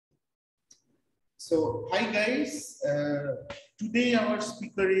Hi guys, today our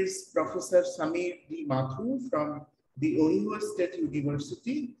speaker is Professor Samir Mathur from the Ohio State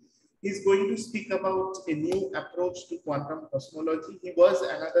University. He's going to speak about a new approach to quantum cosmology. He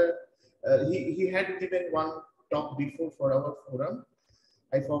had given one talk before for our forum.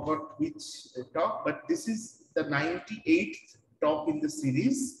 I forgot which talk, but this is the 98th talk in the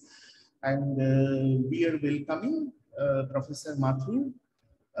series. And we are welcoming Professor Mathur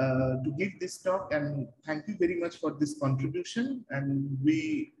to give this talk, and thank you very much for this contribution. And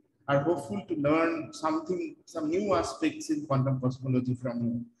we are hopeful to learn some new aspects in quantum cosmology from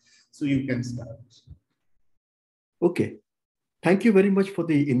you. So you can start. Okay. Thank you very much for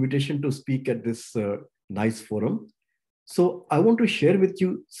the invitation to speak at this nice forum. So I want to share with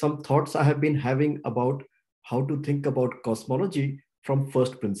you some thoughts I have been having about how to think about cosmology from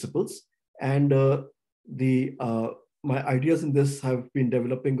first principles. And my ideas in this have been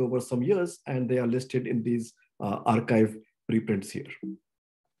developing over some years, and they are listed in these archive preprints here.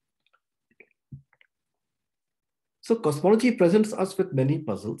 So cosmology presents us with many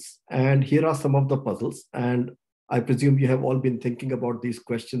puzzles, and here are some of the puzzles. And I presume you have all been thinking about these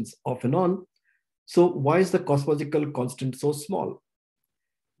questions off and on. So why is the cosmological constant so small?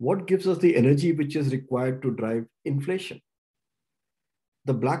 What gives us the energy which is required to drive inflation?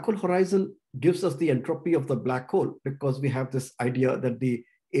 The black hole horizon gives us the entropy of the black hole, because we have this idea that the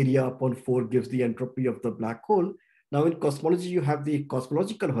area upon 4 gives the entropy of the black hole. Now in cosmology, you have the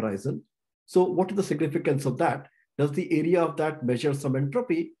cosmological horizon. So what is the significance of that? Does the area of that measure some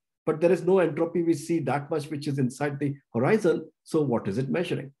entropy? But there is no entropy. We see that much which is inside the horizon. So what is it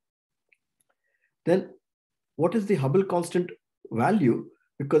measuring? Then what is the Hubble constant value?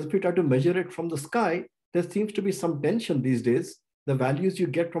 Because if you try to measure it from the sky, there seems to be some tension these days. The values you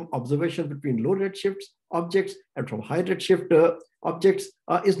get from observations between low redshift objects and from high redshift objects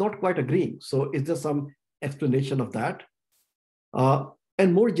is not quite agreeing. So is there some explanation of that?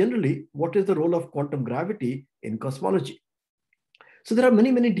 And more generally, what is the role of quantum gravity in cosmology? So there are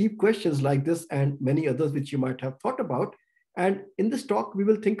many, many deep questions like this and many others which you might have thought about. And in this talk, we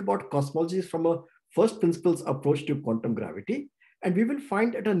will think about cosmology from a first principles approach to quantum gravity. And we will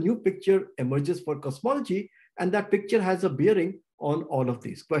find that a new picture emerges for cosmology, and that picture has a bearing on all of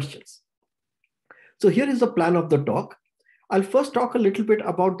these questions. So here is the plan of the talk. I'll first talk a little bit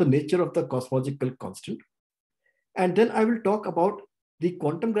about the nature of the cosmological constant. And then I will talk about the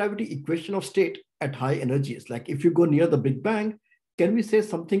quantum gravity equation of state at high energies. Like if you go near the Big Bang, can we say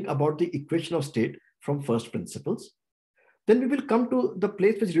something about the equation of state from first principles? Then we will come to the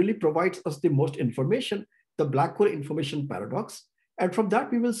place which really provides us the most information, the black hole information paradox. And from that,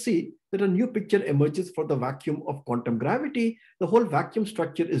 we will see that a new picture emerges for the vacuum of quantum gravity. The whole vacuum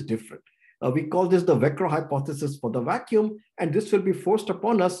structure is different. We call this the vecro hypothesis for the vacuum, and this will be forced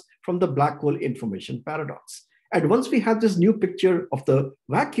upon us from the black hole information paradox. And once we have this new picture of the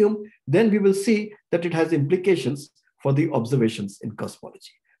vacuum, then we will see that it has implications for the observations in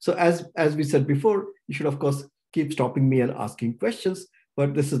cosmology. So as we said before, you should, of course, keep stopping me and asking questions,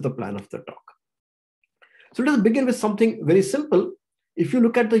 but this is the plan of the talk. So let us begin with something very simple. If you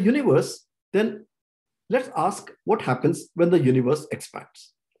look at the universe, then let's ask what happens when the universe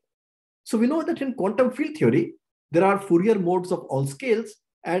expands. So we know that in quantum field theory, there are Fourier modes of all scales.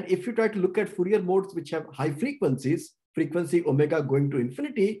 And if you try to look at Fourier modes which have high frequencies, frequency omega going to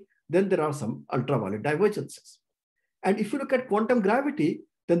infinity, then there are some ultraviolet divergences. And if you look at quantum gravity,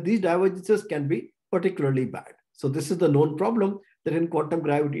 then these divergences can be particularly bad. So this is the known problem, that in quantum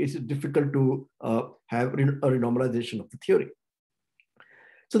gravity, it's difficult to have a renormalization of the theory.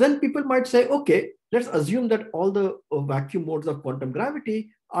 So then people might say, okay, let's assume that all the vacuum modes of quantum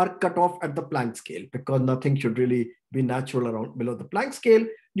gravity are cut off at the Planck scale, because nothing should really be natural around below the Planck scale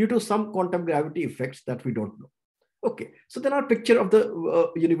due to some quantum gravity effects that we don't know. Okay, so then our picture of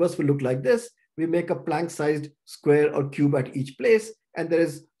the universe will look like this. We make a Planck-sized square or cube at each place, and there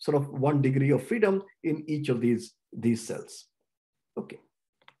is sort of 1 degree of freedom in each of these cells. Okay.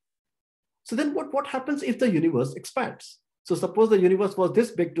 So then what happens if the universe expands? So suppose the universe was this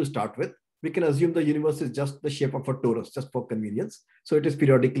big to start with. We can assume the universe is just the shape of a torus, just for convenience. So it is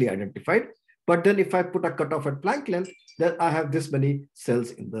periodically identified. But then if I put a cutoff at Planck length, then I have this many cells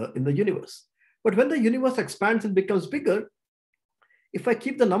in the universe. But when the universe expands and becomes bigger, if I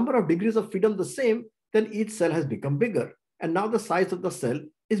keep the number of degrees of freedom the same, then each cell has become bigger. And now the size of the cell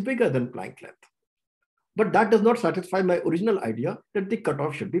is bigger than Planck length. But that does not satisfy my original idea that the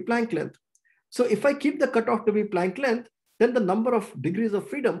cutoff should be Planck length. So if I keep the cutoff to be Planck length, then the number of degrees of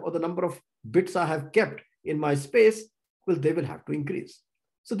freedom or the number of bits I have kept in my space, well, they will have to increase.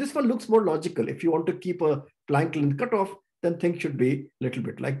 So this one looks more logical. If you want to keep a Planck length cutoff, then things should be a little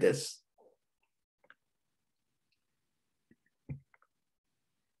bit like this.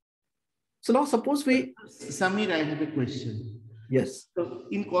 So now suppose we... Samir, I have a question. Yes. So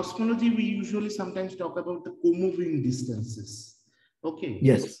in cosmology, we usually sometimes talk about the co-moving distances. Okay.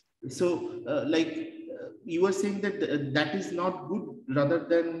 Yes. So you were saying that that is not good, rather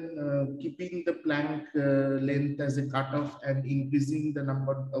than keeping the Planck length as a cutoff and increasing the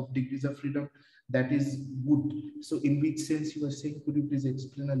number of degrees of freedom, that is good. So in which sense you are saying? Could you please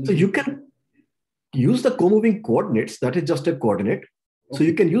explain a little? So you can use the co-moving coordinates. That is just a coordinate. Okay. So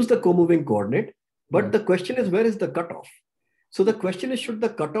you can use the co-moving coordinate, but the question is, where is the cutoff? So the question is, should the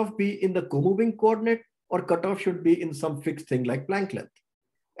cutoff be in the co-moving coordinate, or cutoff should be in some fixed thing like Planck length?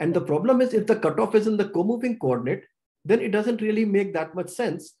 And the problem is, if the cutoff is in the co-moving coordinate, then it doesn't really make that much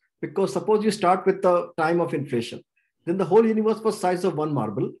sense, because suppose you start with the time of inflation, then the whole universe was size of one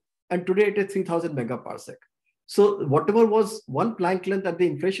marble, and today it is 3000 megaparsec. So whatever was one Planck length at the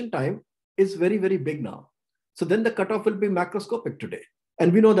inflation time is very, very big now. So then the cutoff will be macroscopic today.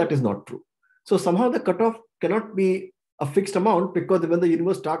 And we know that is not true. So somehow the cutoff cannot be a fixed amount, because when the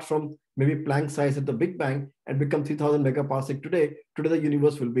universe starts from maybe Planck size at the Big Bang and become 3000 megaparsec today the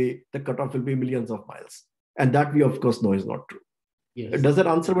universe will be, the cutoff will be millions of miles. And that we of course know is not true. Yes. Does that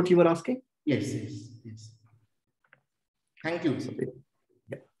answer what you were asking? Yes, yes, yes. Thank you.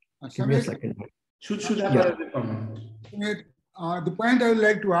 Yeah. Give me a second. Should have a comment. The point I would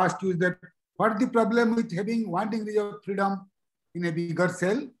like to ask you is that what the problem with having 1 degree of freedom in a bigger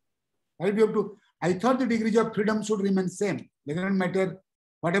cell? I thought the degrees of freedom should remain same. It doesn't matter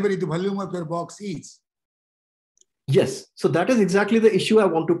whatever the volume of your box is. Yes. So that is exactly the issue I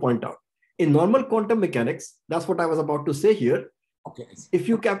want to point out. In normal quantum mechanics, that's what I was about to say here. Okay. If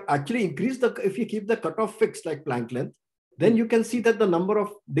you can actually if you keep the cutoff fixed like Planck length, then you can see that the number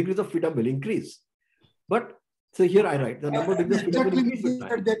of degrees of freedom will increase. But so here I write the number of degrees of freedom will increase with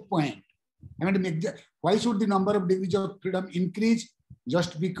time. At that point, I want to make why should the number of degrees of freedom increase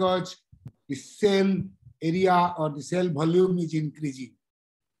just because the cell area or the cell volume is increasing?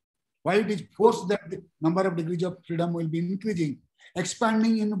 Why it is forced that the number of degrees of freedom will be increasing?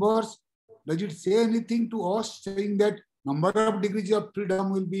 Expanding inverse, does it say anything to us saying that number of degrees of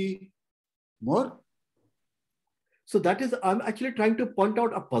freedom will be more? So that is, I'm actually trying to point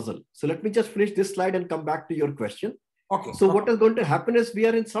out a puzzle. So let me just finish this slide and come back to your question. Okay. So what is going to happen is we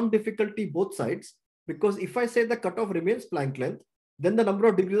are in some difficulty both sides, because if I say the cutoff remains Planck length, then the number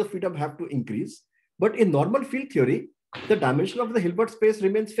of degrees of freedom have to increase. But in normal field theory, the dimension of the Hilbert space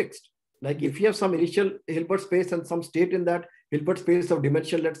remains fixed. Like if you have some initial Hilbert space and some state in that Hilbert space of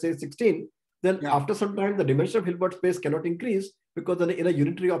dimension, let's say 16, then after some time, the dimension of Hilbert space cannot increase, because in a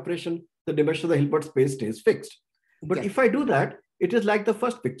unitary operation, the dimension of the Hilbert space stays fixed. But if I do that, it is like the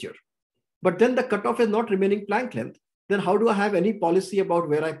first picture. But then the cutoff is not remaining Planck length. Then how do I have any policy about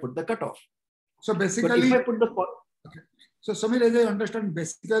where I put the cutoff? So basically, if I put the so Samir, as I understand,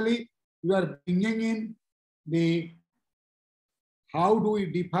 basically you are bringing in the how do we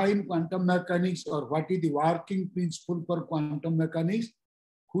define quantum mechanics, or what is the working principle for quantum mechanics,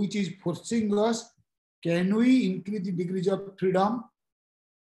 which is forcing us, can we increase the degrees of freedom,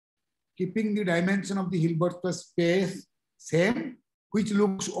 keeping the dimension of the Hilbert space same, which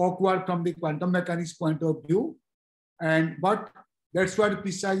looks awkward from the quantum mechanics point of view. But that's what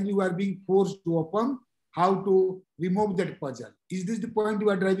precisely we are being forced to open, how to remove that puzzle. Is this the point you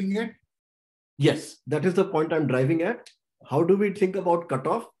are driving at? Yes, that is the point I'm driving at. How do we think about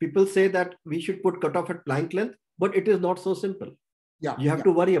cutoff? People say that we should put cutoff at Planck length, but it is not so simple. You have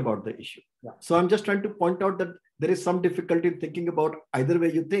to worry about the issue. So I'm just trying to point out that there is some difficulty in thinking about either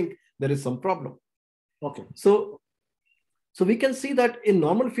way you think, there is some problem. Okay. So we can see that in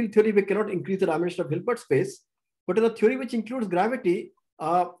normal field theory, we cannot increase the dimension of Hilbert space, but in a theory which includes gravity,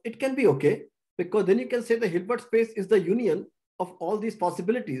 it can be okay, because then you can say the Hilbert space is the union of all these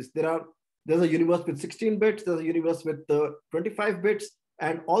possibilities. There's a universe with 16 bits, there's a universe with 25 bits,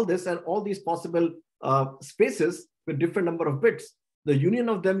 and all these possible spaces with different number of bits. The union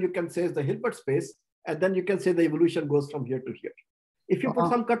of them you can say is the Hilbert space, and then you can say the evolution goes from here to here. If you put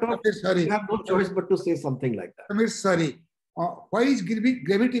some cutoff, you have no choice but to say something like that. Samir, sorry. Why is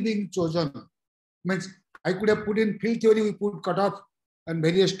gravity being chosen? Means I could have put in field theory, we put cutoff and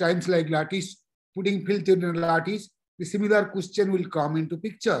various times like lattice, putting field theory and lattice, the similar question will come into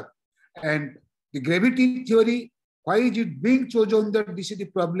picture. And the gravity theory, why is it being chosen that this is the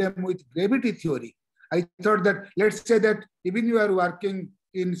problem with gravity theory? I thought that, let's say that even you are working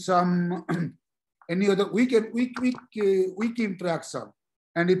in some any other weak interaction,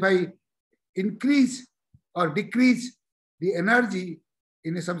 and if I increase or decrease the energy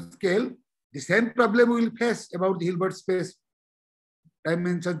in some scale, the same problem we will face about the Hilbert space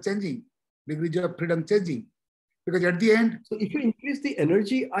dimension changing, degrees of freedom changing. Because at the end, so if you increase the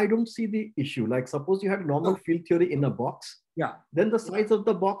energy, I don't see the issue. Like suppose you had normal field theory in a box, yeah, then the size of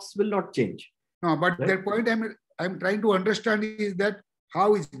the box will not change. no, but right? that point I'm trying to understand is that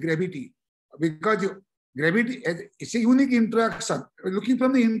how is gravity? Because gravity is a unique interaction. Looking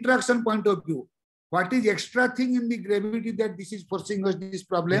from the interaction point of view, what is extra thing in the gravity that this is forcing us this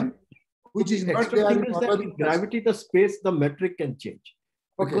problem, which So is the not extra there thing in is that other in gravity, the space, the metric can change.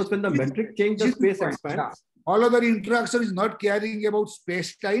 Okay, Because when the metric changes, the space expands. Yeah. All other interaction is not caring about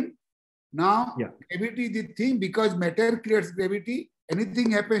space-time. Now, gravity is the thing because matter creates gravity.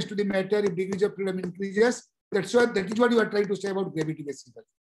 Anything happens to the matter if degrees of freedom increases. That is what you are trying to say about gravity, basically.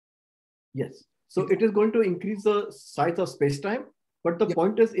 Yes. So it is going to increase the size of space-time. But the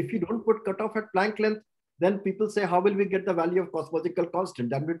point is, if you don't put cutoff at Planck length, then people say, how will we get the value of cosmological constant?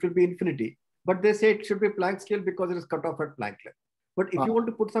 Then it will be infinity. But they say it should be Planck scale because it is cut off at Planck length. But if you want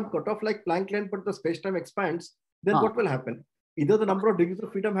to put some cutoff like Planck length, but the space-time expands, then what will happen? Either the number of degrees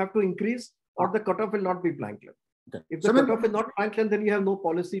of freedom have to increase, or the cutoff will not be Planck length. Okay. If the cutoff is not Planck length, then you have no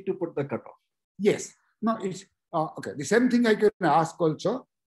policy to put the cutoff. Yes. No, it's okay. The same thing I can ask also.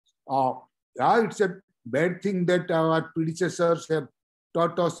 Yeah, it's a bad thing that our predecessors have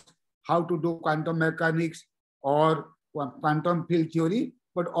taught us how to do quantum mechanics or quantum field theory,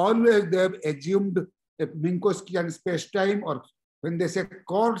 but always they have assumed a Minkowskian space-time, or when they say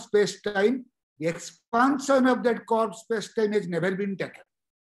chord space-time, the expansion of that chord space-time has never been taken.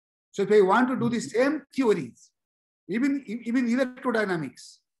 So if I want to do the same theories, even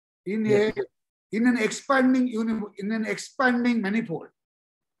electrodynamics, in an expanding manifold.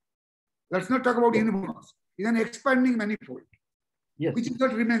 Let's not talk about universe. In an expanding manifold, which is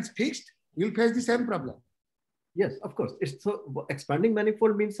not remains fixed, we'll face the same problem. Yes, of course. It's so expanding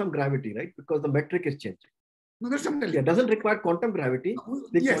manifold means some gravity, right? Because the metric is changing. No, there's some. It doesn't require quantum gravity.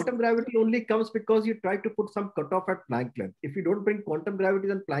 The quantum gravity only comes because you try to put some cutoff at Planck length. If you don't bring quantum gravity,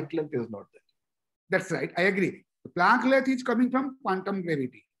 then Planck length is not there. That's right. I agree. The Planck length is coming from quantum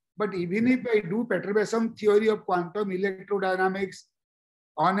gravity. But even if I do perturbation theory of quantum electrodynamics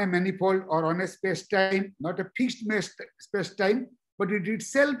on a manifold or on a space-time, not a fixed space-time, but it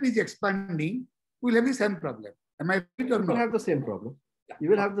itself is expanding, we'll have the same problem. Am I right or not? You will have the same problem. You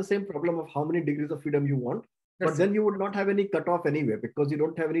will have the same problem of how many degrees of freedom you want. But then you would not have any cutoff anyway, because you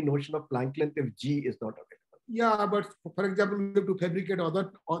don't have any notion of Planck length if G is not available. Yeah, but for example, we have to fabricate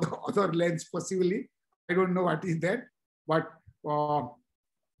other lengths possibly. I don't know what is that, but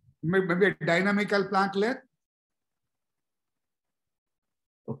maybe a dynamical Planck length.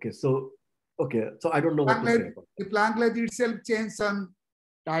 Okay, so I don't know what to say about that. The Planck length itself changes some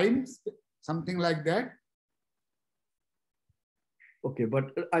times, something like that. Okay,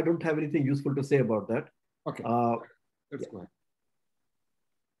 but I don't have anything useful to say about that. Okay. Let's go ahead.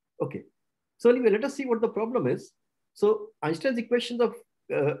 Okay. So anyway, let us see what the problem is. So Einstein's equations of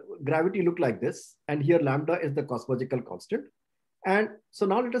gravity look like this. And here lambda is the cosmological constant. And so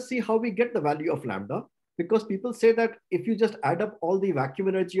now let us see how we get the value of lambda. Because people say that if you just add up all the vacuum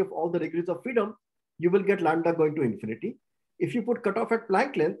energy of all the degrees of freedom, you will get lambda going to infinity. If you put cutoff at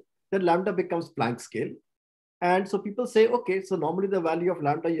Planck length, then lambda becomes Planck scale. And so people say, okay, so normally the value of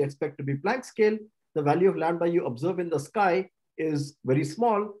lambda you expect to be Planck scale. The value of lambda you observe in the sky is very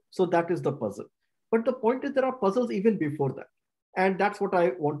small. So that is the puzzle. But the point is there are puzzles even before that. And that's what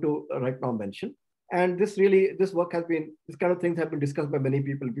I want to right now mention. And this work has been, this kind of things have been discussed by many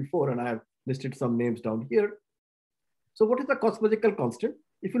people before, and I have listed some names down here. So what is the cosmological constant?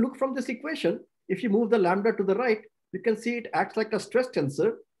 If you look from this equation, if you move the lambda to the right, you can see it acts like a stress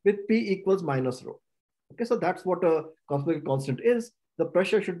tensor with P equals minus rho. Okay, so that's what a cosmological constant is. The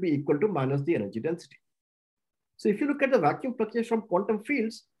pressure should be equal to minus the energy density. So if you look at the vacuum fluctuations from quantum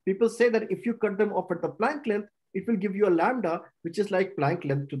fields, people say that if you cut them off at the Planck length, it will give you a lambda, which is like Planck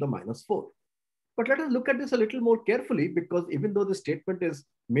length to the minus 4. But let us look at this a little more carefully, because even though the statement is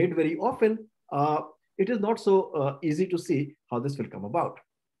made very often, it is not so easy to see how this will come about.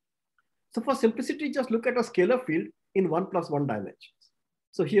 So for simplicity, just look at a scalar field in 1 + 1 dimensions.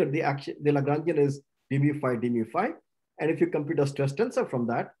 So here the Lagrangian is d mu phi, d mu phi. And if you compute a stress tensor from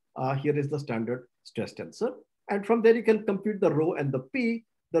that, here is the standard stress tensor. And from there, you can compute the rho and the P.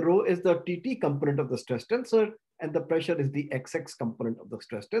 The rho is the TT component of the stress tensor, and the pressure is the XX component of the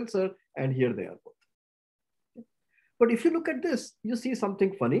stress tensor. And here they are both. But if you look at this, you see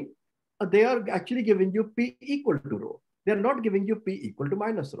something funny. They are actually giving you P equal to rho. They're not giving you P equal to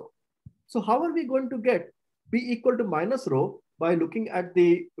minus rho. So how are we going to get P equal to minus rho by looking at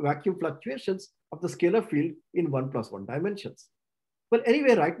the vacuum fluctuations of the scalar field in 1 + 1 dimensions? Well,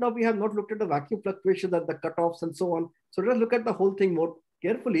 anyway, right now we have not looked at the vacuum fluctuations and the cutoffs and so on. So let's look at the whole thing more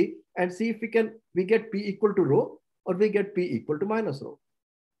carefully and see if we get P equal to rho or we get P equal to minus rho.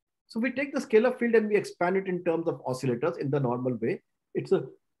 So we take the scalar field and we expand it in terms of oscillators in the normal way. It's a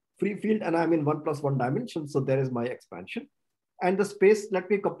free field and I'm in 1+1 dimension. So there is my expansion. And the space, let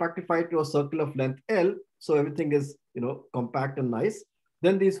me compactify it to a circle of length L. So everything is, compact and nice.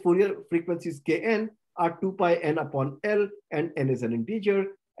 Then these Fourier frequencies Kn are 2 pi n upon L, and n is an integer.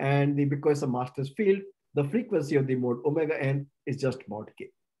 And because it's a massless field, the frequency of the mode omega n is just mod k.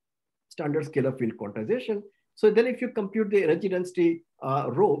 Standard scalar field quantization. So then if you compute the energy density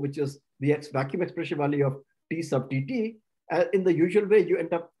rho, which is the vacuum expression value of T sub Tt, in the usual way, you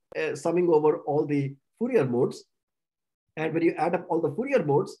end up summing over all the Fourier modes. And when you add up all the Fourier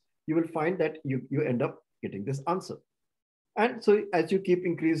modes, you will find that you end up getting this answer. And so as you keep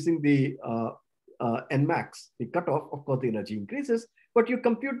increasing the Nmax, the cutoff, of course, the energy increases, but you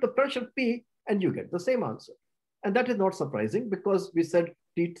compute the pressure P and you get the same answer. And that is not surprising because we said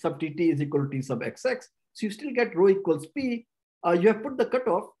T sub Tt is equal to T sub Xx. So you still get rho equals P. You have put the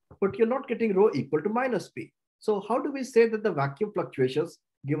cutoff, but you're not getting rho equal to minus P. So how do we say that the vacuum fluctuations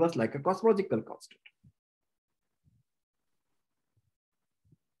give us like a cosmological constant?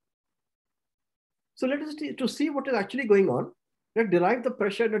 So let us to see what is actually going on. Let's derive the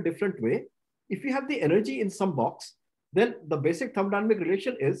pressure in a different way. If you have the energy in some box, then the basic thermodynamic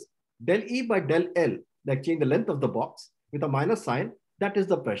relation is del E by del L, like change the length of the box with a minus sign, that is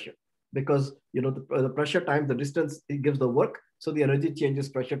the pressure. Because the pressure times the distance, it gives the work. So the energy changes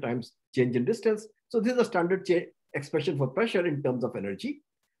pressure times change in distance. So this is a standard expression for pressure in terms of energy.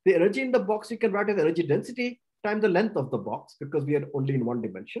 The energy in the box you can write as energy density times the length of the box because we are only in one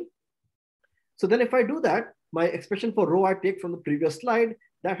dimension. So then if I do that, my expression for rho I take from the previous slide,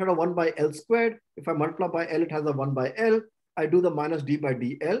 that had a 1 by L squared. If I multiply by L, it has a 1 by L. I do the minus d by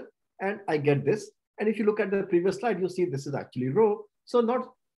dl, and I get this. And if you look at the previous slide, you see this is actually rho. So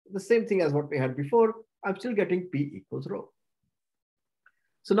not the same thing as what we had before. I'm still getting P equals rho.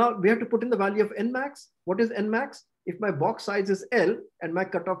 So now we have to put in the value of Nmax. What is Nmax? If my box size is L and my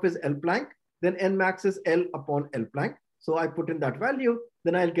cutoff is L Planck, then Nmax is L upon L Planck. So I put in that value,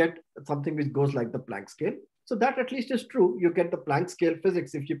 then I'll get something which goes like the Planck scale. So that at least is true. You get the Planck scale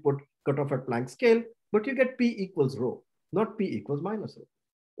physics if you put cutoff at Planck scale, but you get P equals rho, not P equals minus rho.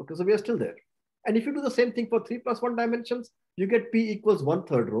 Okay, so we are still there. And if you do the same thing for 3+1 dimensions, you get P equals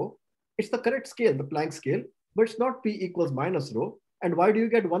 1/3 rho. It's the correct scale, the Planck scale, but it's not P equals minus rho. And why do you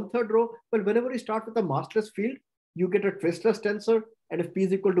get 1/3 rho? Well, whenever you start with a massless field, you get a traceless tensor. And if P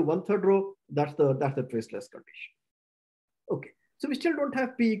is equal to 1/3 rho, that's the traceless condition. Okay, so we still don't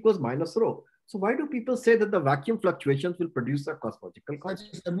have P equals minus rho. So why do people say that the vacuum fluctuations will produce a cosmological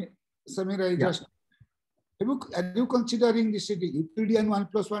constant? Samir, are you considering this Euclidean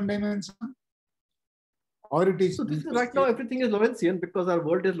 1+1 dimension? Or it is? So this is right now everything is Lorentzian because our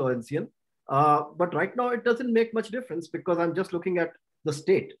world is Lorentzian. But right now it doesn't make much difference because I'm just looking at the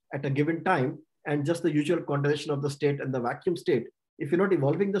state at a given time and just the usual quantization of the state and the vacuum state. If you're not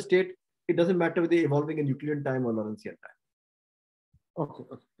evolving the state, it doesn't matter whether you're evolving in Euclidean time or Lorentzian time. Okay,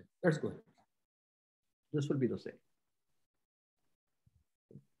 let's go. This will be the same.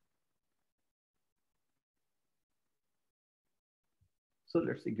 So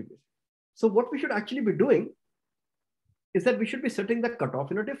let's see. So what we should actually be doing is that we should be setting the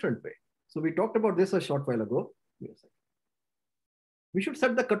cutoff in a different way. So we talked about this a short while ago. We should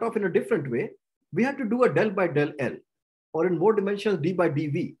set the cutoff in a different way. We have to do a del by del L, or in more dimensions, d by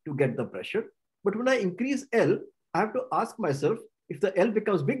dv to get the pressure. But when I increase L, I have to ask myself, if the L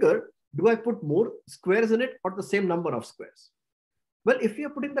becomes bigger, do I put more squares in it or the same number of squares? Well, if we are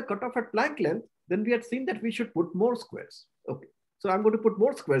putting the cutoff at Planck length, then we had seen that we should put more squares. Okay, so I'm going to put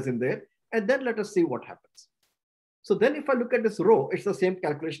more squares in there, and then let us see what happens. So then if I look at this rho, it's the same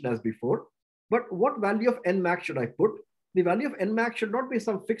calculation as before. But what value of Nmax should I put? The value of Nmax should not be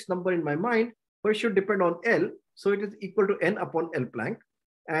some fixed number in my mind, but it should depend on L. So it is equal to N upon L Planck.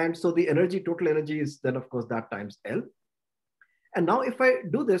 And so the energy, total energy is then, of course, that times L. And now if I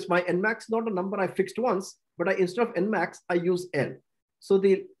do this, my Nmax is not a number I fixed once, but instead of Nmax, I use L. So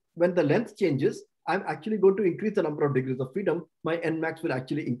when the length changes, I'm actually going to increase the number of degrees of freedom. My Nmax will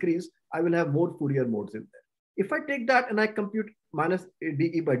actually increase. I will have more Fourier modes in there. If I take that and I compute minus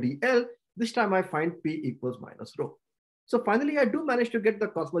dE by dL, this time I find P equals minus rho. So finally, I do manage to get the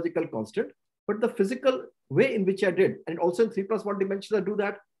cosmological constant, but the physical way in which I did, and also in 3+1 dimensions, I do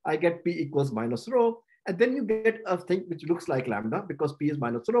that, I get P equals minus rho. And then you get a thing which looks like lambda because P is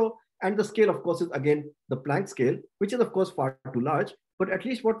minus rho. And the scale, of course, is again the Planck scale, which is, of course, far too large. But at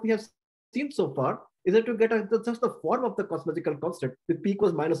least what we have seen so far is that to get just the form of the cosmological constant with P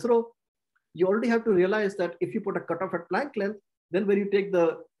equals minus rho, you already have to realize that if you put a cutoff at Planck length, Then when you take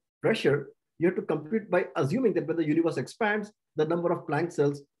the pressure, you have to compute by assuming that when the universe expands, the number of Planck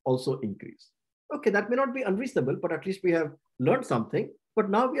cells also increase. Okay, that may not be unreasonable, but at least we have learned something. But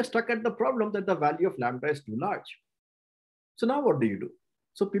now we are stuck at the problem that the value of lambda is too large. So now what do you do?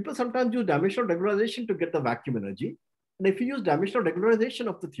 So people sometimes use dimensional regularization to get the vacuum energy. And if you use dimensional regularization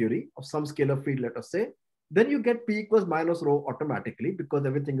of the theory of some scalar field, let us say, then you get P equals minus rho automatically because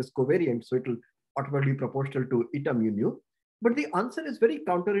everything is covariant. So it will automatically be proportional to eta mu nu. But the answer is very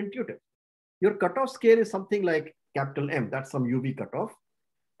counterintuitive. Your cutoff scale is something like capital M, that's some UV cutoff.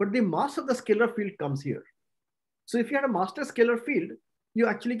 But the mass of the scalar field comes here. So if you had a master scalar field, you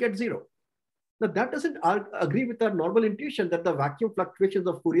actually get 0. Now that doesn't agree with our normal intuition that the vacuum fluctuations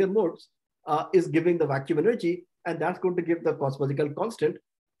of Fourier modes is giving the vacuum energy, and that's going to give the cosmological constant.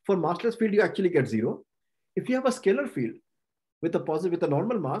 For massless field, you actually get 0. If you have a scalar field with a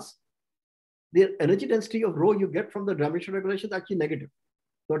normal mass, the energy density of rho you get from the dimensional regulation is actually negative,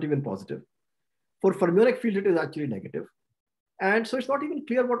 not even positive. For fermionic field, it is actually negative. And so it's not even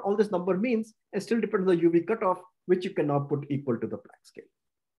clear what all this number means, and still depends on the UV cutoff, which you can now put equal to the Planck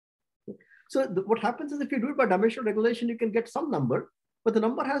scale. So what happens is if you do it by dimensional regulation, you can get some number, but the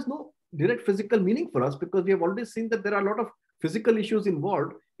number has no direct physical meaning for us because we have already seen that there are a lot of physical issues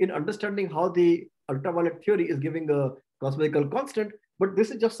involved in understanding how the ultraviolet theory is giving a cosmological constant. But this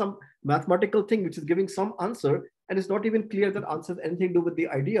is just some mathematical thing which is giving some answer, and it's not even clear that answer has anything to do with the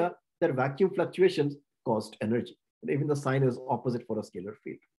idea that vacuum fluctuations cost energy. And even the sign is opposite for a scalar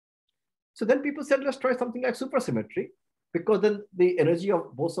field. So then people said, let's try something like supersymmetry, because then the energy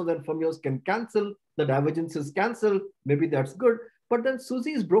of bosons and fermions can cancel, the divergences cancel, maybe that's good. But then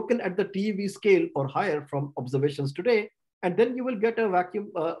SUSY is broken at the TeV scale or higher from observations today, and then you will get a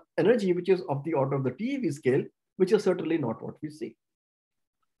vacuum energy which is of the order of the TeV scale, which is certainly not what we see.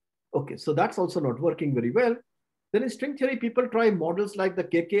 Okay, so that's also not working very well. Then in string theory, people try models like the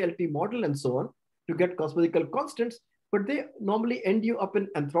KKLT model and so on to get cosmological constants, but they normally end you up in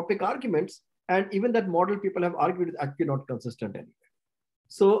anthropic arguments. And even that model people have argued is actually not consistent anyway.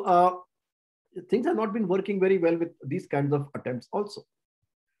 So things have not been working very well with these kinds of attempts also.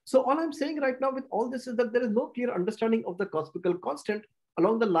 So all I'm saying right now with all this is that there is no clear understanding of the cosmological constant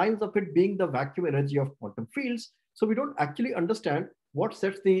along the lines of it being the vacuum energy of quantum fields. So we don't actually understand what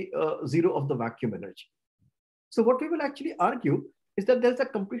sets the zero of the vacuum energy. So what we will actually argue is that there's a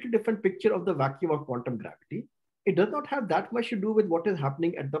completely different picture of the vacuum of quantum gravity. It does not have that much to do with what is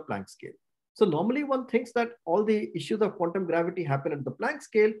happening at the Planck scale. So normally one thinks that all the issues of quantum gravity happen at the Planck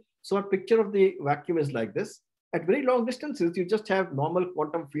scale. So a picture of the vacuum is like this. At very long distances, you just have normal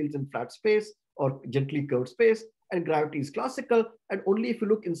quantum fields in flat space or gently curved space, and gravity is classical. And only if you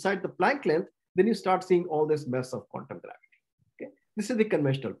look inside the Planck length, then you start seeing all this mess of quantum gravity. Okay? This is the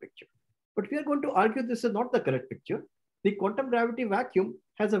conventional picture. But we are going to argue this is not the correct picture. The quantum gravity vacuum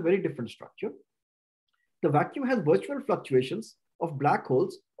has a very different structure. The vacuum has virtual fluctuations of black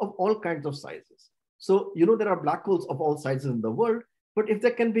holes of all kinds of sizes. So, you know, there are black holes of all sizes in the world, but if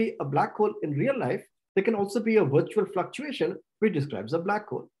there can be a black hole in real life, there can also be a virtual fluctuation which describes a black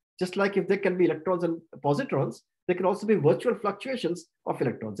hole. Just like if there can be electrons and positrons, there can also be virtual fluctuations of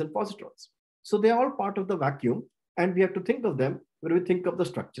electrons and positrons. So they are all part of the vacuum, and we have to think of them when we think of the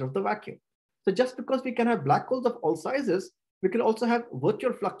structure of the vacuum. So just because we can have black holes of all sizes, we can also have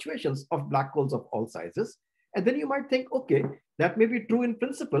virtual fluctuations of black holes of all sizes. And then you might think, okay, that may be true in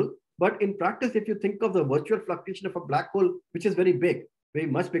principle, but in practice, if you think of the virtual fluctuation of a black hole, which is very big, very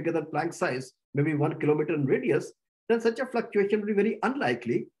much bigger than Planck size, maybe 1 kilometer in radius, then such a fluctuation will be very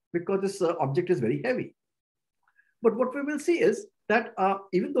unlikely because this object is very heavy. But what we will see is that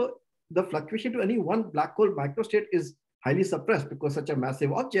even though the fluctuation to any one black hole microstate is highly suppressed because such a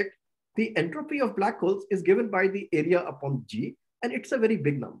massive object, the entropy of black holes is given by the area upon G, and it's a very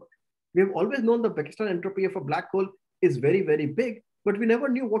big number. We have always known the Beckstein entropy of a black hole is very, very big, but we never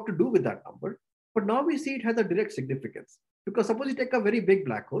knew what to do with that number. But now we see it has a direct significance. Because suppose you take a very big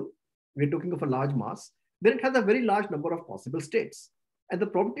black hole, we're talking of a large mass, then it has a very large number of possible states. And the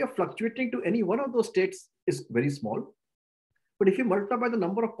probability of fluctuating to any one of those states is very small. But if you multiply by the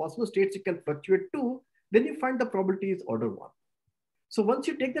number of possible states you can fluctuate to, then you find the probability is order 1. So once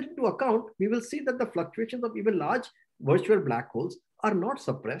you take that into account, we will see that the fluctuations of even large virtual black holes are not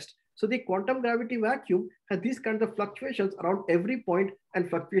suppressed. So the quantum gravity vacuum has these kinds of fluctuations around every point and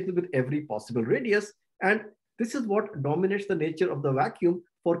fluctuations with every possible radius. And this is what dominates the nature of the vacuum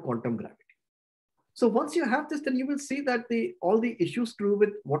for quantum gravity. So once you have this, then you will see that all the issues to do with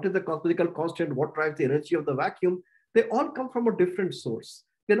what is the cosmological constant, what drives the energy of the vacuum, they all come from a different source.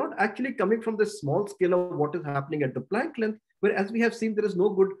 They're not actually coming from this small scale of what is happening at the Planck length, where as we have seen, there is no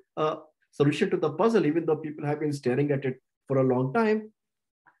good solution to the puzzle, even though people have been staring at it for a long time,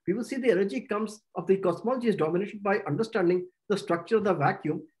 we will see the energy comes of the cosmology is dominated by understanding the structure of the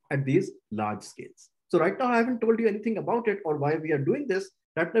vacuum at these large scales. So right now, I haven't told you anything about it or why we are doing this.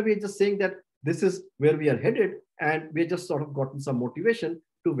 Right now, we are just saying that this is where we are headed, and we just sort of gotten some motivation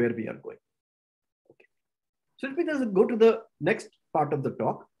to where we are going. Okay. So let me just go to the next part of the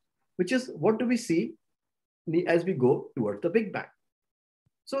talk, which is what do we see as we go towards the Big Bang.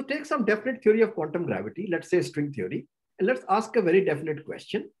 So take some definite theory of quantum gravity, let's say string theory, and let's ask a very definite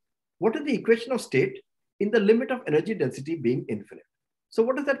question. What is the equation of state in the limit of energy density being infinite? So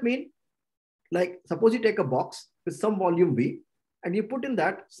what does that mean? Like suppose you take a box with some volume V and you put in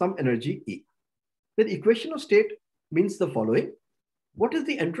that some energy E. The equation of state means the following. What is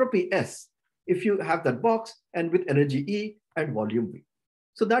the entropy S if you have that box and with energy E and volume V?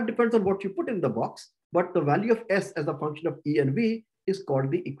 So that depends on what you put in the box, but the value of S as a function of E and V is called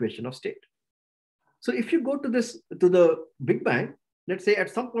the equation of state. So if you go to the Big Bang, let's say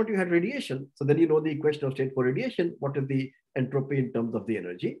at some point you had radiation. So then you know the equation of state for radiation. What is the entropy in terms of the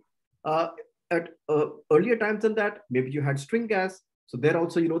energy? At earlier times than that, maybe you had string gas. So there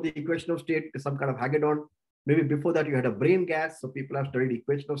also, you know, the equation of state is some kind of hagedon. Maybe before that you had a brain gas. So people have studied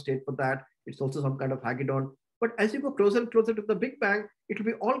equation of state for that. It's also some kind of hagedon. But as you go closer and closer to the Big Bang, it will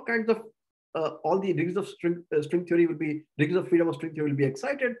be all kinds of, all the degrees of string theory will be, degrees of freedom of string theory will be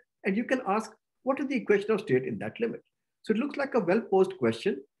excited. And you can ask, what is the equation of state in that limit? So it looks like a well-posed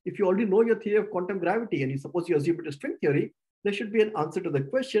question. If you already know your theory of quantum gravity and you suppose you assume it is string theory, there should be an answer to the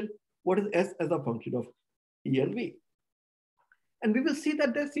question, what is S as a function of E and V? And we will see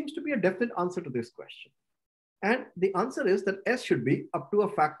that there seems to be a definite answer to this question. And the answer is that S should be up to a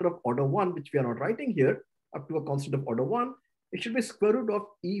factor of order 1, which we are not writing here, up to a constant of order 1. It should be square root of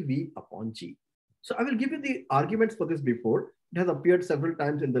EV upon G. So I will give you the arguments for this before. It has appeared several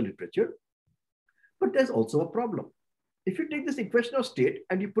times in the literature. But there's also a problem. If you take this equation of state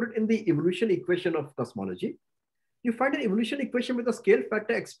and you put it in the evolution equation of cosmology, you find an evolution equation with a scale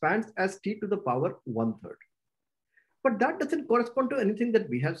factor expands as t to the power 1/3. But that doesn't correspond to anything that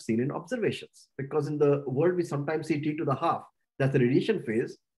we have seen in observations, because in the world, we sometimes see t to the half, that's the radiation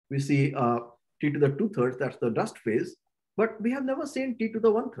phase. We see t to the 2/3, that's the dust phase, but we have never seen t to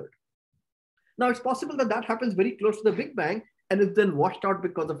the 1/3. Now, it's possible that that happens very close to the Big Bang and is then washed out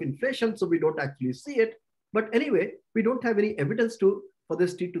because of inflation, so we don't actually see it. But anyway, we don't have any evidence for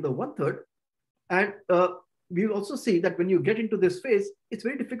this t to the 1/3. And we also see that when you get into this phase, it's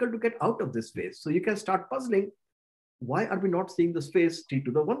very difficult to get out of this phase. So you can start puzzling, why are we not seeing this phase t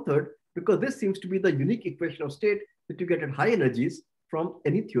to the 1/3? Because this seems to be the unique equation of state that you get at high energies from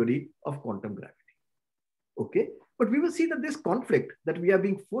any theory of quantum gravity. Okay, but we will see that this conflict, that we are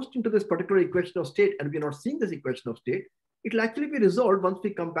being forced into this particular equation of state and we're not seeing this equation of state, it will actually be resolved once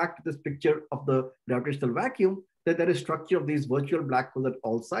we come back to this picture of the gravitational vacuum, that there is structure of these virtual black holes at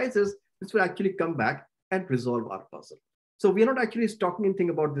all sizes. This will actually come back and resolve our puzzle. So we are not actually talking anything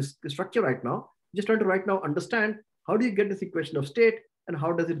about this structure right now. Just trying to right now understand, how do you get this equation of state and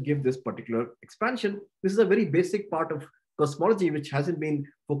how does it give this particular expansion? This is a very basic part of cosmology, which hasn't been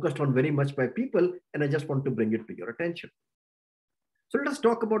focused on very much by people, and I just want to bring it to your attention. So let us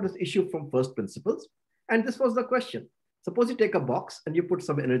talk about this issue from first principles. And this was the question. Suppose you take a box and you put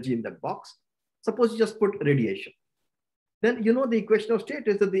some energy in that box. Suppose you just put radiation. Then you know the equation of state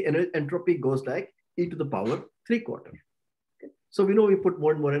is that the entropy goes like e to the power 3/4. Okay. So we know we put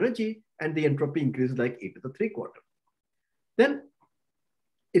more and more energy and the entropy increases like e to the 3/4. Then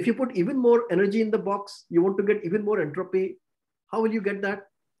if you put even more energy in the box, you want to get even more entropy. How will you get that?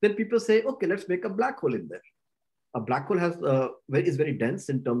 Then people say, okay, let's make a black hole in there. A black hole is very dense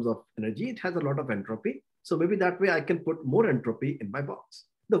in terms of energy. It has a lot of entropy. So maybe that way I can put more entropy in my box.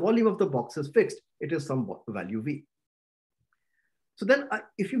 The volume of the box is fixed. It is some value V. So then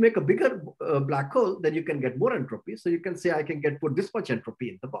if you make a bigger black hole, then you can get more entropy. So you can say I can put this much entropy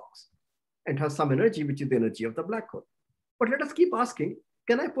in the box and has some energy, which is the energy of the black hole. But let us keep asking,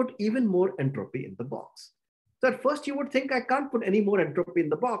 can I put even more entropy in the box? So at first you would think I can't put any more entropy in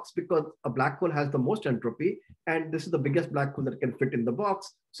the box because a black hole has the most entropy and this is the biggest black hole that can fit in the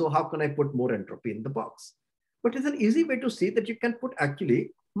box. So how can I put more entropy in the box? But it's an easy way to see that you can put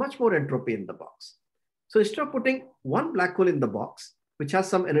actually much more entropy in the box. So instead of putting one black hole in the box, which has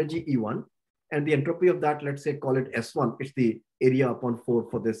some energy E1, and the entropy of that, let's say, call it S1, it's the area upon 4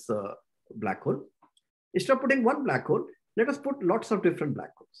 for this black hole. Instead of putting one black hole, let us put lots of different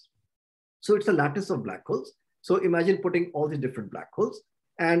black holes. So it's a lattice of black holes. So imagine putting all these different black holes,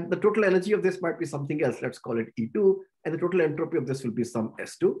 and the total energy of this might be something else. Let's call it E2, and the total entropy of this will be some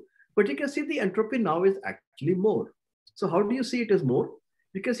S2. But you can see the entropy now is actually more. So how do you see it is more?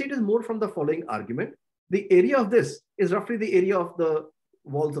 You can see it is more from the following argument, the area of this is roughly the area of the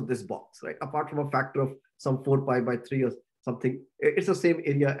walls of this box, right? Apart from a factor of some 4 pi by 3 or something, it's the same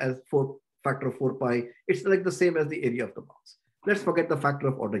area as factor of 4 pi. It's like the same as the area of the box. Let's forget the factor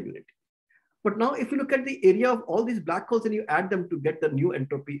of order unity. But now if you look at the area of all these black holes and you add them to get the new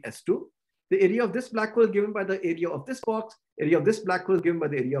entropy S2, the area of this black hole is given by the area of this box, area of this black hole is given by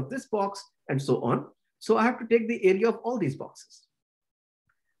the area of this box, and so on. So I have to take the area of all these boxes.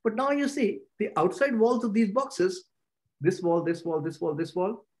 But now you see the outside walls of these boxes, this wall, this wall, this wall, this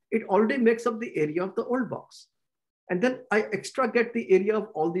wall, it already makes up the area of the old box. And then I extra get the area of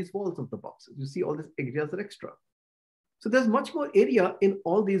all these walls of the boxes. You see all these areas are extra. So there's much more area in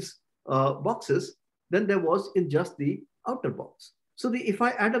all these boxes than there was in just the outer box. So if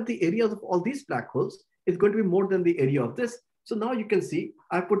I add up the areas of all these black holes, it's going to be more than the area of this. So now you can see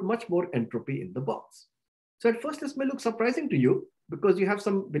I put much more entropy in the box. So at first this may look surprising to you because you have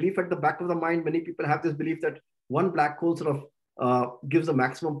some belief at the back of the mind. Many people have this belief that one black hole sort of gives the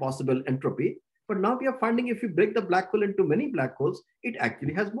maximum possible entropy. But now we are finding if you break the black hole into many black holes, it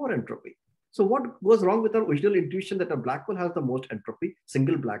actually has more entropy. So what goes wrong with our original intuition that a black hole has the most entropy,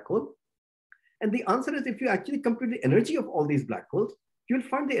 single black hole? And the answer is if you actually compute the energy of all these black holes, you'll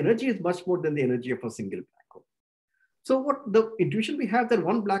find the energy is much more than the energy of a single black hole. So what the intuition we have that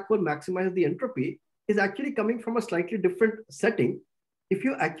one black hole maximizes the entropy is actually coming from a slightly different setting. If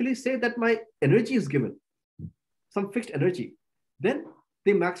you actually say that my energy is given, some fixed energy, then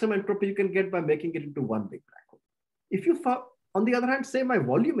the maximum entropy you can get by making it into one big black hole. If you, on the other hand, say my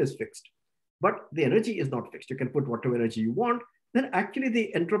volume is fixed, but the energy is not fixed, you can put whatever energy you want, then actually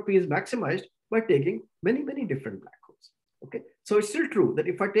the entropy is maximized by taking many, many different black holes. Okay, so it's still true that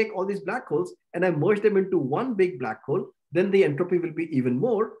if I take all these black holes and I merge them into one big black hole, then the entropy will be even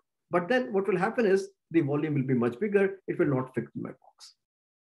more. But then what will happen is the volume will be much bigger. It will not fit in my box.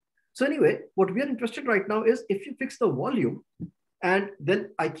 So anyway, what we are interested right now is if you fix the volume and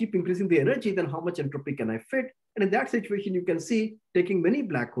then I keep increasing the energy, then how much entropy can I fit? And in that situation, you can see taking many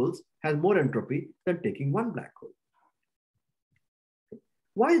black holes has more entropy than taking one black hole.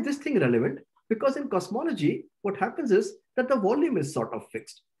 Why is this thing relevant? Because in cosmology, what happens is that the volume is sort of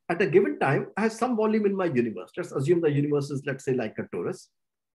fixed. At a given time, I have some volume in my universe. Let's assume the universe is, let's say, like a torus.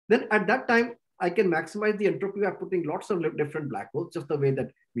 Then at that time, I can maximize the entropy by putting lots of different black holes, just the way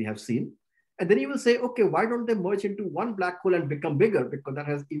that we have seen. And then you will say, okay, why don't they merge into one black hole and become bigger? Because that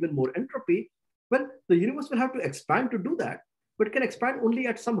has even more entropy. Well, the universe will have to expand to do that, but it can expand only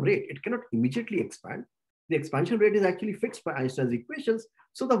at some rate. It cannot immediately expand. The expansion rate is actually fixed by Einstein's equations.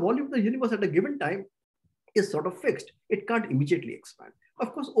 So the volume of the universe at a given time is sort of fixed. It can't immediately expand.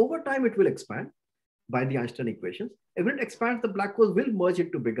 Of course, over time, it will expand by the Einstein equations. And when it expands, the black holes will merge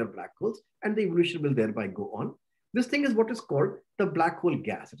into bigger black holes, and the evolution will thereby go on. This thing is what is called the black hole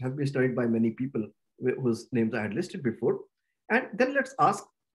gas. It has been studied by many people whose names I had listed before. And then let's ask,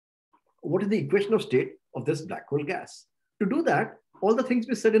 what is the equation of state of this black hole gas? To do that, all the things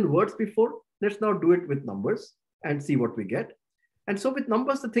we said in words before, let's now do it with numbers and see what we get. And so with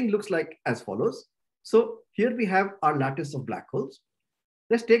numbers, the thing looks like as follows. So here we have our lattice of black holes.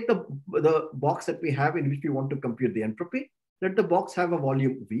 Let's take the box that we have in which we want to compute the entropy. Let the box have a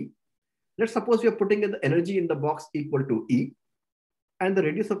volume V. Let's suppose we are putting in the energy in the box equal to E, and the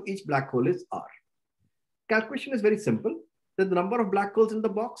radius of each black hole is R. Calculation is very simple. Then the number of black holes in the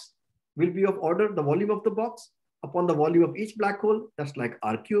box will be of order the volume of the box upon the volume of each black hole. That's like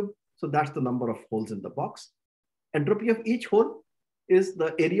R cubed. So that's the number of holes in the box. Entropy of each hole is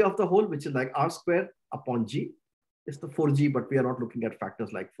the area of the hole, which is like R squared upon G. It's the 4G, but we are not looking at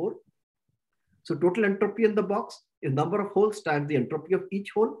factors like 4. So total entropy in the box is number of holes times the entropy of each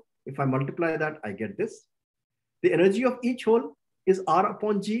hole. If I multiply that, I get this. The energy of each hole is R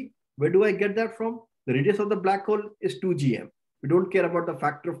upon G. Where do I get that from? The radius of the black hole is 2gm. We don't care about the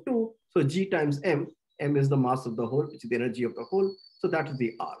factor of 2. So G times m. M is the mass of the hole, which is the energy of the hole. So that is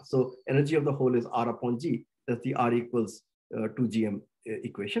the R. So energy of the hole is R upon G. That's the R equals 2gm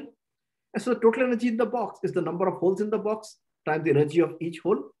equation. And so the total energy in the box is the number of holes in the box times the energy of each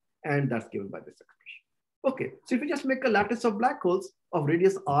hole. And that's given by this expression. Okay, so if you just make a lattice of black holes of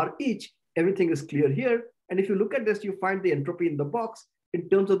radius R each, everything is clear here. And if you look at this, you find the entropy in the box in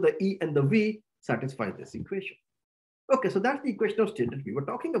terms of the E and the V satisfies this equation. Okay, so that's the equation of state that we were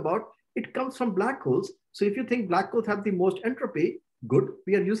talking about. It comes from black holes. So if you think black holes have the most entropy, good,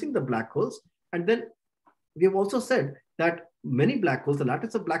 we are using the black holes. And then we have also said that many black holes, the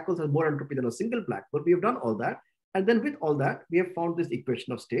lattice of black holes has more entropy than a single black hole. We have done all that. And then with all that, we have found this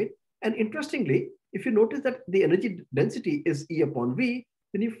equation of state. And interestingly, if you notice that the energy density is E upon V,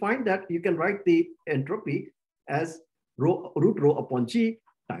 then you find that you can write the entropy as root rho upon G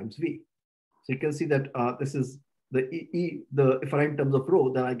times V. So you can see that this is the if I write in terms of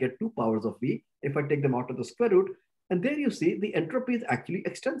rho, then I get 2 powers of V. If I take them out of the square root, and there you see the entropy is actually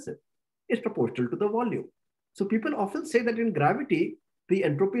extensive. It's proportional to the volume. So people often say that in gravity, the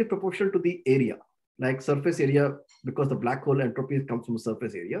entropy is proportional to the area, like surface area, because the black hole entropy comes from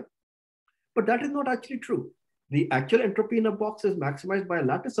surface area. But that is not actually true. The actual entropy in a box is maximized by a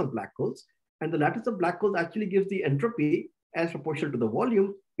lattice of black holes, and the lattice of black holes actually gives the entropy as proportional to the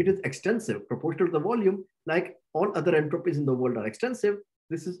volume. It is extensive, proportional to the volume, like all other entropies in the world are extensive.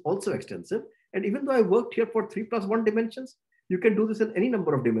 This is also extensive. And even though I worked here for 3+1 dimensions, you can do this in any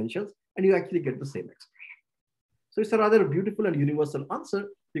number of dimensions, and you actually get the same expression. So it's a rather beautiful and universal answer.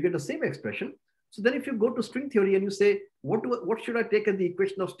 You get the same expression. So then if you go to string theory and you say, what should I take as the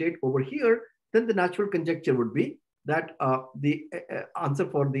equation of state over here? Then the natural conjecture would be that the answer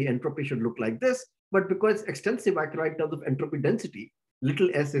for the entropy should look like this. But because it's extensive, I can write in terms of entropy density. Little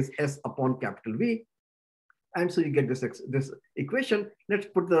s is S upon capital V. And so you get this equation. Let's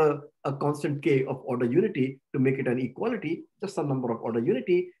put a constant k of order unity to make it an equality, just some number of order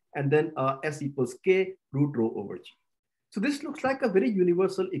unity, and then S equals k root rho over G. So this looks like a very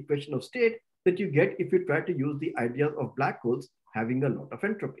universal equation of state that you get if you try to use the idea of black holes having a lot of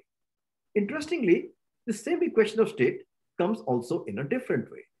entropy. Interestingly, the same equation of state comes also in a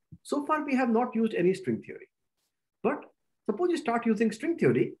different way. So far, we have not used any string theory. But suppose you start using string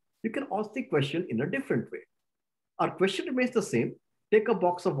theory, you can ask the question in a different way. Our question remains the same. Take a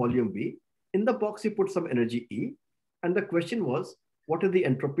box of volume V. In the box, you put some energy E. And the question was, what is the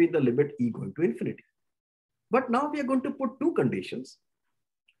entropy in the limit E going to infinity? But now we are going to put 2 conditions.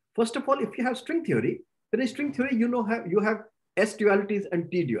 First of all, if you have string theory, then in string theory, you have S dualities and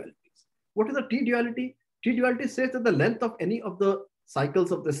T dualities. What is a T duality? T duality says that the length of any of the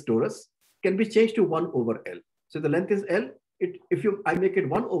cycles of this torus can be changed to 1 over L. So the length is L. I make it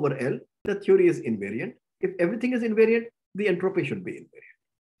 1 over L, the theory is invariant. If everything is invariant, the entropy should be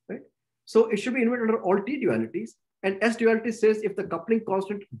invariant, right? So it should be invariant under all T dualities. And S duality says if the coupling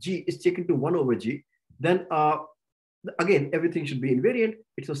constant G is taken to 1 over G, then again, everything should be invariant.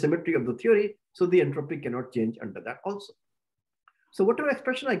 It's a symmetry of the theory. So the entropy cannot change under that also. So whatever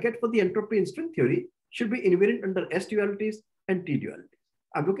expression I get for the entropy in string theory should be invariant under S dualities and T dualities.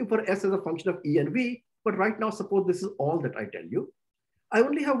 I'm looking for S as a function of E and V, but right now, suppose this is all that I tell you. I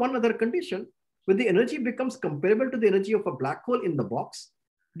only have one other condition. When the energy becomes comparable to the energy of a black hole in the box,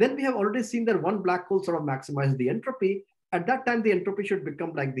 then we have already seen that one black hole sort of maximizes the entropy. At that time, the entropy should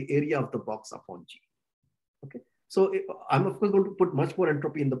become like the area of the box upon G. Okay. So I'm of course going to put much more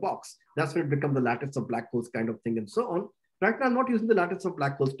entropy in the box. That's when it becomes the lattice of black holes kind of thing and so on. Right now, I'm not using the lattice of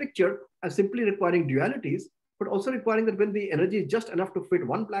black holes picture. I'm simply requiring dualities, but also requiring that when the energy is just enough to fit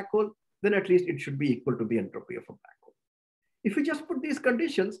one black hole, then at least it should be equal to the entropy of a black hole. If you just put these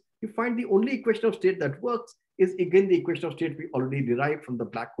conditions, you find the only equation of state that works is again the equation of state we already derived from the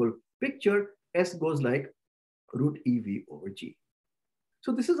black hole picture. S goes like root EV over G.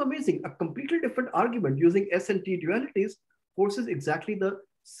 So this is amazing. A completely different argument using S and T dualities forces exactly the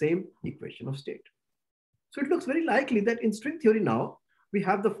same equation of state. So it looks very likely that in string theory now, we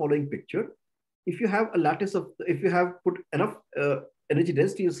have the following picture. If you have a lattice of, if you have put enough energy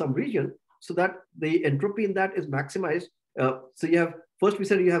density in some region so that the entropy in that is maximized. So you have, first we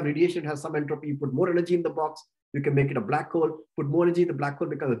said you have radiation, it has some entropy, you put more energy in the box, you can make it a black hole, put more energy in the black hole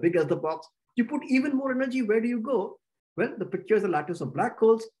becomes as big as the box. You put even more energy, where do you go? Well, the picture is a lattice of black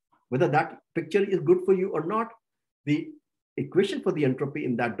holes. Whether that picture is good for you or not, the equation for the entropy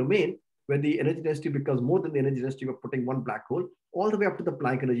in that domain, where the energy density becomes more than the energy density of putting one black hole, all the way up to the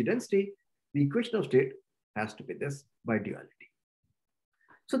Planck energy density, the equation of state has to be this by duality.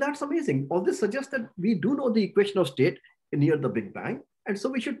 So that's amazing. All this suggests that we do know the equation of state near the Big Bang. And so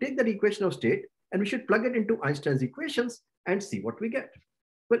we should take that equation of state and we should plug it into Einstein's equations and see what we get.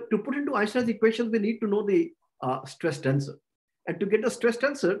 But to put into Einstein's equations, we need to know the stress tensor. And to get the stress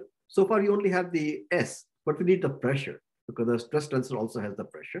tensor, so far you only have the S, but we need the pressure because the stress tensor also has the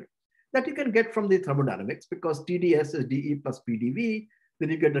pressure that you can get from the thermodynamics, because TdS is dE plus PdV. Then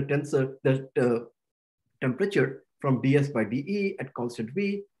you get the tensor, the temperature from ds by dE at constant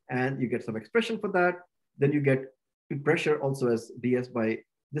V, and you get some expression for that. Then you get pressure also as ds by,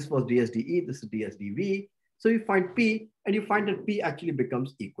 this was ds dE, this is ds dV. So you find P, and you find that P actually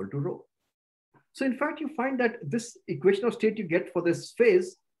becomes equal to rho. So in fact, you find that this equation of state you get for this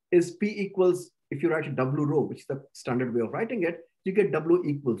phase is P equals, if you write a W rho, which is the standard way of writing it, you get W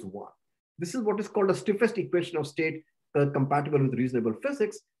equals 1. This is what is called a stiffest equation of state compatible with reasonable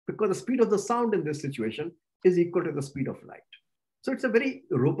physics, because the speed of the sound in this situation is equal to the speed of light. So it's a very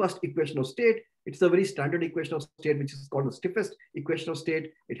robust equation of state. It's a very standard equation of state, which is called the stiffest equation of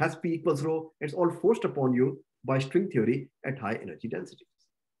state. It has P equals rho. It's all forced upon you by string theory at high energy densities.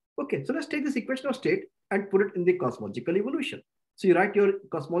 Okay, so let's take this equation of state and put it in the cosmological evolution. So you write your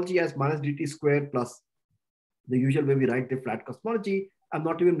cosmology as minus dt squared plus the usual way we write the flat cosmology. I'm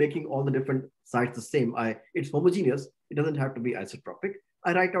not even making all the different sides the same. It's homogeneous. It doesn't have to be isotropic.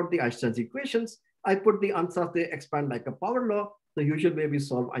 I write out the Einstein's equations. I put the answers, they expand like a power law, the usual way we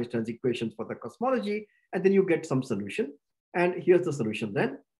solve Einstein's equations for the cosmology, and then you get some solution. And here's the solution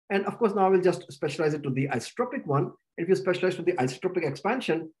then. And of course, now I will just specialize it to the isotropic one. And if you specialize to the isotropic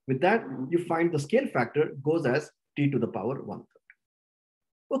expansion, with that, you find the scale factor goes as t to the power 1/3.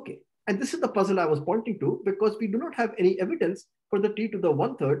 Okay, and this is the puzzle I was pointing to, because we do not have any evidence for the t to the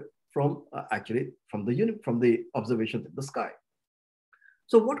 1/3 from from the observations in the sky.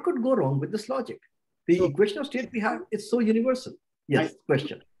 So what could go wrong with this logic? The equation of state we have is so universal. Yes,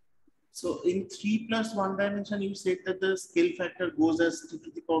 question. So in 3 plus 1 dimension, you said that the scale factor goes as t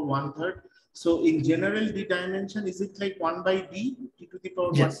to the power 1/3. So in general, the dimension, is it like 1 by d, t to the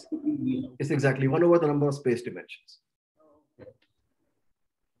power 1? Yes, it's exactly 1 over the number of space dimensions.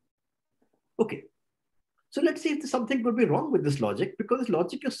 Okay, so let's see if something could be wrong with this logic, because this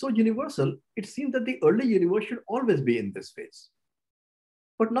logic is so universal, it seems that the early universe should always be in this phase.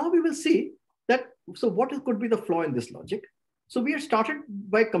 But now we will see that, so what could be the flaw in this logic? So we had started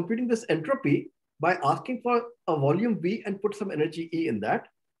by computing this entropy by asking for a volume V and put some energy E in that.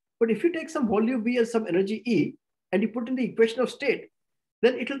 But if you take some volume V and some energy E and you put in the equation of state,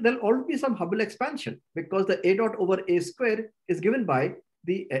 then there'll always be some Hubble expansion, because the A dot over A square is given by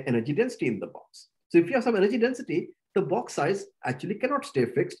the energy density in the box. So if you have some energy density, the box size actually cannot stay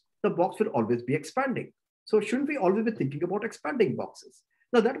fixed. The box will always be expanding. So shouldn't we always be thinking about expanding boxes?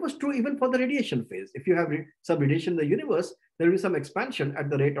 Now that was true even for the radiation phase. If you have some radiation in the universe, there will be some expansion at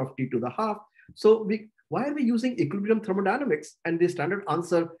the rate of t to the half. So why are we using equilibrium thermodynamics? And the standard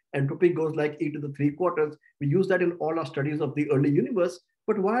answer, entropy goes like e to the 3/4. We use that in all our studies of the early universe.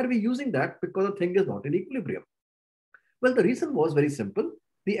 But why are we using that? Because the thing is not in equilibrium. Well, the reason was very simple.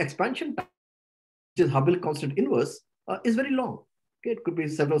 The expansion time, which is Hubble constant inverse, is very long. Okay, it could be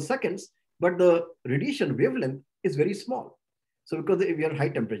several seconds, but the radiation wavelength is very small. So because if we are high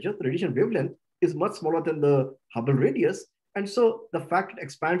temperature, the radiation wavelength is much smaller than the Hubble radius. And so the fact it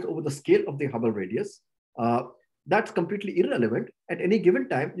expands over the scale of the Hubble radius, that's completely irrelevant. At any given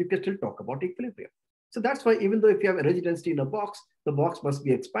time, you can still talk about equilibrium. So that's why even though if you have energy density in a box, the box must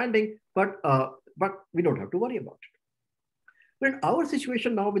be expanding, but we don't have to worry about it. But in our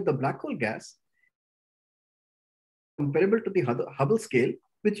situation now with the black hole gas, comparable to the Hubble scale,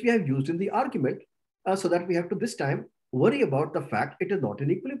 which we have used in the argument, so that we have to this time worry about the fact it is not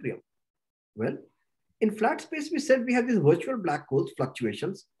in equilibrium. Well, in flat space, we said we have these virtual black holes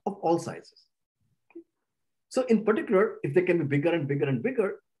fluctuations of all sizes. Okay. So in particular, if they can be bigger and bigger and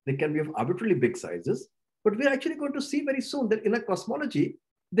bigger, they can be of arbitrarily big sizes. But we're actually going to see very soon that in a cosmology,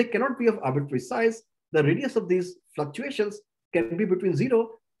 they cannot be of arbitrary size. The radius of these fluctuations can be between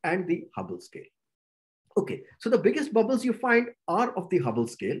 0 and the Hubble scale. Okay, so the biggest bubbles you find are of the Hubble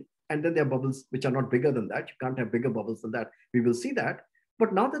scale, and then there are bubbles which are not bigger than that. You can't have bigger bubbles than that. We will see that.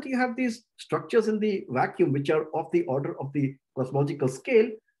 But now that you have these structures in the vacuum which are of the order of the cosmological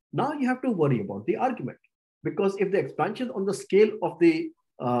scale, now you have to worry about the argument. Because if the expansion on the scale of the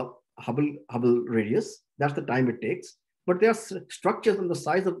Hubble radius, that's the time it takes. But there are structures on the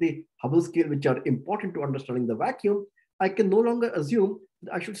size of the Hubble scale which are important to understanding the vacuum. I can no longer assume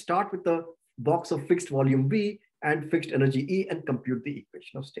that I should start with the box of fixed volume V and fixed energy E and compute the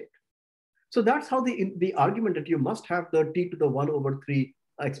equation of state. So that's how the argument that you must have the t to the 1/3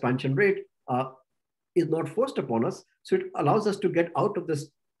 expansion rate is not forced upon us. So it allows us to get out of this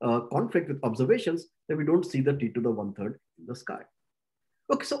conflict with observations that we don't see the t to the 1/3 in the sky.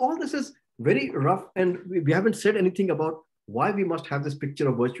 Okay, so all this is very rough, and we haven't said anything about why we must have this picture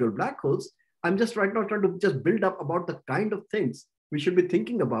of virtual black holes. I'm just right now trying to just build up about the kind of things we should be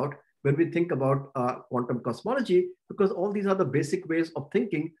thinking about when we think about quantum cosmology, because all these are the basic ways of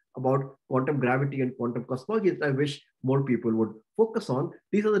thinking about quantum gravity and quantum cosmology that I wish more people would focus on.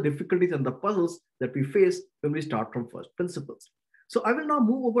 These are the difficulties and the puzzles that we face when we start from first principles. So I will now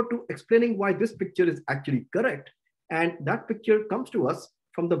move over to explaining why this picture is actually correct. And that picture comes to us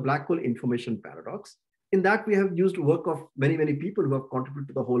from the black hole information paradox. In that, we have used work of many, many people who have contributed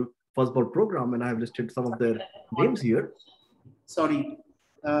to the whole fuzzball program, and I have listed some of their names here. Sorry.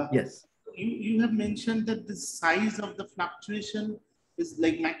 Yes. You have mentioned that the size of the fluctuation is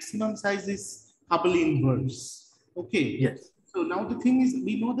like maximum size is Hubble inverse. Okay. Yes. So now the thing is,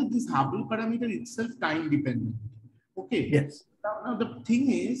 we know that this Hubble parameter itself time dependent. Okay. Yes. Now the thing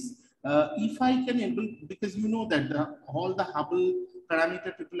is, If I can able, because you know that all the Hubble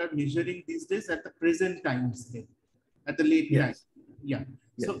parameter people are measuring these days at the present time scale, at the late time. Yes. Yeah.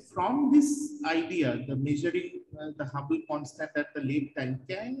 So Yes. from this idea, the measuring the Hubble constant at the late time,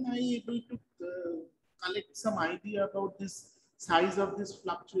 can I able to collect some idea about this size of this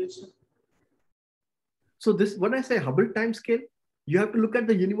fluctuation? So this, when I say Hubble time scale, you have to look at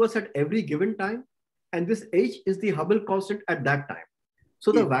the universe at every given time. And this H is the Hubble constant at that time.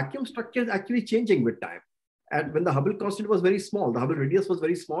 So the Yeah. vacuum structure is actually changing with time. And when the Hubble constant was very small, the Hubble radius was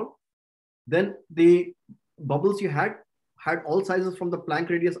very small, then the bubbles you had all sizes from the Planck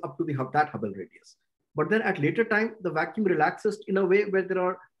radius up to that Hubble radius. But then at later time, the vacuum relaxes in a way where there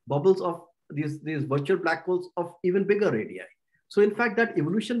are bubbles of these virtual black holes of even bigger radii. So in fact, that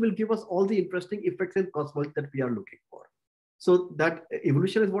evolution will give us all the interesting effects in cosmology that we are looking for. So that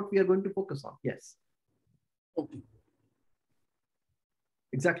evolution is what we are going to focus on. Yes. Okay.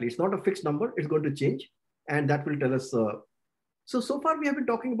 Exactly. It's not a fixed number. It's going to change. And that will tell us. So far we have been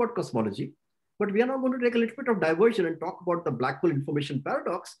talking about cosmology, but we are now going to take a little bit of diversion and talk about the black hole information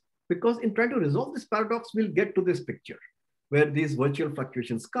paradox, because in trying to resolve this paradox, we'll get to this picture where these virtual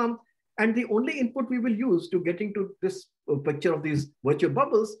fluctuations come. And the only input we will use to getting to this picture of these virtual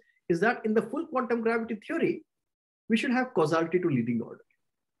bubbles is that in the full quantum gravity theory, we should have causality to leading order.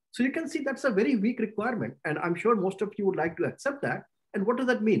 So you can see that's a very weak requirement. And I'm sure most of you would like to accept that. And what does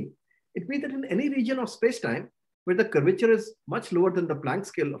that mean? It means that in any region of space-time where the curvature is much lower than the Planck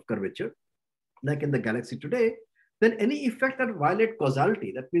scale of curvature, like in the galaxy today, then any effect that violate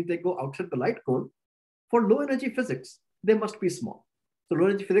causality, that means they go outside the light cone, for low energy physics, they must be small. So low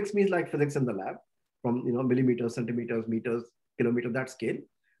energy physics means like physics in the lab, from millimeters, centimeters, meters, kilometer, that scale.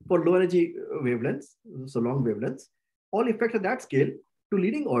 For low energy wavelengths, so long wavelengths, all effects at that scale to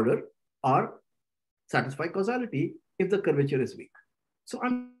leading order are satisfy causality if the curvature is weak. So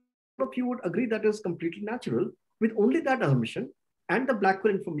I'm sure if you would agree that is completely natural. With only that assumption and the black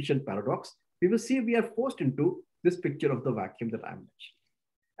hole information paradox, we will see we are forced into this picture of the vacuum that I mentioned.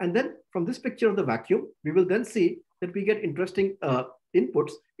 And then from this picture of the vacuum, we will then see that we get interesting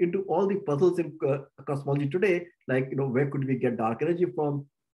inputs into all the puzzles in cosmology today, like where could we get dark energy from,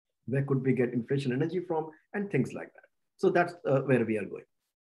 where could we get inflation energy from, and things like that. So that's where we are going.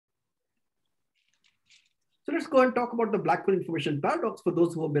 So let's go and talk about the black hole information paradox. For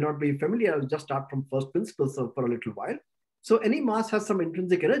those who may not be familiar, I'll just start from first principles for a little while. So any mass has some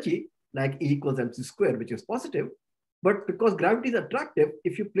intrinsic energy, like E equals mc squared, which is positive. But because gravity is attractive,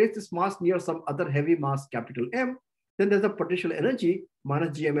 if you place this mass near some other heavy mass, capital M, then there's a potential energy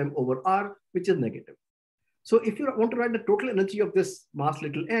minus gmm over r, which is negative. So if you want to write the total energy of this mass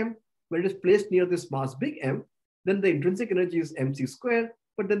little m, when it is placed near this mass big M, then the intrinsic energy is mc squared,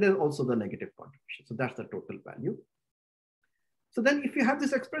 but then there's also the negative contribution. So that's the total value. So then if you have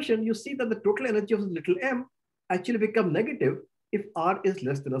this expression, you see that the total energy of little m actually becomes negative if r is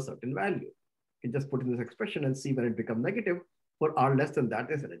less than a certain value. You can just put in this expression and see when it becomes negative. For r less than that,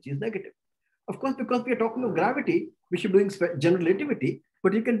 this energy is negative. Of course, because we are talking of gravity, we should be doing general relativity,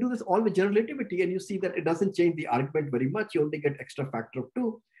 but you can do this all with general relativity and you see that it doesn't change the argument very much. You only get extra factor of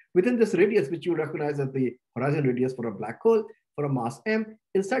 2. Within this radius, which you recognize as the horizon radius for a black hole, for a mass m,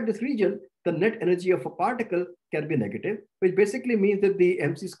 inside this region, the net energy of a particle can be negative, which basically means that the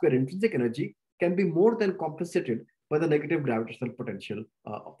mc squared intrinsic energy can be more than compensated by the negative gravitational potential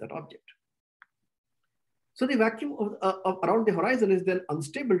of that object. So the vacuum of around the horizon is then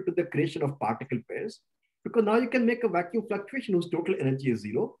unstable to the creation of particle pairs, because now you can make a vacuum fluctuation whose total energy is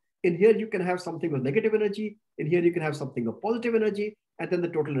 0. In here, you can have something with negative energy. In here, you can have something of positive energy, and then the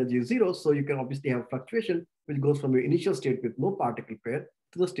total energy is 0. So you can obviously have fluctuation, which goes from your initial state with no particle pair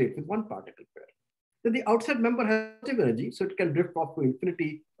to the state with one particle pair. Then the outside member has positive energy, so it can drift off to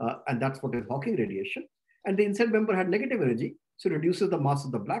infinity, and that's what is Hawking radiation. And the inside member had negative energy, so it reduces the mass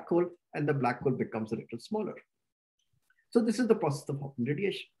of the black hole, and the black hole becomes a little smaller. So this is the process of Hawking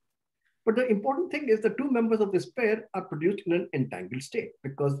radiation. But the important thing is the two members of this pair are produced in an entangled state,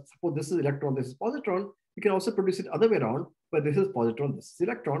 because suppose this is electron, this is positron, you can also produce it other way around, where this is positron, this is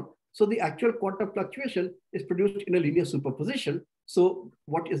electron. So the actual quantum fluctuation is produced in a linear superposition. So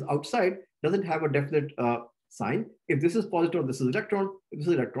what is outside doesn't have a definite sign. If this is positron, this is electron. If this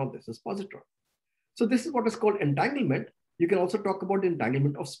is electron, this is positron. So this is what is called entanglement. You can also talk about the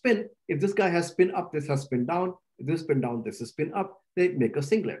entanglement of spin. If this guy has spin up, this has spin down. If this spin down, this is spin up. They make a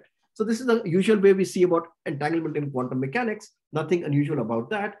singlet. So this is the usual way we see about entanglement in quantum mechanics. Nothing unusual about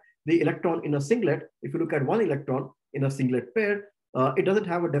that. The electron in a singlet, if you look at one electron in a singlet pair, it doesn't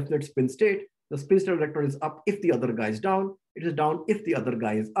have a definite spin state. The spin state of electron is up if the other guy is down. It is down if the other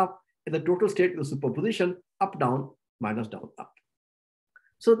guy is up. And the total state is a superposition, up, down, minus, down, up.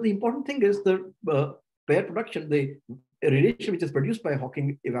 So the important thing is the pair production, the radiation which is produced by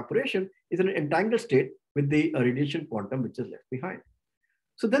Hawking evaporation is in an entangled state with the radiation quantum which is left behind.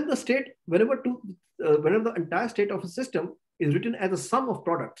 So then the state, whenever the entire state of a system is written as a sum of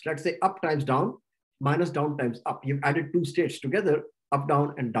products, let's say up times down, minus down times up. You've added two states together, up,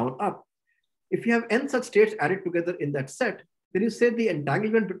 down, and down, up. If you have n such states added together in that set, then you say the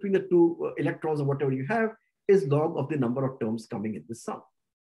entanglement between the two electrons or whatever you have is log of the number of terms coming in this sum.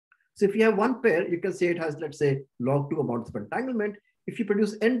 So if you have one pair, you can say it has, let's say, log 2 amounts of entanglement. If you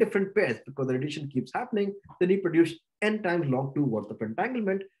produce n different pairs, because the radiation keeps happening, then you produce n times log 2 worth of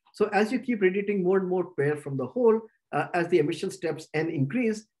entanglement. So as you keep radiating more and more pair from the hole, as the emission steps n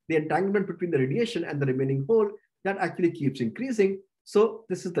increase, the entanglement between the radiation and the remaining hole, that actually keeps increasing. So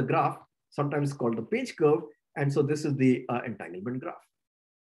this is the graph, sometimes called the page curve. And so this is the entanglement graph.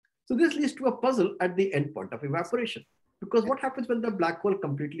 So this leads to a puzzle at the end point of evaporation. Because what happens when the black hole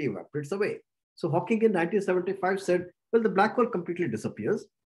completely evaporates away? So Hawking in 1975 said, well, the black hole completely disappears.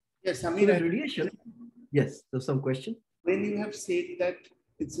 Yes, Samir, so radiation. Yes, there's some question. When you have said that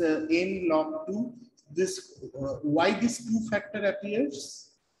it's a n log 2, this why this 2 factor appears?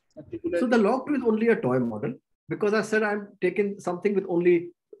 So the log 2 is only a toy model, because I said I'm taking something with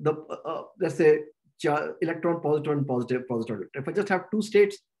only the, let's say, electron, positron, and positive. If I just have two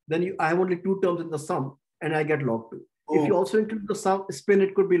states, then I have only two terms in the sum, and I get log 2. If you also include the sum spin,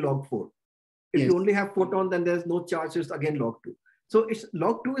 it could be log 4. If you only have photon, then there's no charge, it's again log 2. So it's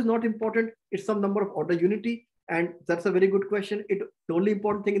log 2 is not important. It's some number of order unity. And that's a very good question. The only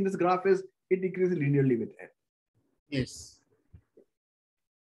important thing in this graph is it decreases linearly with n. Yes.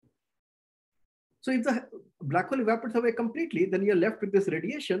 So if the black hole evaporates away completely, then you're left with this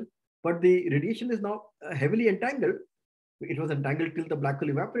radiation, but the radiation is now heavily entangled. It was entangled till the black hole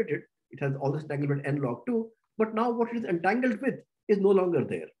evaporated. It has all this entanglement n log 2. But now what it is entangled with is no longer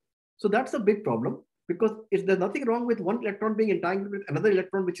there. So that's a big problem, because there's nothing wrong with one electron being entangled with another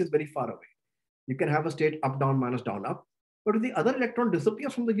electron which is very far away. You can have a state up, down, minus, down, up. But if the other electron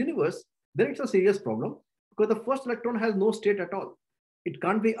disappears from the universe, then it's a serious problem, because the first electron has no state at all. It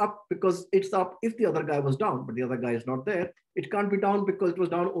can't be up because it's up if the other guy was down, but the other guy is not there. It can't be down because it was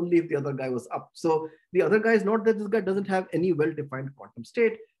down only if the other guy was up. So the other guy is not there. This guy doesn't have any well-defined quantum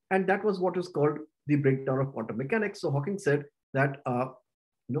state. And that was what is called the breakdown of quantum mechanics. So Hawking said that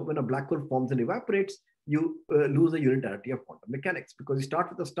when a black hole forms and evaporates, you lose the unitarity of quantum mechanics, because you start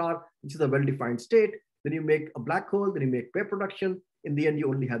with a star, which is a well-defined state. Then you make a black hole, then you make pair production. In the end, you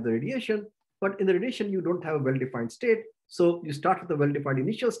only have the radiation. But in the radiation, you don't have a well-defined state. So you start with a well-defined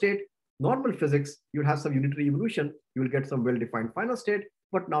initial state. Normal physics, you'll have some unitary evolution. You will get some well-defined final state.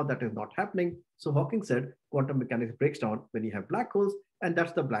 But now that is not happening. So Hawking said quantum mechanics breaks down when you have black holes. And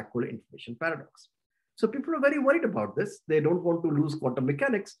that's the black hole information paradox. So people are very worried about this. They don't want to lose quantum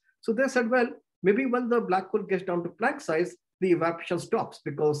mechanics. So they said, well, maybe when the black hole gets down to Planck size, the evaporation stops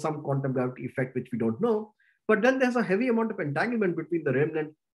because of some quantum gravity effect, which we don't know. But then there's a heavy amount of entanglement between the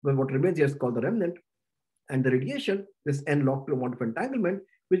remnant, well, what remains here is called the remnant, and the radiation, this n log 2 amount of entanglement,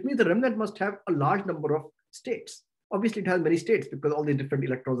 which means the remnant must have a large number of states. Obviously, it has many states because all these different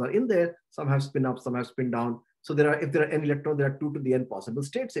electrons are in there. Some have spin up, some have spin down. So if there are n electrons, there are 2 to the n possible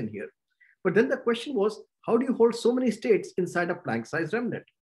states in here. But then the question was, how do you hold so many states inside a Planck-sized remnant?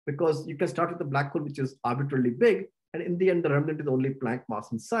 Because you can start with a black hole, which is arbitrarily big, and in the end, the remnant is only Planck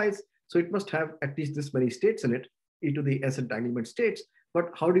mass and size. So it must have at least this many states in it, e to the s entanglement states.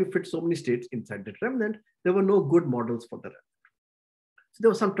 But how do you fit so many states inside that remnant? There were no good models for the remnant. So there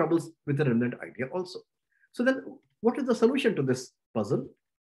were some troubles with the remnant idea also. So then what is the solution to this puzzle?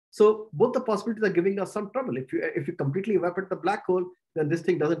 So both the possibilities are giving us some trouble. If you completely evaporate the black hole, then this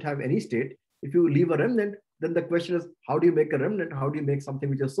thing doesn't have any state. If you leave a remnant, then the question is, how do you make a remnant? How do you make something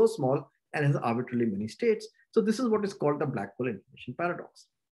which is so small and has arbitrarily many states? So this is what is called the black hole information paradox.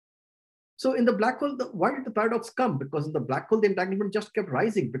 So in the black hole, why did the paradox come? Because in the black hole, the entanglement just kept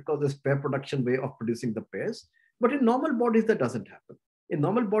rising because this pair production way of producing the pairs. But in normal bodies, that doesn't happen. In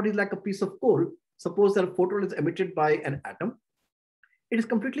normal bodies, like a piece of coal, suppose that a photon is emitted by an atom. It is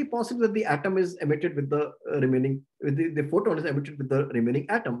completely possible that the atom is emitted with the the photon is emitted with the remaining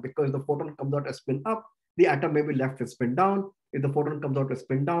atom, because the photon comes out as spin up, the atom may be left with spin down. If the photon comes out as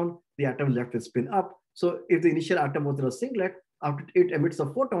spin down, the atom is left with spin up. So if the initial atom was in a singlet, after it emits a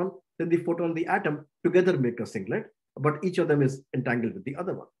photon, then the photon and the atom together make a singlet, but each of them is entangled with the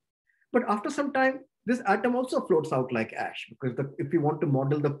other one. But after some time, this atom also floats out like ash, because if you want to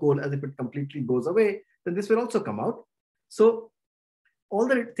model the coal as if it completely goes away, then this will also come out. So all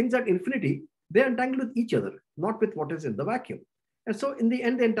the things at infinity, they're entangled with each other, not with what is in the vacuum. And so in the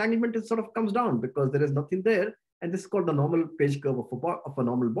end, the entanglement sort of comes down because there is nothing there. And this is called the normal page curve of a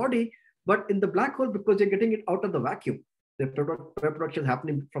normal body. But in the black hole, because you're getting it out of the vacuum, the production is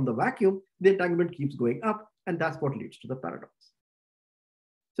happening from the vacuum, the entanglement keeps going up, and that's what leads to the paradox.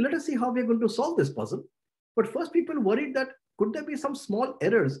 So let us see how we're going to solve this puzzle. But first, people worried that could there be some small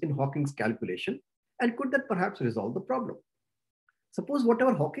errors in Hawking's calculation, and could that perhaps resolve the problem? Suppose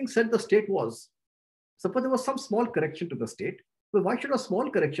whatever Hawking said the state was, suppose there was some small correction to the state. Well, why should a small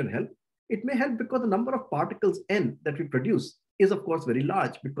correction help? It may help because the number of particles n that we produce is of course very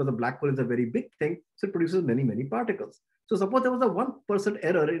large, because a black hole is a very big thing, so it produces many, many particles. So suppose there was a 1%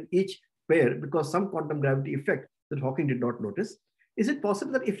 error in each pair because some quantum gravity effect that Hawking did not notice. Is it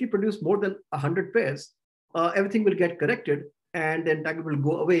possible that if you produce more than 100 pairs, everything will get corrected and the entanglement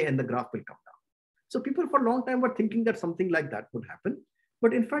will go away and the graph will come down? So people for a long time were thinking that something like that would happen.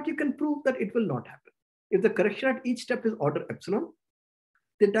 But in fact, you can prove that it will not happen. If the correction at each step is order epsilon,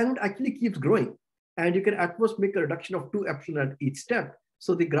 the entanglement actually keeps growing. And you can at most make a reduction of 2 epsilon at each step.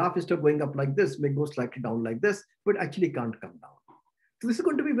 So the graph instead of going up like this, may go slightly down like this, but actually can't come down. So this is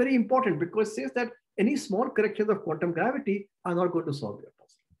going to be very important because it says that any small corrections of quantum gravity are not going to solve your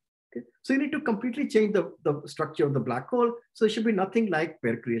puzzle. Okay? So you need to completely change the structure of the black hole. So there should be nothing like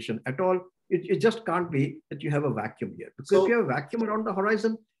pair creation at all. It just can't be that you have a vacuum here. Because if you have a vacuum around the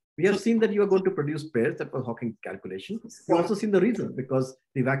horizon, we have seen that you are going to produce pairs. That was Hawking's calculation. We've also seen the reason, because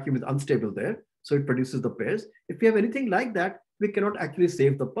the vacuum is unstable there. So it produces the pairs. If you have anything like that, we cannot actually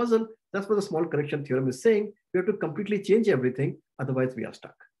save the puzzle. That's what the small correction theorem is saying. We have to completely change everything. Otherwise, we are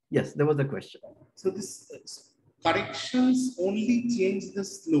stuck. Yes, there was a question. So this corrections only change the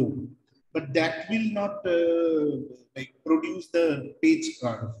slope, but that will not like produce the page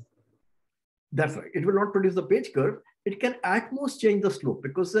curve. That's right. It will not produce the page curve. It can at most change the slope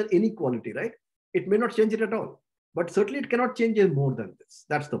because it's an inequality, right? It may not change it at all, but certainly it cannot change it more than this.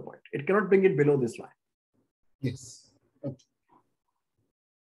 That's the point. It cannot bring it below this line. Yes. Okay.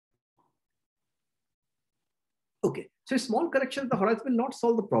 Okay. So small corrections at the horizon will not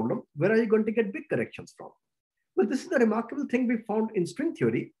solve the problem. Where are you going to get big corrections from? Well, this is the remarkable thing we found in string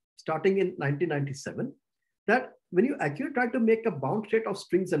theory starting in 1997, that when you actually try to make a bound state of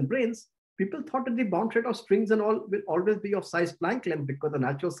strings and branes, people thought that the bound state of strings and all will always be of size Planck length, because the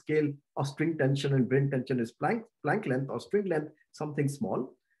natural scale of string tension and brane tension is Planck length or string length, something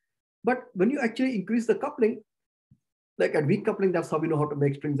small. But when you actually increase the coupling, like at weak coupling, that's how we know how to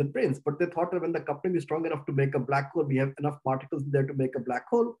make strings and branes. But they thought that when the coupling is strong enough to make a black hole, we have enough particles there to make a black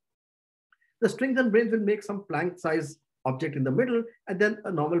hole, the strings and branes will make some Planck size object in the middle, and then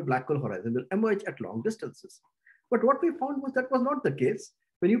a normal black hole horizon will emerge at long distances. But what we found was that was not the case.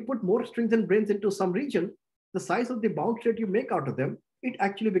 When you put more strings and branes into some region, the size of the bound state you make out of them, it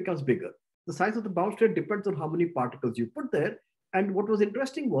actually becomes bigger. The size of the bound state depends on how many particles you put there. And what was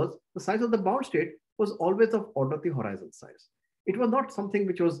interesting was the size of the bound state was always of order of the horizon size. It was not something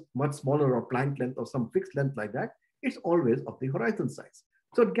which was much smaller or Planck length or some fixed length like that. It's always of the horizon size.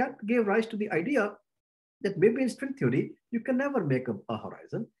 So it gave rise to the idea that maybe in string theory, you can never make a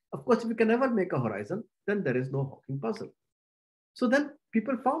horizon. Of course, if you can never make a horizon, then there is no Hawking puzzle. So then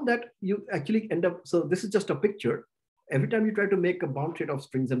people found that you actually end up, so this is just a picture. Every time you try to make a bound state of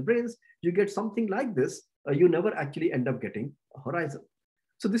strings and branes, you get something like this. You never actually end up getting a horizon.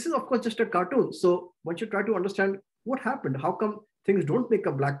 So this is of course just a cartoon. So once you try to understand what happened, how come things don't make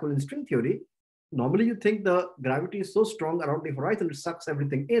a black hole in string theory, normally you think the gravity is so strong around the horizon, it sucks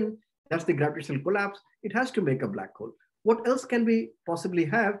everything in. That's the gravitational collapse. It has to make a black hole. What else can we possibly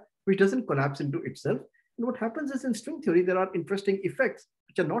have which doesn't collapse into itself? And what happens is in string theory, there are interesting effects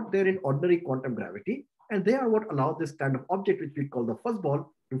which are not there in ordinary quantum gravity. And they are what allow this kind of object, which we call the fuzzball,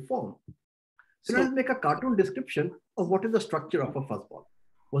 to form. So let's make a cartoon description of what is the structure of a fuzzball.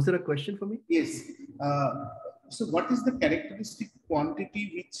 Was there a question for me? Yes. So what is the characteristic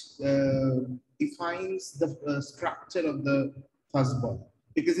quantity which defines the structure of the fuzzball?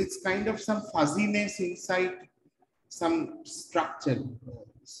 Because it's kind of some fuzziness inside some structure.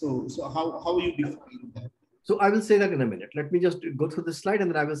 So how you define that? So I will say that in a minute. Let me just go through this slide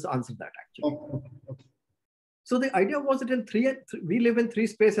and then I will answer that actually. Okay. So the idea was that we live in 3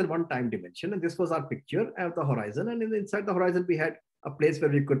 space and 1 time dimension, and this was our picture of the horizon. And inside the horizon, we had a place where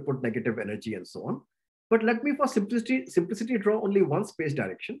we could put negative energy and so on. But let me, for simplicity, draw only 1 space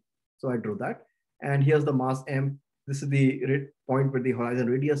direction. So I drew that. And here's the mass m. This is the point where the horizon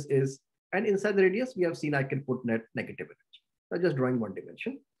radius is. And inside the radius, we have seen I can put net negative energy. So I'm just drawing 1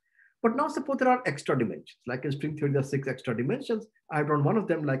 dimension. But now suppose there are extra dimensions. Like in string theory, there are 6 extra dimensions. I've drawn one of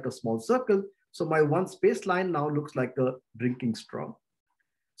them like a small circle. So my 1 space line now looks like a drinking straw.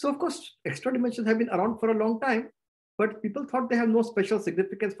 So of course, extra dimensions have been around for a long time, but people thought they have no special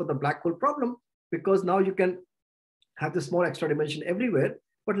significance for the black hole problem, because now you can have this small extra dimension everywhere,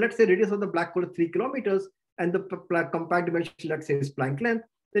 but let's say radius of the black hole is 3 kilometers and the compact dimension, let's say, is Planck length,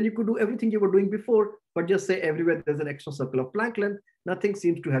 then you could do everything you were doing before, but just say everywhere there's an extra circle of Planck length. Nothing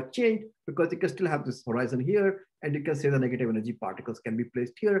seems to have changed because you can still have this horizon here, and you can say the negative energy particles can be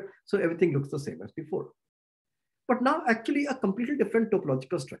placed here. So everything looks the same as before. But now actually a completely different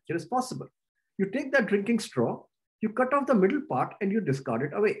topological structure is possible. You take that drinking straw, you cut off the middle part and you discard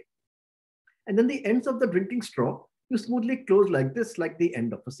it away. And then the ends of the drinking straw, you smoothly close like this, like the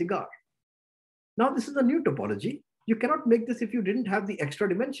end of a cigar. Now this is a new topology. You cannot make this if you didn't have the extra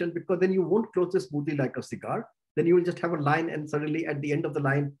dimension, because then you won't close this smoothly like a cigar. Then you will just have a line, and suddenly at the end of the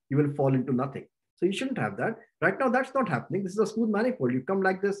line, you will fall into nothing. So you shouldn't have that. Right now, that's not happening. This is a smooth manifold. You come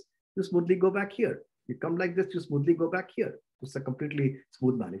like this, you smoothly go back here. You come like this, you smoothly go back here. It's a completely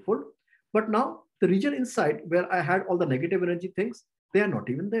smooth manifold. But now the region inside where I had all the negative energy things, they are not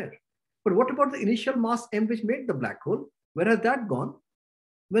even there. But what about the initial mass m which made the black hole? Where has that gone?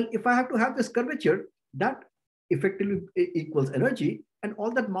 Well, if I have to have this curvature, that effectively equals energy, and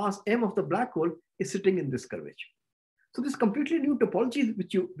all that mass m of the black hole is sitting in this curvature. So this completely new topology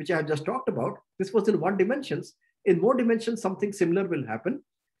which I have just talked about, this was in 1 dimensions. In more dimensions, something similar will happen.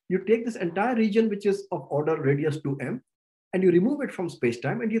 You take this entire region which is of order radius 2m, and you remove it from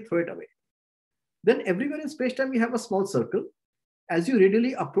space-time and you throw it away. Then everywhere in space-time, you have a small circle. As you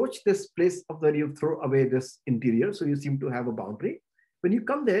radially approach this place of where you throw away this interior, so you seem to have a boundary. When you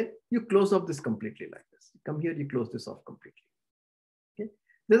come there, you close off this completely like this. You come here, you close this off completely. Okay.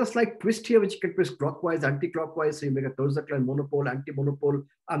 There's a slight twist here, which you can twist clockwise, anti-clockwise. So you make a closed-circle monopole, anti-monopole.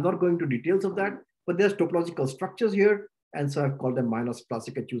 I'm not going to details of that, but there's topological structures here. And so I've called them minus plus.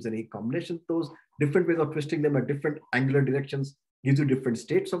 You can choose any combination of those. Different ways of twisting them at different angular directions gives you different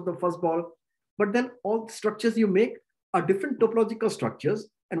states of the fuzzball. But then all the structures you make are different topological structures.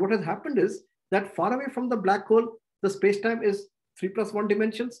 And what has happened is that far away from the black hole, the space-time is 3 + 1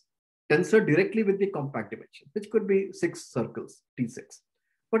 dimensions, tensored directly with the compact dimension, which could be 6 circles, T6.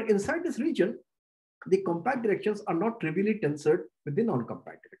 But inside this region, the compact directions are not trivially tensored with the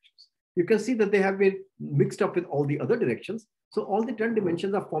non-compact directions. You can see that they have been mixed up with all the other directions. So all the 10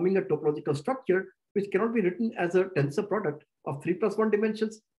 dimensions are forming a topological structure, which cannot be written as a tensor product of 3 + 1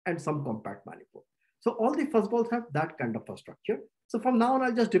 dimensions and some compact manifold. So all the fuzzballs have that kind of a structure. So from now on,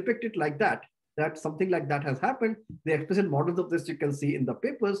 I'll just depict it like that something like that has happened. The explicit models of this you can see in the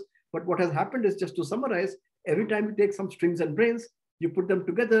papers. But what has happened is, just to summarize, every time you take some strings and brains, you put them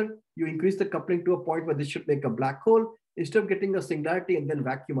together, you increase the coupling to a point where this should make a black hole. Instead of getting a singularity and then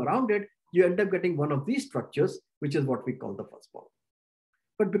vacuum around it, you end up getting one of these structures, which is what we call the fuzzball.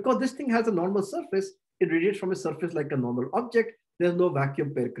 But because this thing has a normal surface, it radiates from a surface like a normal object. There's no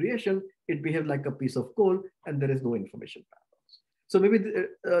vacuum pair creation. It behaves like a piece of coal, and there is no information paradox. So maybe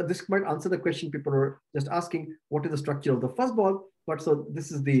this might answer the question people are just asking, what is the structure of the fuzzball? But so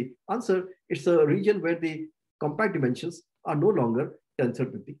this is the answer. It's a region where the compact dimensions are no longer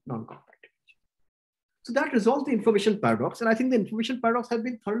tensored with the non-compact dimension. So that resolves the information paradox. And I think the information paradox has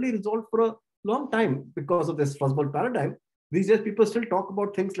been thoroughly resolved for a long time because of this fuzzball paradigm. These days, people still talk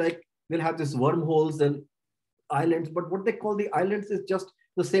about things like they'll have these wormholes and islands, but what they call the islands is just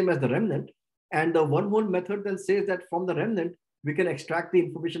the same as the remnant. And the wormhole method then says that from the remnant, we can extract the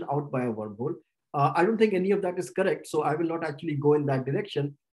information out by a wormhole. I don't think any of that is correct, so I will not actually go in that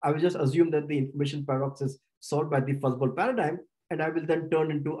direction. I will just assume that the information paradox is solved by the fuzzball paradigm, and I will then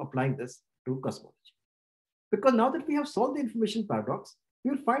turn into applying this to cosmology. Because now that we have solved the information paradox,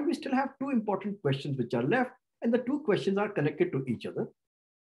 we will find we still have 2 important questions which are left, and the 2 questions are connected to each other.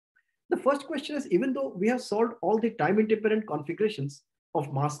 The first question is, even though we have solved all the time independent configurations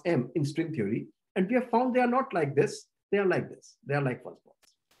of mass m in string theory, and we have found they are not like this, they are like this, they are like fuzzballs.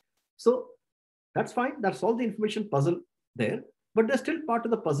 So that's fine, that's all the information puzzle there, but there's still part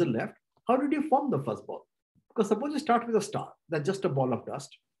of the puzzle left. How did you form the fuzzball? Because suppose you start with a star, that's just a ball of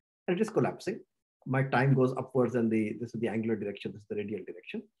dust, and it is collapsing. My time goes upwards, and this is the angular direction, this is the radial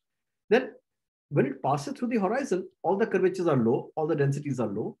direction. Then when it passes through the horizon, all the curvatures are low, all the densities are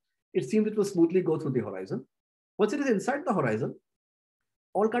low. It seems it will smoothly go through the horizon. Once it is inside the horizon,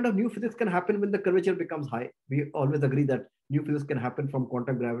 all kind of new physics can happen when the curvature becomes high. We always agree that new physics can happen from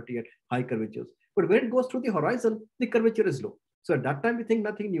quantum gravity at high curvatures. But when it goes through the horizon, the curvature is low. So at that time, we think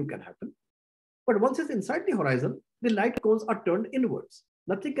nothing new can happen. But once it's inside the horizon, the light cones are turned inwards.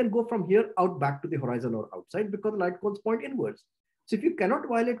 Nothing can go from here out back to the horizon or outside because the light cones point inwards. So if you cannot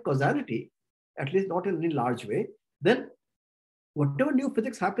violate causality, at least not in any large way, then whatever new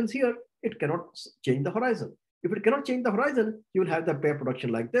physics happens here, it cannot change the horizon. If it cannot change the horizon, you will have the pair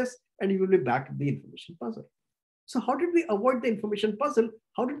production like this, and you will be back to the information puzzle. So how did we avoid the information puzzle?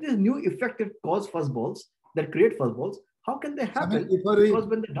 How did these new effective cause fuzzballs that create fuzzballs, how can they happen? Because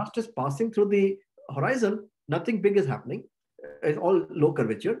when the dust is passing through the horizon, nothing big is happening. It's all low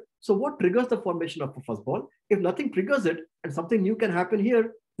curvature. So what triggers the formation of a fuzzball? If nothing triggers it and something new can happen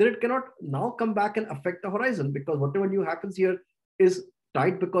here, then it cannot now come back and affect the horizon, because whatever new happens here is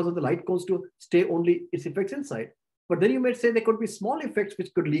tied because of the light cones to stay only its effects inside. But then you might say there could be small effects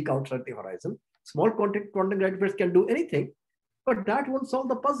which could leak outside the horizon. Small quantum gravity effects can do anything, but that won't solve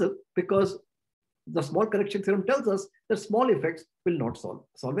the puzzle, because the small correction theorem tells us that small effects will not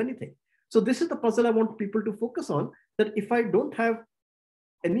solve anything. So this is the puzzle I want people to focus on, that if I don't have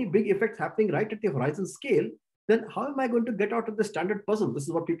any big effects happening right at the horizon scale, then how am I going to get out of the standard puzzle? This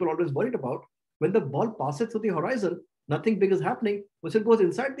is what people are always worried about. When the ball passes through the horizon, nothing big is happening. Once it goes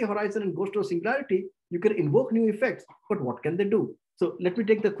inside the horizon and goes to a singularity, you can invoke new effects, but what can they do? So let me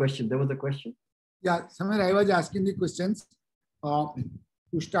take the question. There was a question. Yeah, Samir, I was asking the questions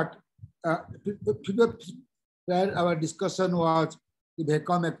to start. Where our discussion was, the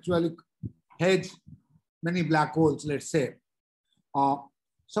vacuum actually has many black holes, let's say.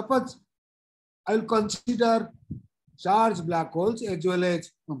 Suppose I will consider charged black holes as well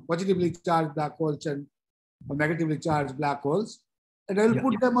as positively charged black holes and negatively charged black holes, and I will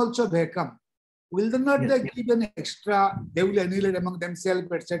put them also vacuum. Will they not give an extra? They will annihilate among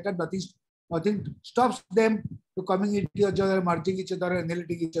themselves, etc. Nothing stops them to coming into each other, merging each other,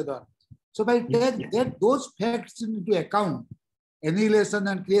 annihilating each other. So by take those facts into account, annihilation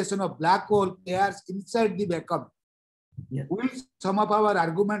and creation of black hole pairs inside the vacuum, will some of our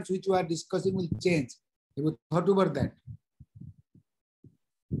arguments which we are discussing will change? Have you thought about that?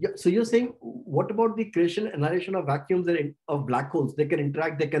 Yeah. So you're saying, what about the creation and annihilation of vacuums and of black holes? They can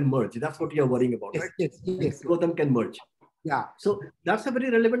interact, they can merge. That's what you're worrying about, right? Yes. Both of them can merge. Yeah. So that's a very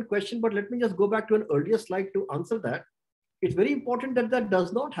relevant question, but let me just go back to an earlier slide to answer that. It's very important that that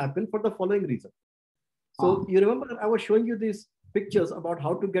does not happen for the following reason. So you remember that I was showing you these pictures about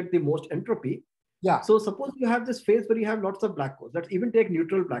how to get the most entropy. Yeah. So suppose you have this phase where you have lots of black holes. Let's even take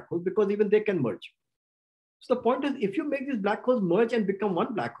neutral black holes, because even they can merge. So the point is, if you make these black holes merge and become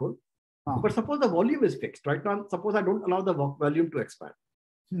one black hole, but suppose the volume is fixed, right? Now, suppose I don't allow the volume to expand.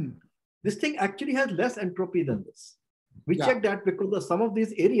 This thing actually has less entropy than this. We check that because the sum of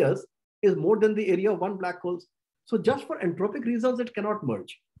these areas is more than the area of one black hole. So just for entropic reasons, it cannot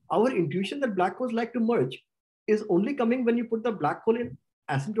merge. Our intuition that black holes like to merge is only coming when you put the black hole in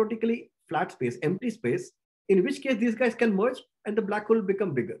asymptotically flat space, empty space, in which case these guys can merge and the black hole will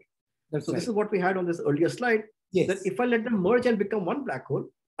become bigger. This is what we had on this earlier slide, that if I let them merge and become one black hole,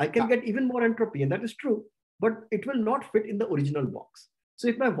 I can get even more entropy, and that is true, but it will not fit in the original box. So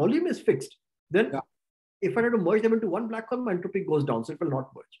if my volume is fixed, then if I try to merge them into one black hole, my entropy goes down, so it will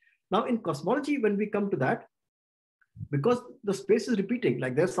not merge. Now in cosmology, when we come to that, because the space is repeating,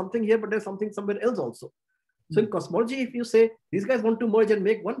 like there's something here, but there's something somewhere else also. So in cosmology, if you say these guys want to merge and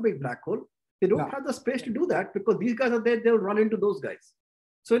make one big black hole, they don't have the space to do that, because these guys are there, they'll run into those guys.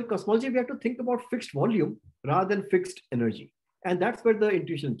 So in cosmology, we have to think about fixed volume rather than fixed energy. And that's where the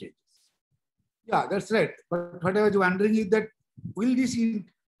intuition changes. Yeah, that's right. But what I was wondering is that will this,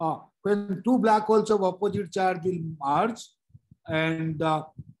 when two black holes of opposite charge will merge, and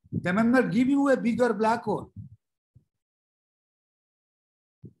they may not give you a bigger black hole.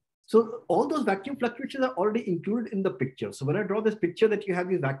 So all those vacuum fluctuations are already included in the picture. So when I draw this picture that you have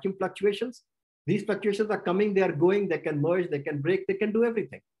these vacuum fluctuations, these fluctuations are coming, they are going, they can merge, they can break, they can do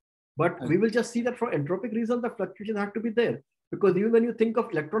everything. But we will just see that for entropic reasons, the fluctuations have to be there. Because even when you think of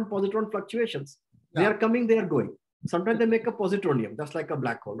electron-positron fluctuations, they are coming, they are going. Sometimes they make a positronium, just like a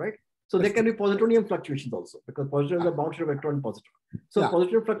black hole, right? So there can be positronium fluctuations also, because positrons are bound to electron and positron. So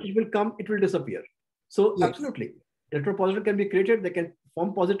positronium fluctuation will come, it will disappear. So absolutely, electron-positron can be created, they can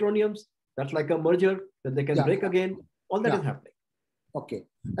form positroniums, that's like a merger, then they can break again, all that is happening. Okay.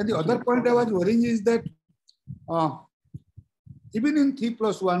 And the other point I was worrying is that even in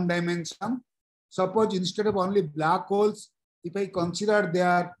 3+1 dimension, suppose instead of only black holes, if I consider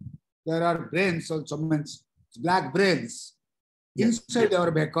there are brains also, means black brains inside our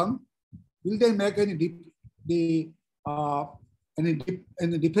vacuum, will they make any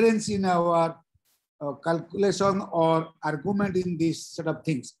difference in our calculation or argument in this sort of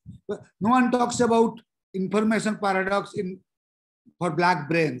things? But no one talks about information paradox for black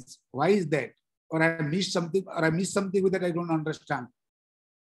brains. Why is that? Or I missed something with that I don't understand.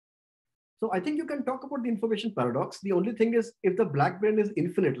 So I think you can talk about the information paradox. The only thing is, if the black brain is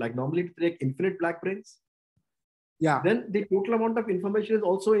infinite, like normally we take infinite black brains, then the total amount of information is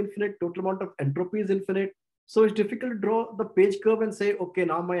also infinite, total amount of entropy is infinite. So it's difficult to draw the page curve and say, okay,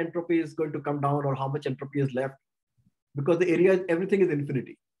 now my entropy is going to come down, or how much entropy is left, because the area, everything is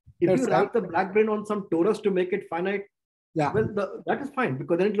infinity. If That's you wrap right. the black brain on some torus to make it finite, Yeah, well, that is fine,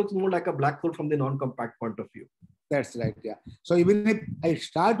 because then it looks more like a black hole from the non-compact point of view. that's right. Yeah. So even if I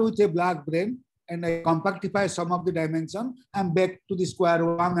start with a black brain and I compactify some of the dimension, I'm back to the square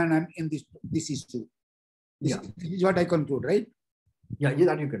one and I'm in this issue. This is what I conclude, right? Yeah,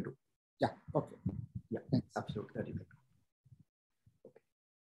 that you can do. Yeah. Okay. Yeah, thanks. Absolutely, that you can do. Okay.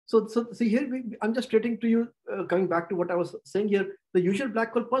 So see here, I'm just stating to you, coming back to what I was saying here, the usual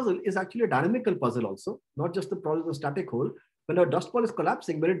black hole puzzle is actually a dynamical puzzle also, not just the problem of the static hole. When a dust ball is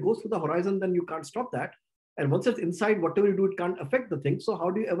collapsing, when it goes through the horizon, then you can't stop that. And once it's inside, whatever you do, it can't affect the thing. So how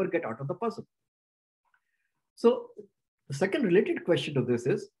do you ever get out of the puzzle? So the second related question to this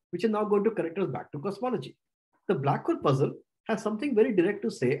is, which is now going to connect us back to cosmology. The black hole puzzle has something very direct to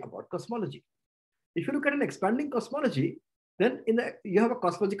say about cosmology. If you look at an expanding cosmology, then you have a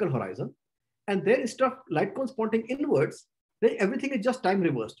cosmological horizon, and there instead of light cones pointing inwards, then everything is just time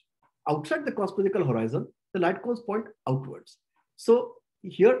reversed. Outside the cosmological horizon, the light cones point outwards. So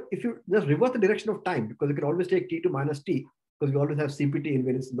here, if you just reverse the direction of time, because you can always take t to minus t, because we always have CPT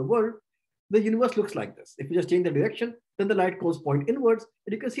invariance in the world, the universe looks like this. If you just change the direction, then the light cones point inwards,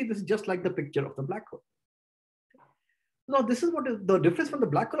 and you can see this is just like the picture of the black hole. Now, this is what is the difference from the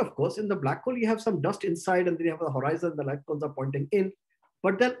black hole, of course. In the black hole, you have some dust inside, and then you have the horizon, the light cones are pointing in.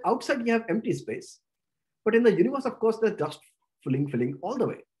 But then outside, you have empty space. But in the universe, of course, there's dust filling all the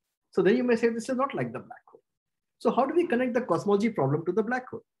way. So then you may say this is not like the black hole. So how do we connect the cosmology problem to the black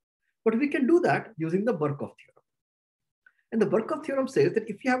hole? But we can do that using the Birkhoff theorem. And the Birkhoff theorem says that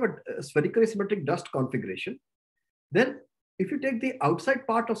if you have a spherically symmetric dust configuration, then if you take the outside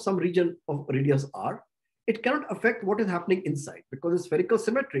part of some region of radius r, it cannot affect what is happening inside, because it's spherical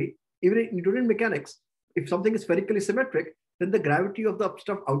symmetry. Even in Newtonian mechanics, if something is spherically symmetric, then the gravity of the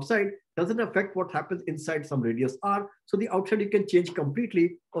stuff outside doesn't affect what happens inside some radius r. So the outside you can change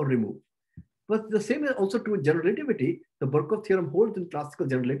completely or remove. But the same is also true in general relativity. The Birkhoff theorem holds in classical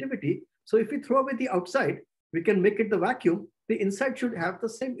general relativity. So if we throw away the outside, we can make it the vacuum. The inside should have the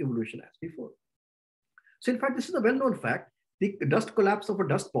same evolution as before. So in fact, this is a well-known fact. The dust collapse of a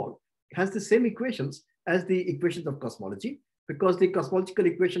dust ball has the same equations as the equations of cosmology, because the cosmological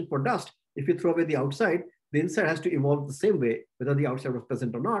equation for dust, if you throw away the outside, the inside has to evolve the same way, whether the outside was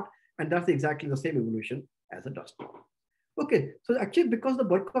present or not. And that's exactly the same evolution as a dust ball. Okay, so actually, because the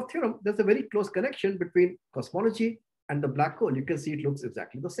Birkhoff theorem, there's a very close connection between cosmology and the black hole. You can see it looks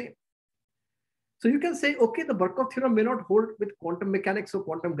exactly the same. So you can say, okay, the Birkhoff theorem may not hold with quantum mechanics or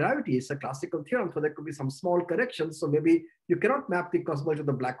quantum gravity. It's a classical theorem, so there could be some small corrections. So maybe you cannot map the cosmology of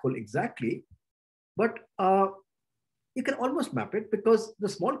the black hole exactly, but you can almost map it, because the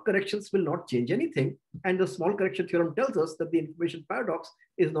small corrections will not change anything. And the small correction theorem tells us that the information paradox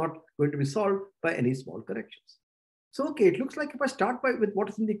is not going to be solved by any small corrections. So, okay, it looks like if I start with what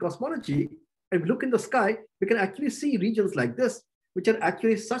is in the cosmology and look in the sky, we can actually see regions like this, which are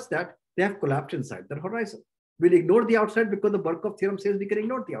actually such that they have collapsed inside their horizon. We'll ignore the outside because the Birkhoff theorem says we can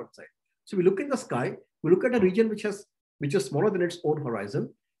ignore the outside. So we look in the sky, we look at a region which is smaller than its own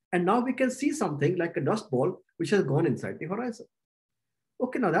horizon, and now we can see something like a dust ball which has gone inside the horizon.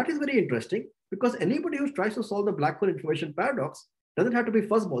 Okay, now that is very interesting, because anybody who tries to solve the black hole information paradox doesn't have to be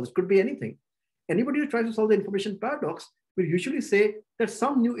fuzzballs. It could be anything. Anybody who tries to solve the information paradox will usually say that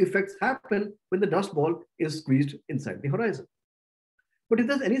some new effects happen when the dust ball is squeezed inside the horizon. But if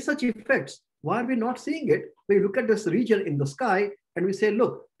there's any such effects, why are we not seeing it? We look at this region in the sky and we say,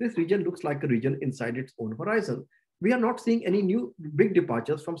 look, this region looks like a region inside its own horizon. We are not seeing any new big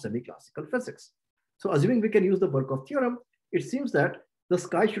departures from semi-classical physics. So assuming we can use the Birkhoff theorem, it seems that the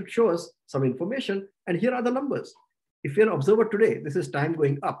sky should show us some information. And here are the numbers. If you're an observer today, this is time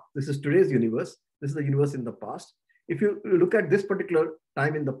going up. This is today's universe. This is the universe in the past. If you look at this particular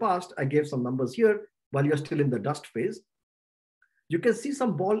time in the past, I gave some numbers here while you're still in the dust phase. You can see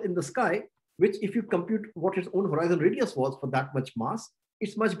some ball in the sky, which if you compute what its own horizon radius was for that much mass,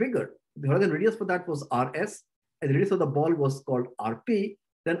 it's much bigger. The horizon radius for that was Rs, and the radius of the ball was called Rp.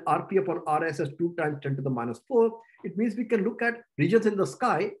 Then Rp upon Rs is 2 times 10 to the minus 4. It means we can look at regions in the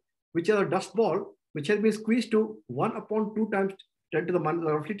sky, which are a dust ball, which has been squeezed to 1 upon 2 times 10 to the minus,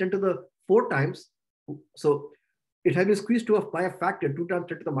 roughly 10 to the 4 times. So it has been squeezed by a factor 2 times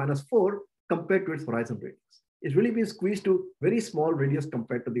 10 to the minus 4 compared to its horizon radius. It's really been squeezed to very small radius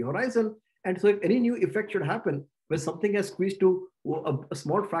compared to the horizon. And so if any new effect should happen where something has squeezed to a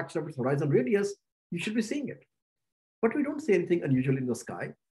small fraction of its horizon radius, you should be seeing it. But we don't see anything unusual in the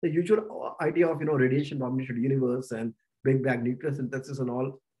sky. The usual idea of radiation dominated universe and Big Bang nuclear synthesis and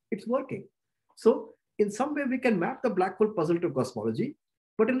all, it's working. So in some way we can map the black hole puzzle to cosmology,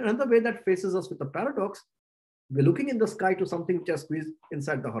 but in another way that faces us with a paradox, We're looking in the sky to something which is squeezed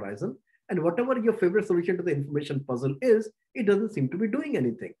inside the horizon. And whatever your favorite solution to the information puzzle is, it doesn't seem to be doing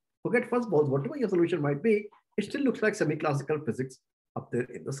anything. Forget fuzzballs, whatever your solution might be, it still looks like semi-classical physics up there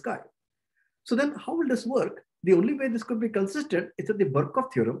in the sky. So then how will this work? The only way this could be consistent is that the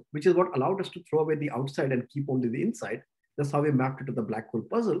Birkhoff theorem, which is what allowed us to throw away the outside and keep only the inside. That's how we mapped it to the black hole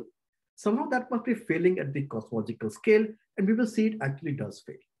puzzle. Somehow that must be failing at the cosmological scale, and we will see it actually does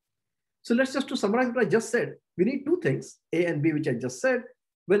fail. So let's just to summarize what I just said, we need two things, A and B, which I just said.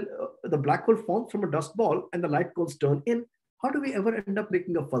 When the black hole forms from a dust ball and the light cones turn in, how do we ever end up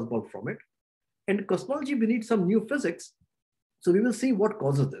making a fuzzball from it? In cosmology, we need some new physics. So we will see what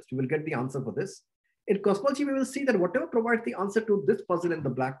causes this. We will get the answer for this. In cosmology, we will see that whatever provides the answer to this puzzle in the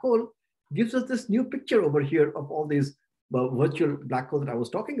black hole gives us this new picture over here of all these virtual black holes that I was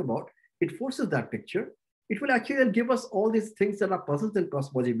talking about. It forces that picture. It will actually then give us all these things that are puzzles in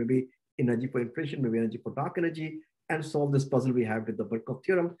cosmology, maybe energy for inflation, maybe energy for dark energy, and solve this puzzle we have with the Birkhoff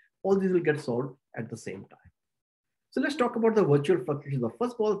theorem. All these will get solved at the same time. So let's talk about the virtual fluctuations of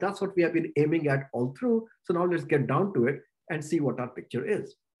fuzzballs. That's what we have been aiming at all through. So now let's get down to it and see what our picture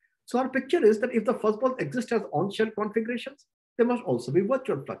is. So our picture is that if the fuzzballs exist as on-shell configurations, there must also be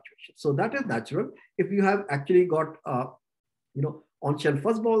virtual fluctuations. So that is natural. If you have actually got on-shell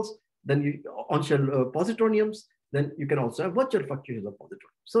fuzzballs, then you on-shell positroniums, then you can also have virtual fluctuations of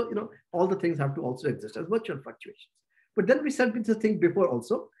positroniums. So all the things have to also exist as virtual fluctuations. But then we said this thing before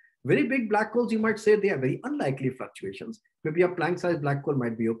also. Very big black holes, you might say they are very unlikely fluctuations. Maybe a Planck-sized black hole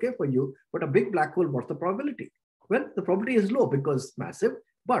might be okay for you, but a big black hole, what's the probability? Well, the probability is low because it's massive,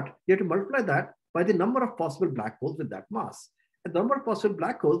 but you have to multiply that by the number of possible black holes with that mass. And the number of possible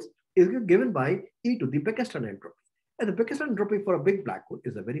black holes is given by e to the Beckstein entropy. And the Beckstein entropy for a big black hole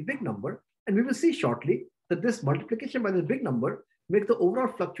is a very big number. And we will see shortly that this multiplication by this big number makes the overall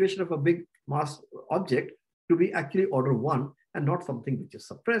fluctuation of a big mass object to be actually order 1 and not something which is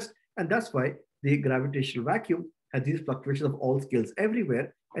suppressed. And that's why the gravitational vacuum has these fluctuations of all scales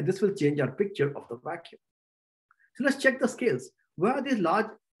everywhere. And this will change our picture of the vacuum. So let's check the scales. Where are these large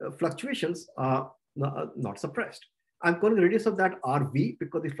fluctuations not suppressed? I'm calling the radius of that RV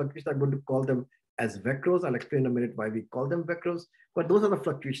because these fluctuations I'm going to call them as vecros. I'll explain in a minute why we call them vecros, but those are the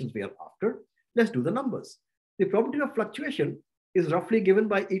fluctuations we are after. Let's do the numbers. The probability of fluctuation is roughly given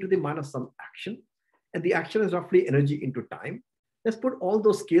by e to the minus some action, and the action is roughly energy into time. Let's put all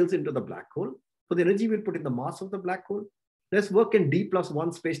those scales into the black hole. For the energy, we'll put in the mass of the black hole. Let's work in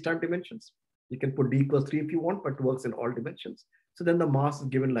d+1 space-time dimensions. You can put d+3 if you want, but it works in all dimensions. So then the mass is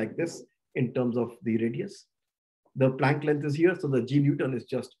given like this in terms of the radius. The Planck length is here, so the g Newton is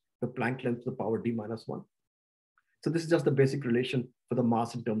just the Planck length to the power d-1. So this is just the basic relation for the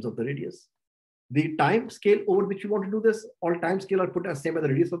mass in terms of the radius. The time scale over which you want to do this, all time scale I'll put as same as the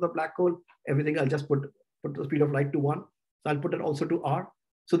radius of the black hole. Everything I'll just put the speed of light to 1. So I'll put it also to r.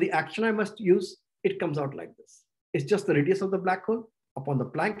 So the action I must use, it comes out like this. It's just the radius of the black hole upon the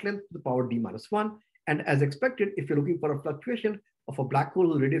Planck length to the power d-1. And as expected, if you're looking for a fluctuation of a black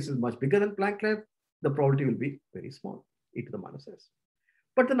hole whose radius is much bigger than Planck length, the probability will be very small, e to the minus s.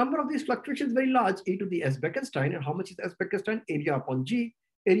 But the number of these fluctuations is very large, e to the s Beckstein. And how much is s Beckstein? Area upon g.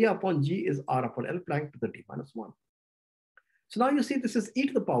 Area upon g is r upon L Planck to the d-1. So now you see this is e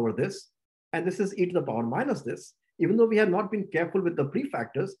to the power this, and this is e to the power minus this. Even though we have not been careful with the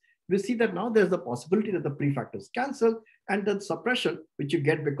prefactors, we see that now there's the possibility that the prefactors cancel, and the suppression, which you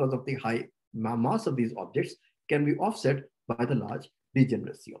get because of the high mass of these objects, can be offset by the large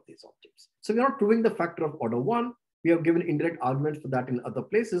degeneracy of these objects. So we're not proving the factor of order 1. We have given indirect arguments for that in other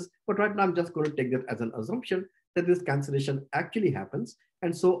places, but right now I'm just going to take that as an assumption that this cancellation actually happens.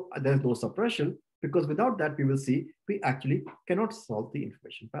 And so there's no suppression, because without that, we will see we actually cannot solve the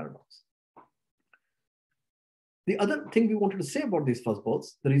information paradox. The other thing we wanted to say about these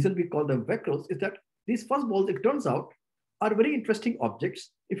fuzzballs, the reason we call them vecros, is that these fuzzballs, it turns out, are very interesting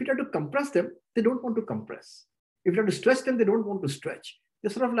objects. If you try to compress them, they don't want to compress. If you try to stretch them, they don't want to stretch.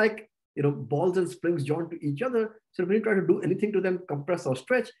 They're sort of like balls and springs joined to each other. So when you try to do anything to them, compress or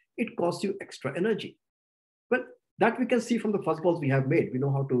stretch, it costs you extra energy. Well, that we can see from the fuzzballs we have made. We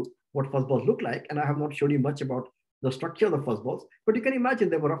know what fuzzballs look like, and I have not shown you much about the structure of the fuzzballs, but you can imagine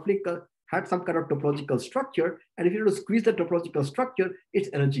they were roughly had some kind of topological structure, and if you were to squeeze the topological structure, its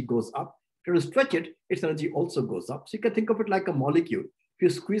energy goes up. If you were to stretch it, its energy also goes up. So you can think of it like a molecule. If you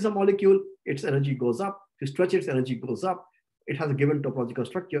squeeze a molecule, its energy goes up. If you stretch its energy goes up. It has a given topological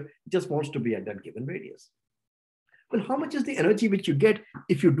structure. It just wants to be at that given radius. Well, how much is the energy which you get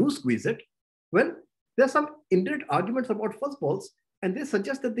if you do squeeze it? Well, there are some indirect arguments about fuzzballs, and they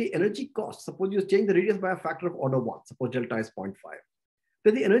suggest that the energy cost, suppose you change the radius by a factor of order 1, suppose delta is 0.5.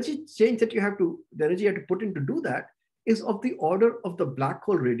 then the energy change that the energy you have to put in to do that is of the order of the black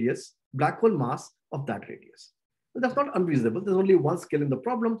hole radius, black hole mass of that radius. So that's not unreasonable. There's only one scale in the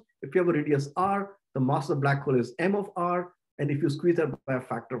problem. If you have a radius r, the mass of the black hole is m of r. And if you squeeze that by a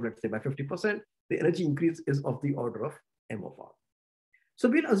factor of, let's say, by 50%, the energy increase is of the order of m of r. So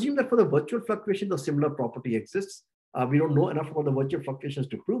we'll assume that for the virtual fluctuations, a similar property exists. We don't know enough about the virtual fluctuations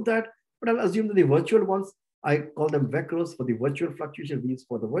to prove that, but I'll assume that the virtual ones, I call them vecros for the virtual fluctuation, V's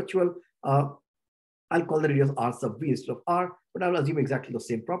for the virtual. I'll call the radius r sub v instead of r, but I'll assume exactly the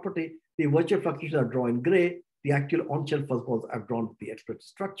same property. The virtual fluctuations are drawn in gray. The actual on-shell fuzzballs I've drawn with the expected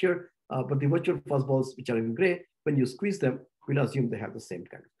structure, but the virtual fuzzballs, which are in gray, when you squeeze them, we'll assume they have the same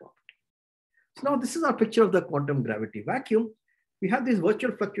kind of property. So now this is our picture of the quantum gravity vacuum. We have these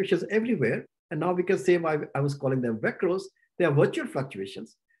virtual fluctuations everywhere, and now we can say why I was calling them vecros. They are virtual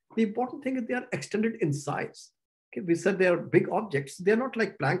fluctuations. The important thing is they are extended in size. Okay, we said they are big objects. They're not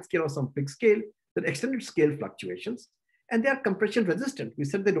like Planck scale or some big scale. They're extended scale fluctuations, and they are compression resistant. We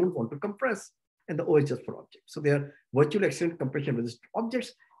said they don't want to compress, and the O is just for objects. So they are virtually extended compression resistant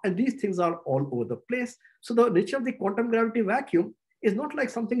objects, and these things are all over the place. So the nature of the quantum gravity vacuum is not like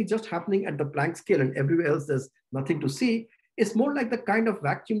something just happening at the Planck scale and everywhere else there's nothing to see. It's more like the kind of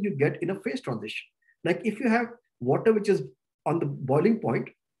vacuum you get in a phase transition. Like if you have water which is on the boiling point,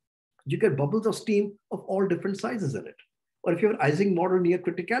 you get bubbles of steam of all different sizes in it. Or if you have an Ising model near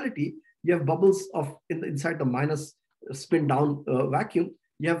criticality, you have bubbles of inside the minus spin down vacuum,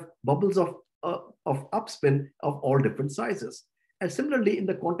 you have bubbles of upspin of all different sizes. And similarly, in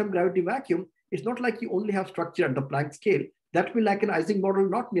the quantum gravity vacuum, it's not like you only have structure at the Planck scale. That will be like an Ising model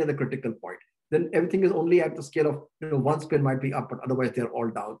not near the critical point. Then everything is only at the scale of, one spin might be up, but otherwise they're all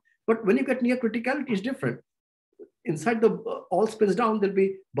down. But when you get near criticality, it's different. Inside the all spins down, there'll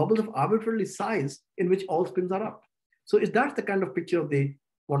be bubbles of arbitrarily size in which all spins are up. So that's the kind of picture of the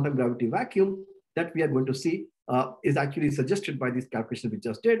quantum gravity vacuum that we are going to see is actually suggested by these calculations we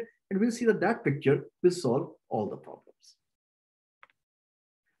just did. And we'll see that picture will solve all the problems.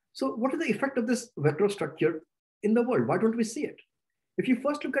 So what is the effect of this vector structure in the world? Why don't we see it? If you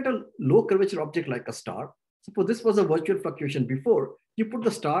first look at a low curvature object like a star, suppose this was a virtual fluctuation before, you put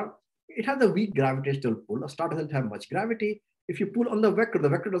the star, it has a weak gravitational pull. A star doesn't have much gravity. If you pull on the vector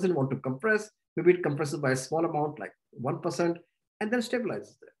doesn't want to compress. Maybe it compresses by a small amount, like 1%, and then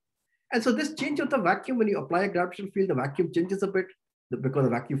stabilizes there. And so this change of the vacuum, when you apply a gravitational field, the vacuum changes a bit because the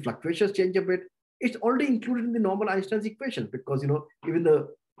vacuum fluctuations change a bit. It's already included in the normal Einstein's equation because, even the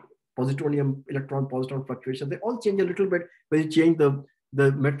positonium, electron, positron fluctuations, they all change a little bit when you change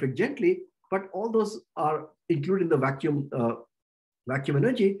the metric gently, but all those are included in the vacuum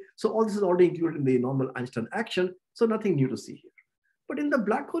energy. So all this is already included in the normal Einstein action. So nothing new to see here. But in the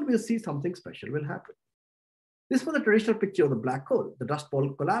black hole, we'll see something special will happen. This was the traditional picture of the black hole. The dust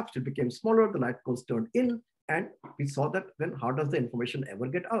ball collapsed, it became smaller, the light cones turned in, and we saw that then how does the information ever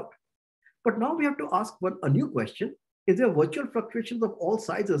get out? But now we have to ask a new question. Is there virtual fluctuations of all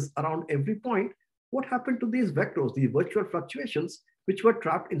sizes around every point? What happened to these vectors, these virtual fluctuations, which were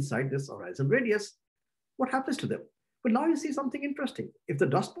trapped inside this horizon radius? What happens to them? But now you see something interesting. If the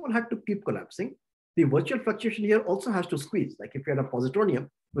dust ball had to keep collapsing, the virtual fluctuation here also has to squeeze. Like if you had a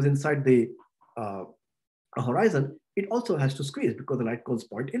positonium was inside the horizon, it also has to squeeze because the light cones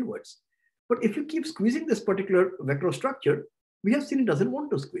point inwards. But if you keep squeezing this particular vector structure, we have seen it doesn't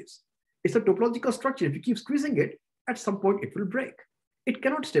want to squeeze. It's a topological structure. If you keep squeezing it, at some point it will break. It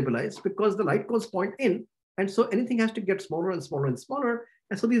cannot stabilize because the light cones point in, and so anything has to get smaller and smaller and smaller.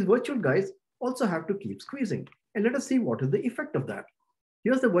 And so these virtual guys also have to keep squeezing. And let us see what is the effect of that.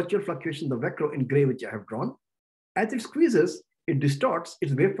 Here's the virtual fluctuation, the vector in gray, which I have drawn. As it squeezes, it distorts,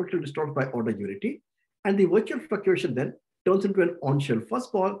 its wave function distorts by order unity. And the virtual fluctuation then turns into an on-shell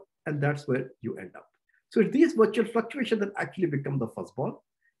fuzzball, and that's where you end up. So it's these virtual fluctuations that actually become the fuzzball.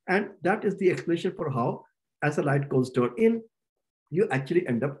 And that is the explanation for how, as the light cones turn in, you actually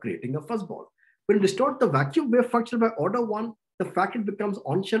end up creating a fuzzball. When you distort the vacuum wave function by order 1, the fact it becomes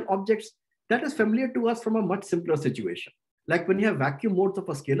on-shell objects, that is familiar to us from a much simpler situation. Like when you have vacuum modes of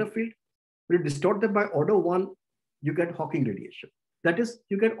a scalar field, when you distort them by order 1, you get Hawking radiation. That is,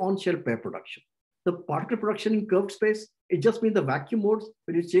 you get on-shell pair production. The particle production in curved space, it just means the vacuum modes,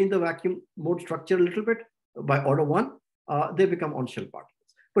 when you change the vacuum mode structure a little bit by order 1, they become on-shell particles.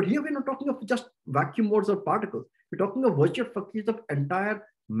 But here we're not talking of just vacuum modes or particles. We're talking of virtual fluctuations of entire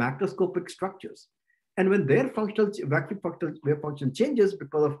macroscopic structures. And when their vacuum wave function changes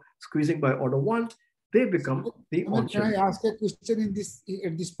because of squeezing by order 1, they become the on-shell. Can I ask a question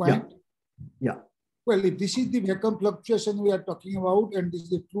at this point? Yeah. Well, if this is the vacuum fluctuation we are talking about, and this is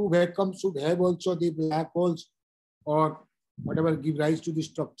the true vacuum should have also the black holes or whatever give rise to the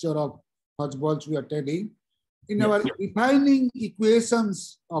structure of fudge balls we are telling. In Yes. our defining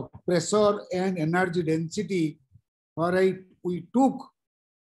equations of pressure and energy density, all right, we took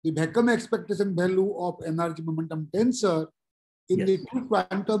the vacuum expectation value of energy momentum tensor. In Yes. the true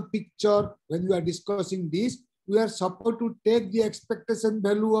quantum picture, when we are discussing this, we are supposed to take the expectation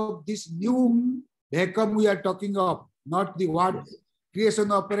value of this new vacuum we are talking of, not the what Yes.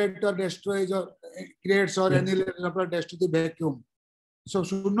 creation operator destroys or creates or Yes. annihilation operator destroys the vacuum. So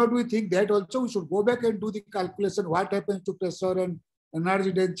should not we think that also we should go back and do the calculation what happens to pressure and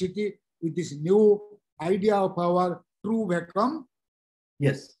energy density with this new idea of our true vacuum?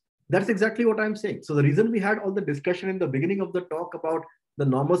 Yes, that's exactly what I'm saying. So the reason we had all the discussion in the beginning of the talk about the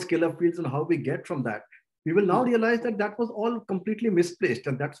normal scalar fields and how we get from that, we will now realize that that was all completely misplaced,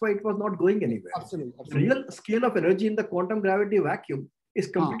 and that's why it was not going anywhere. Absolutely. The real scale of energy in the quantum gravity vacuum is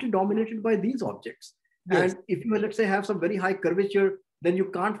completely dominated by these objects. Yes. And if you, let's say, have some very high curvature, then you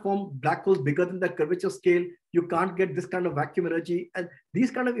can't form black holes bigger than the curvature scale. You can't get this kind of vacuum energy. And these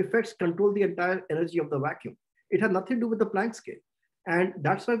kind of effects control the entire energy of the vacuum. It has nothing to do with the Planck scale. And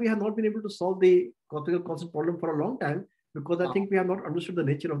that's why we have not been able to solve the cortical constant problem for a long time, because I think we have not understood the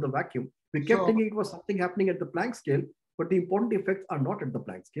nature of the vacuum. We kept thinking it was something happening at the Planck scale, but the important effects are not at the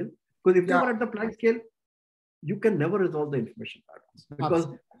Planck scale. Because if they were at the Planck scale, you can never resolve the information paradox. Because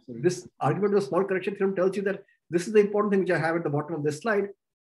this argument of the small correction theorem tells you that this is the important thing which I have at the bottom of this slide.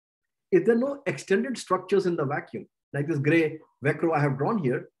 If there are no extended structures in the vacuum, like this gray vecro I have drawn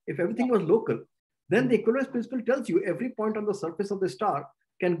here, if everything was local, then the equivalence principle tells you every point on the surface of the star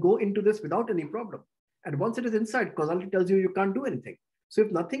can go into this without any problem. And once it is inside, causality tells you you can't do anything. So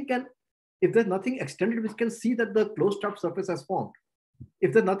if there's nothing extended which can see that the closed up surface has formed,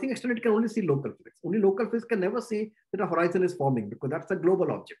 if there's nothing extended, it can only see local physics. Only local physics can never see that a horizon is forming, because that's a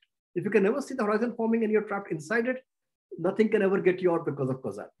global object. If you can never see the horizon forming and you're trapped inside it, nothing can ever get you out because of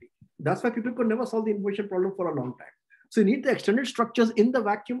causality. That's why people could never solve the information problem for a long time. So you need the extended structures in the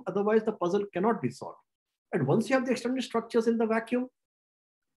vacuum, otherwise the puzzle cannot be solved. And once you have the extended structures in the vacuum,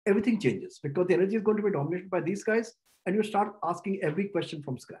 everything changes, because the energy is going to be dominated by these guys, and you start asking every question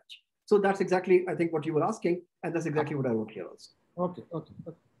from scratch. So that's exactly, I think, what you were asking, and that's exactly what I wrote here also. Okay.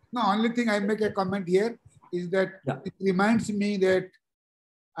 Now, only thing I make a comment here is that it reminds me that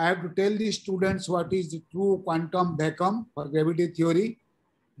I have to tell the students what is the true quantum vacuum for gravity theory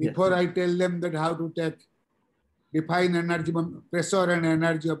before I tell them that how to define energy, pressure and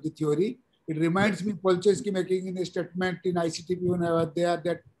energy of the theory. It reminds me Polczewski making in a statement in ICTP when I was there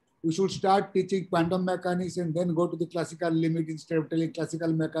that we should start teaching quantum mechanics and then go to the classical limit instead of telling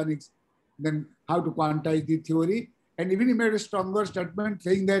classical mechanics, then how to quantize the theory. And even he made a stronger statement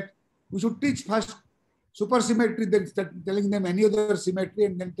saying that we should teach first supersymmetry, then telling them any other symmetry,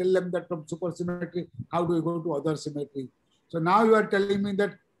 and then tell them that from supersymmetry, how do we go to other symmetry. So now you are telling me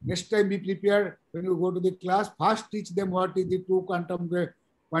that next time be prepared when you go to the class, first teach them what is the true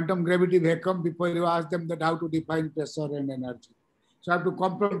quantum gravity vacuum before you ask them that how to define pressure and energy. So I have to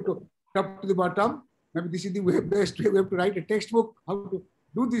come from top to the bottom. Maybe this is the best way. We have to write a textbook how to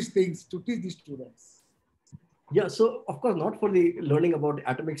do these things to teach the students. Yeah, so of course not for the learning about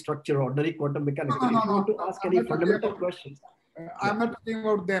atomic structure or ordinary quantum mechanics. But if you want to ask any fundamental questions. I'm not talking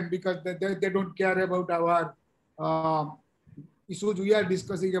about them because they don't care about our issues we are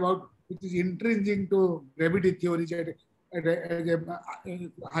discussing about, which is intrinsic to gravity theories at a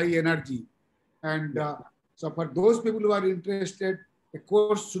high energy. And so for those people who are interested, the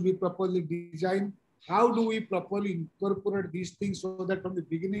course should be properly designed. How do we properly incorporate these things so that from the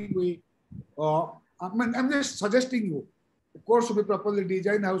beginning we, I'm just suggesting you, the course should be properly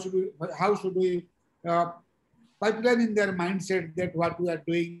designed. How should we pipeline in their mindset that what we are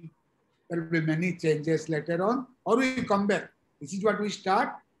doing, there will be many changes later on, or we come back. This is what we start,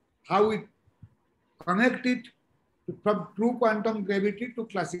 how we connect it from true quantum gravity to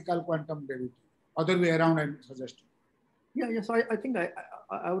classical quantum gravity. Other way around, I'm suggesting. Yeah, so I think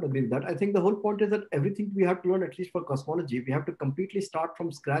I would agree with that. I think the whole point is that everything we have to learn, at least for cosmology, we have to completely start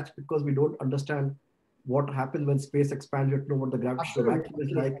from scratch because we don't understand what happens when space expands. We don't know what the gravitational vacuum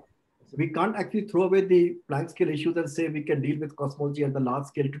is like. We can't actually throw away the Planck scale issues and say we can deal with cosmology at the large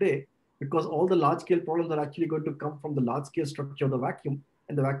scale today, because all the large scale problems are actually going to come from the large scale structure of the vacuum,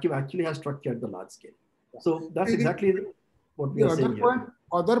 and the vacuum actually has structure at the large scale. So that's exactly what we are saying here.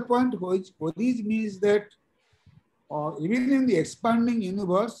 Other point which worries me is that even in the expanding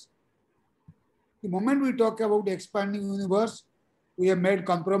universe, the moment we talk about the expanding universe, we have made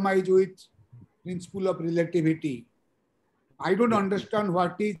compromise with principle of relativity. I don't understand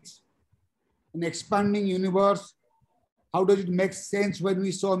what is an expanding universe. How does it make sense when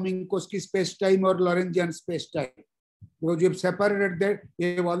we saw Minkowski space-time or Lorentzian space-time? because you have separated that,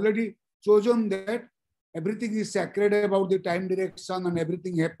 you have already chosen that everything is sacred about the time direction and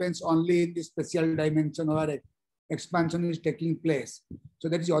everything happens only in the special dimension or expansion is taking place. So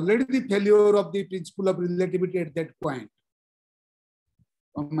that is already the failure of the principle of relativity at that point.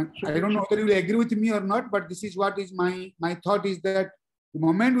 I don't know whether you will agree with me or not, but this is what is my thought is that the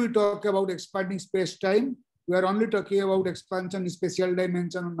moment we talk about expanding space-time, we are only talking about expansion in spatial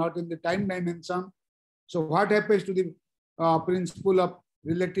dimension, not in the time dimension. So what happens to the principle of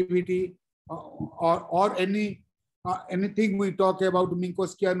relativity or anything we talk about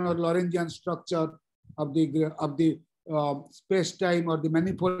Minkowskian or Lorentzian structure of the space-time or the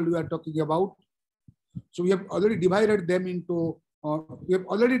manifold we are talking about. So we have already divided them into, we have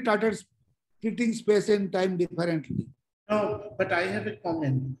already started treating space and time differently. No, but I have a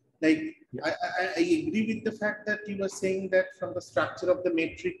comment. Like, I agree with the fact that you were saying that from the structure of the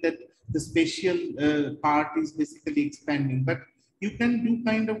metric that the spatial part is basically expanding. But you can do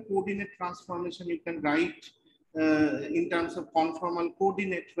kind of coordinate transformation. You can write in terms of conformal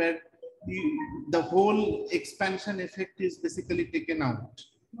coordinate where the whole expansion effect is basically taken out.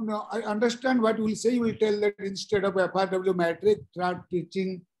 No, I understand what you will say. You will tell that instead of FRW matrix, try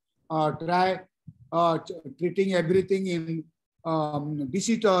treating everything in de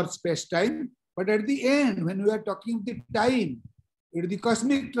Sitter space-time. But at the end, when we are talking of the time, it is the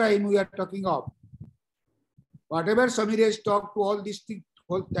cosmic time we are talking of. Whatever Samir has talked to all this thing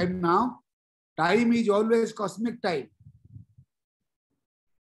whole time now, time is always cosmic time.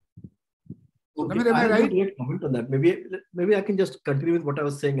 Okay. Samir, am I right? Great comment on that. Maybe I can just continue with what I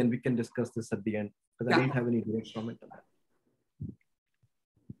was saying and we can discuss this at the end because I didn't have any direct comment on that.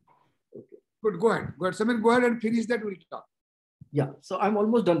 Okay. Good, go ahead. Go ahead. Samir, go ahead and finish that, we'll talk. Yeah, so I'm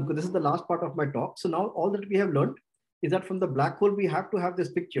almost done because this is the last part of my talk. So now all that we have learned is that from the black hole, we have to have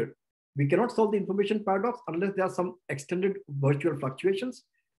this picture. We cannot solve the information paradox unless there are some extended virtual fluctuations.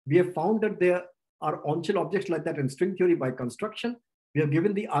 We have found that there are on-shell objects like that in string theory by construction. We have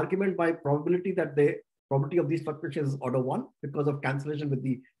given the argument by probability that the probability of these fluctuations is order 1 because of cancellation with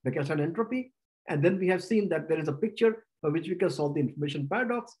the vecros entropy. And then we have seen that there is a picture by which we can solve the information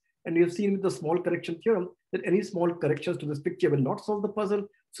paradox. And we have seen with the small correction theorem that any small corrections to this picture will not solve the puzzle.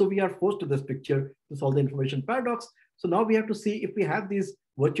 So we are forced to this picture to solve the information paradox. So now we have to see if we have these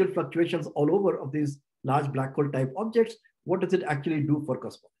virtual fluctuations all over of these large black hole type objects, what does it actually do for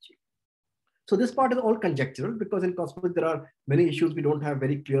cosmology? So this part is all conjectural because in cosmology, there are many issues we don't have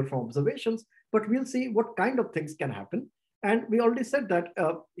very clear from observations, but we'll see what kind of things can happen. And we already said that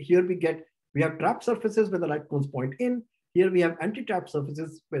here we have trapped surfaces where the light cones point in. Here we have anti-trapped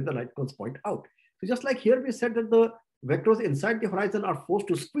surfaces where the light cones point out. So just like here, we said that the vectors inside the horizon are forced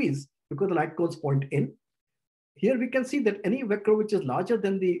to squeeze because the light cones point in. Here we can see that any vector which is larger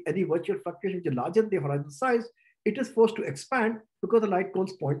than any virtual fluctuation which is larger than the horizon size, it is forced to expand because the light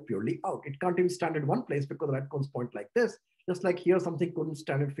cones point purely out. It can't even stand at one place because the light cones point like this. Just like here, something couldn't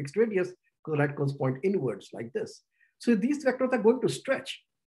stand at fixed radius because the light cones point inwards like this. So these vectors are going to stretch.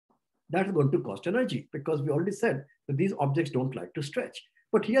 That is going to cost energy because we already said that these objects don't like to stretch.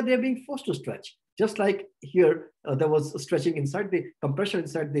 But here they are being forced to stretch. Just like here, there was stretching inside the compression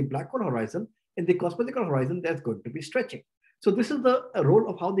inside the black hole horizon. In the cosmological horizon, there's going to be stretching. So this is the role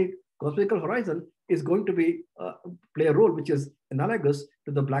of how the cosmological horizon is going to be play a role which is analogous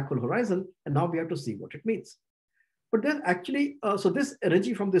to the black hole horizon. And now we have to see what it means. But then actually, so this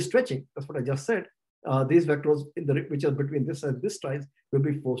energy from this stretching, that's what I just said, these vectors which are between this and this size will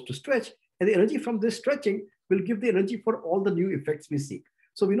be forced to stretch. And the energy from this stretching will give the energy for all the new effects we seek.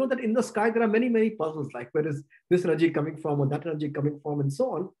 So we know that in the sky, there are many, many puzzles, like where is this energy coming from or that energy coming from and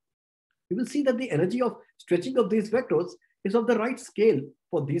so on. You will see that the energy of stretching of these vectors is of the right scale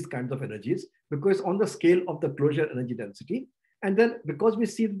for these kinds of energies because on the scale of the closure energy density. And then because we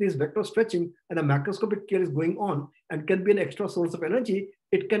see these vectors stretching and the macroscopic scale is going on and can be an extra source of energy,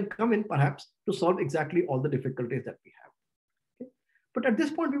 it can come in perhaps to solve exactly all the difficulties that we have. Okay? But at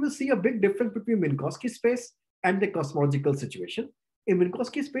this point, we will see a big difference between Minkowski space and the cosmological situation. In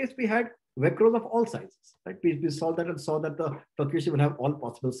Minkowski space, we had vectors of all sizes. Right? We saw that and saw that the fluctuation will have all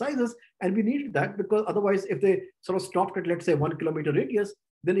possible sizes. And we needed that because otherwise, if they sort of stopped at, let's say, 1 kilometer radius,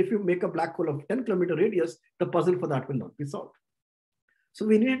 then if you make a black hole of 10 kilometer radius, the puzzle for that will not be solved. So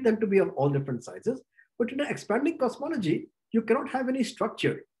we needed them to be of all different sizes. But in an expanding cosmology, you cannot have any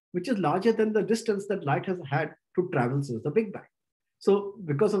structure which is larger than the distance that light has had to travel since the Big Bang. So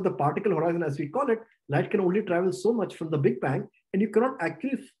because of the particle horizon, as we call it, light can only travel so much from the Big Bang, and you cannot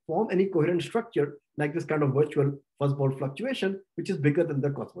actually form any coherent structure like this kind of virtual fuzzball fluctuation, which is bigger than the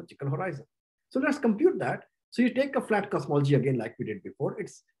cosmological horizon. So let's compute that. So you take a flat cosmology again, like we did before.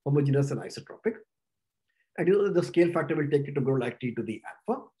 It's homogeneous and isotropic. And you know, the scale factor will take it to grow like t to the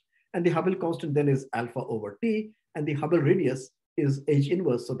alpha. And the Hubble constant then is alpha over t. And the Hubble radius is h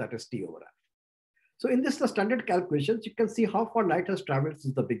inverse, so that is t over alpha. So in this, the standard calculations, you can see how far light has traveled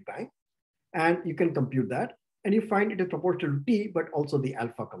since the Big Bang. And you can compute that. And you find it is proportional to t, but also the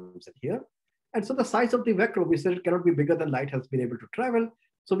alpha comes in here. And so the size of the vector, we said it cannot be bigger than light has been able to travel.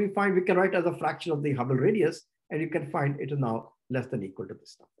 So we find we can write as a fraction of the Hubble radius, and you can find it is now less than equal to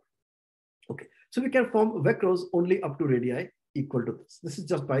this number. Okay, so we can form vectors only up to radii equal to this. This is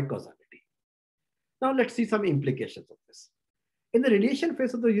just by causality. Now let's see some implications of this. In the radiation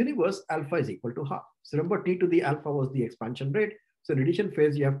phase of the universe, alpha is equal to half. So remember, t to the alpha was the expansion rate. So radiation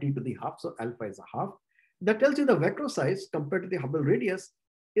phase, you have t to the half, so alpha is a half. That tells you the vector size compared to the Hubble radius,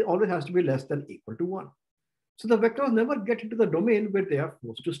 it always has to be less than equal to 1. So the vectors never get into the domain where they are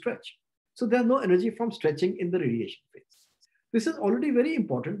forced to stretch. So there's no energy from stretching in the radiation phase. This is already very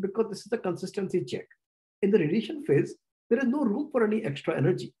important because this is the consistency check. In the radiation phase, there is no room for any extra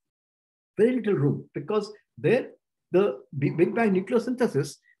energy. Very little room, because there the Big Bang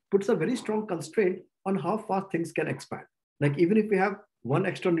nucleosynthesis puts a very strong constraint on how fast things can expand. Like even if you have one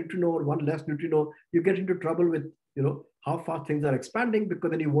extra neutrino or one less neutrino, you get into trouble with how fast things are expanding,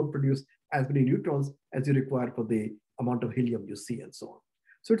 because then you won't produce as many neutrons as you require for the amount of helium you see and so on.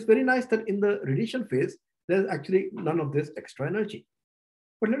 So it's very nice that in the radiation phase, there's actually none of this extra energy.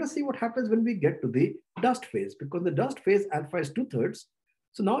 But let us see what happens when we get to the dust phase, because the dust phase alpha is 2/3.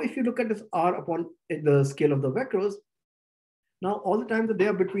 So now if you look at this r upon the scale of the vectors, now all the time that they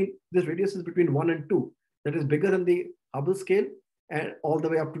are between, this radius is between 1 and 2, that is bigger than the Hubble scale and all the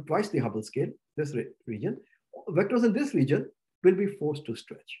way up to twice the Hubble scale, this region. Vectors in this region will be forced to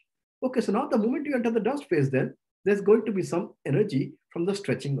stretch. Okay, so now the moment you enter the dust phase, then there's going to be some energy from the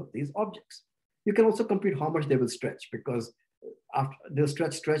stretching of these objects. You can also compute how much they will stretch, because after they'll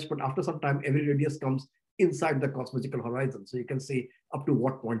stretch, but after some time, every radius comes inside the cosmological horizon. So you can see up to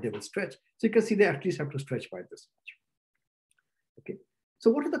what point they will stretch. So you can see they at least have to stretch by this much. Okay,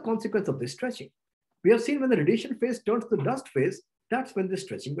 so what is the consequence of this stretching? We have seen when the radiation phase turns to the dust phase, that's when this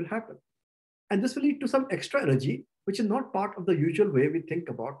stretching will happen. And this will lead to some extra energy, which is not part of the usual way we think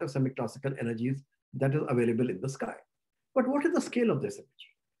about the semi-classical energies that is available in the sky. But what is the scale of this energy?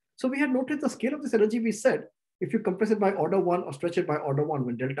 So we had noted the scale of this energy. We said, if you compress it by order 1 or stretch it by order 1,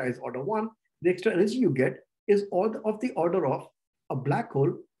 when delta is order 1, the extra energy you get is of the order of a black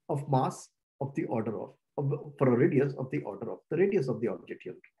hole of mass of the order of for a radius of the order of the radius of the object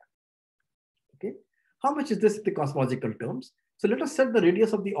you're looking at. Okay, how much is this in the cosmological terms? So let us set the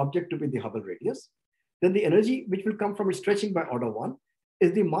radius of the object to be the Hubble radius. Then the energy which will come from its stretching by order 1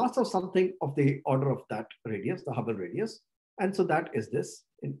 is the mass of something of the order of that radius, the Hubble radius. And so that is this.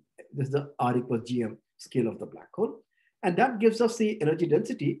 This is the R equals GM scale of the black hole. And that gives us the energy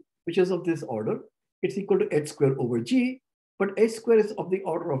density, which is of this order. It's equal to h square over g, but h square is of the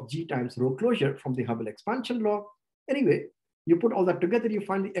order of g times rho closure from the Hubble expansion law. Anyway, you put all that together, you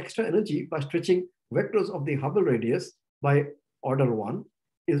find the extra energy by stretching vectors of the Hubble radius by order 1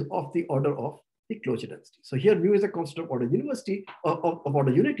 is of the order of the closure density. So here mu is a constant of order of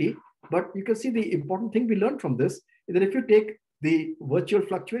order unity, but you can see the important thing we learned from this is that if you take the virtual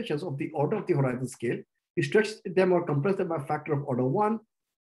fluctuations of the order of the horizon scale, you stretch them or compress them by a factor of order 1,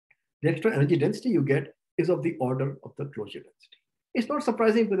 the extra energy density you get is of the order of the closure density. It's not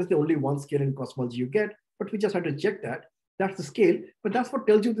surprising because it's the only one scale in cosmology you get, but we just had to check that. That's the scale, but that's what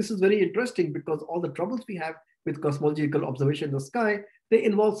tells you this is very interesting, because all the troubles we have with cosmological observation in the sky, they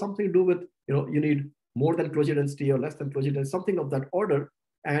involve something to do with, you need more than closure density or less than closure density, something of that order.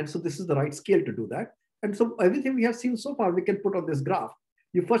 And so this is the right scale to do that. And so everything we have seen so far, we can put on this graph.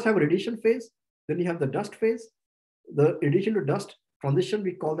 You first have a radiation phase, then you have the dust phase. The radiation to dust transition,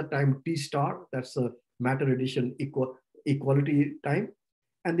 we call the time T star. That's a matter radiation equality time.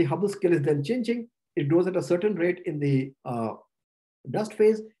 And the Hubble scale is then changing. It grows at a certain rate in the dust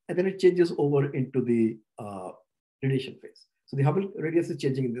phase, and then it changes over into the radiation phase. So the Hubble radius is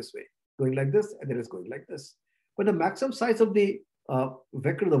changing in this way, going like this, and then it's going like this. But the maximum size of the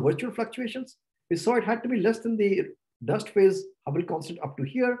vector, the virtual fluctuations, we saw it had to be less than the dust phase Hubble constant up to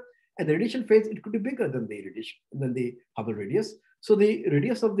here, and the radiation phase, it could be bigger than the Hubble radius. So the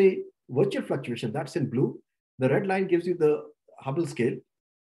radius of the virtual fluctuation, that's in blue. The red line gives you the Hubble scale,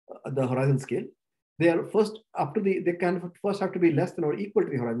 the horizon scale. They are they can first have to be less than or equal to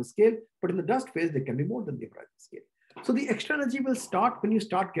the horizon scale, but in the dust phase, they can be more than the horizon scale. So the extra energy will start when you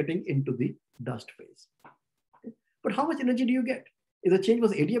start getting into the dust phase. Okay. But how much energy do you get? If the change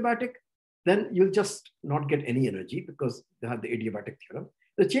was adiabatic, then you'll just not get any energy because they have the adiabatic theorem.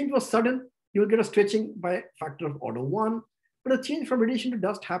 The change was sudden, you'll get a stretching by a factor of order 1, but a change from radiation to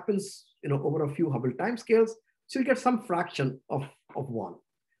dust happens over a few Hubble timescales. So you get some fraction of 1.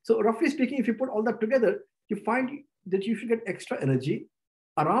 So roughly speaking, if you put all that together, you find that you should get extra energy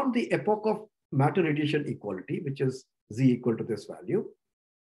around the epoch of matter radiation equality, which is Z equal to this value,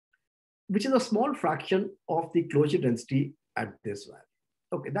 which is a small fraction of the closure density at this value.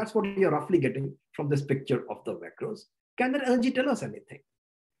 Okay, that's what you're roughly getting from this picture of the vecros. Can that energy tell us anything?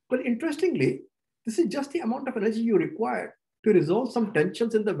 Well, interestingly, this is just the amount of energy you require to resolve some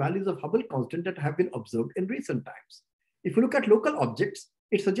tensions in the values of Hubble constant that have been observed in recent times. If you look at local objects,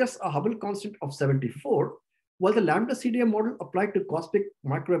 it suggests a Hubble constant of 74, while the lambda CDM model applied to cosmic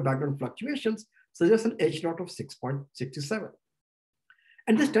microwave background fluctuations suggests an H naught of 6.67.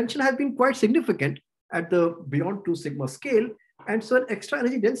 And this tension has been quite significant at the beyond 2 sigma scale. And so an extra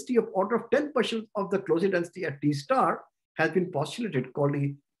energy density of order of 10% of the closure density at T star has been postulated, called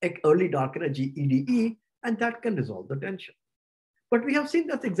the early dark energy EDE, and that can resolve the tension. But we have seen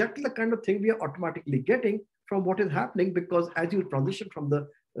that's exactly the kind of thing we are automatically getting from what is happening, because as you transition from the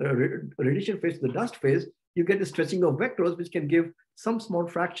radiation phase to the dust phase, you get the stretching of vectors, which can give some small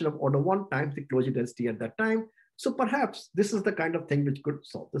fraction of order 1 times the closure density at that time. So perhaps this is the kind of thing which could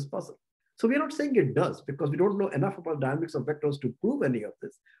solve this puzzle. So we're not saying it does, because we don't know enough about dynamics of vectors to prove any of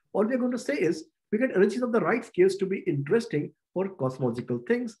this. All we're going to say is we get energies of the right scales to be interesting for cosmological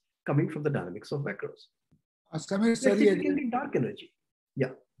things coming from the dynamics of vectors. Samir, sorry, dark energy.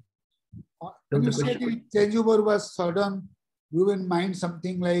 Yeah. When you say the changeover was sudden, you will mind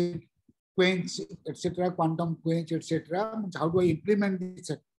something like quench, etc., quantum quench, etc. How do I implement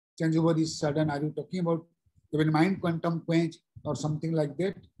this changeover is sudden? Are you talking about you will mind quantum quench or something like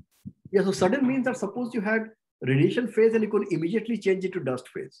that? Yeah, so sudden means that suppose you had radiation phase and you could immediately change it to dust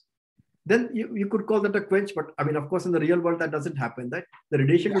phase. Then you could call that a quench, but I mean, of course, in the real world, that doesn't happen. That the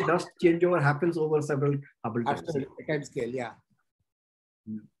radiation to dust changeover happens over several Hubble times. Time scale, yeah.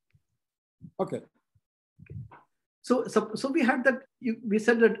 Okay. So we had that, we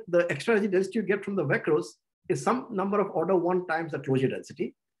said that the extra energy density you get from the vecros is some number of order 1 times the closure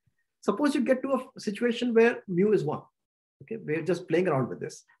density. Suppose you get to a situation where mu is 1. Okay, we're just playing around with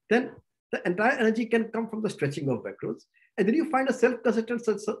this. Then the entire energy can come from the stretching of vectors. And then you find a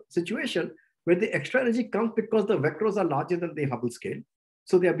self-consistent situation where the extra energy comes because the vectors are larger than the Hubble scale.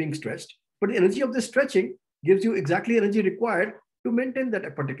 So they are being stretched. But the energy of this stretching gives you exactly energy required to maintain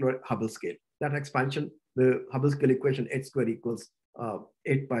that particular Hubble scale. That expansion, the Hubble scale equation, h square equals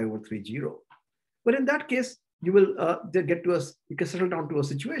 8 pi over 3 0. But in that case, you will you can settle down to a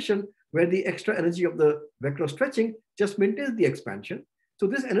situation where the extra energy of the vector stretching just maintains the expansion. So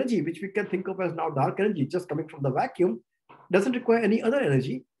this energy, which we can think of as now dark energy, just coming from the vacuum, doesn't require any other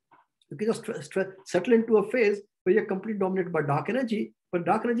energy. You can just settle into a phase where you're completely dominated by dark energy, but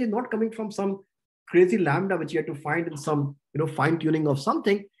dark energy is not coming from some crazy lambda which you have to find in some fine tuning of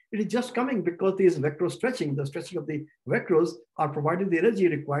something. It is just coming because these vector stretching, the stretching of the vectors are providing the energy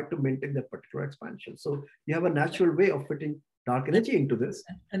required to maintain that particular expansion. So you have a natural way of fitting dark energy into this.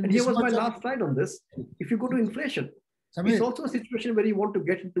 And here was my last slide on this. If you go to inflation, it's also a situation where you want to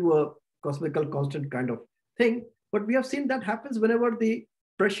get into a cosmical constant kind of thing. But we have seen that happens whenever the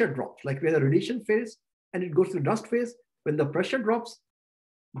pressure drops, like we have a radiation phase and it goes to the dust phase. When the pressure drops,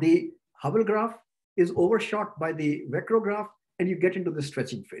 the Hubble graph is overshot by the vector graph, and you get into the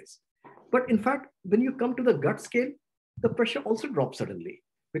stretching phase. But in fact, when you come to the gut scale, the pressure also drops suddenly,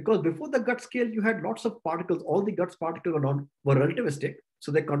 because before the gut scale, you had lots of particles. All the guts particles were relativistic,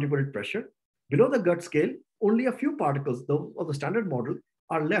 so they contributed pressure. Below the gut scale, only a few particles of the standard model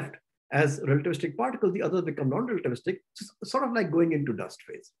are left as relativistic particles. The others become non-relativistic, sort of like going into dust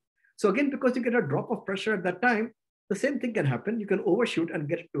phase. So again, because you get a drop of pressure at that time, the same thing can happen. You can overshoot and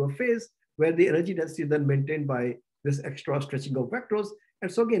get to a phase where the energy density is then maintained by this extra stretching of vectors.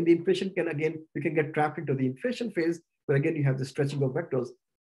 And so again, the inflation you can get trapped into the inflation phase, where again, you have the stretching of vectors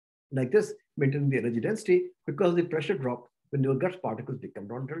like this, maintaining the energy density, because the pressure drop when your gut particles become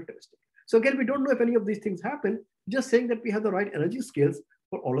non-relativistic. So again, we don't know if any of these things happen, just saying that we have the right energy scales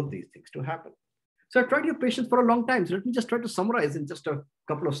for all of these things to happen. So I tried your patience for a long time. So let me just try to summarize in just a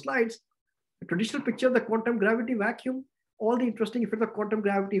couple of slides. The traditional picture of the quantum gravity vacuum, all the interesting effects of quantum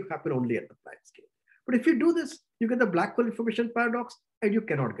gravity happen only at the Planck scale. But if you do this, you get the black hole information paradox, and you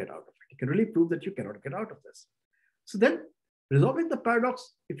cannot get out of it. You can really prove that you cannot get out of this. So then, resolving the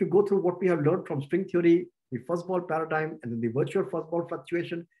paradox, if you go through what we have learned from string theory, the fuzzball paradigm, and then the virtual fuzzball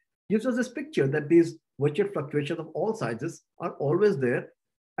fluctuation, gives us this picture that these virtual fluctuations of all sizes are always there,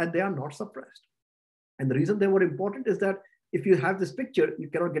 and they are not suppressed. And the reason they were important is that if you have this picture, you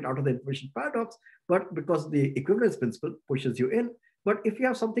cannot get out of the information paradox, but because the equivalence principle pushes you in. But if you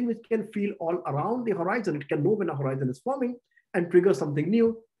have something which can feel all around the horizon, it can know when a horizon is forming and trigger something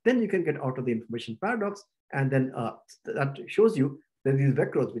new, then you can get out of the information paradox. And then that shows you that these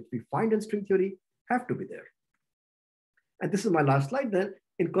vectors, which we find in string theory, have to be there. And this is my last slide then.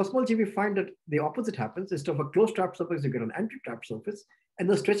 In cosmology, we find that the opposite happens. Instead of a closed trap surface, you get an anti-trap surface. And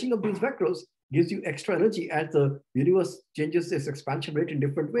the stretching of these vectors gives you extra energy as the universe changes its expansion rate in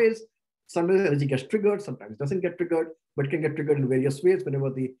different ways. Sometimes energy gets triggered, sometimes doesn't get triggered, but can get triggered in various ways whenever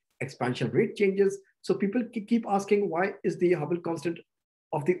the expansion rate changes. So people keep asking, why is the Hubble constant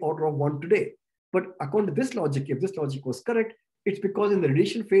of the order of 1 today? But according to this logic, if this logic was correct, it's because in the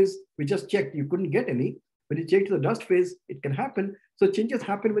radiation phase, we just checked, you couldn't get any. When you change to the dust phase, it can happen. So changes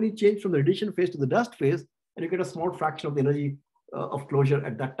happen when you change from the radiation phase to the dust phase, and you get a small fraction of the energy of closure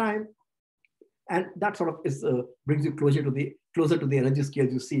at that time. And that sort of is brings you closer to the energy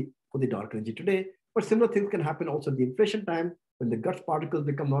scales you see for the dark energy today. But similar things can happen also at the inflation time, when the Guts particles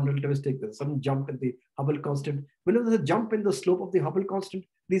become non-relativistic. There's a sudden jump in the Hubble constant. Whenever there's a jump in the slope of the Hubble constant,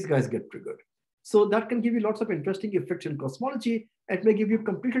 these guys get triggered. So that can give you lots of interesting effects in cosmology. It may give you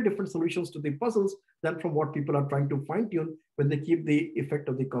completely different solutions to the puzzles than from what people are trying to fine-tune when they keep the effect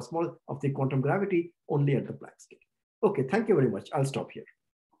of the quantum gravity only at the Planck scale. Okay, thank you very much. I'll stop here.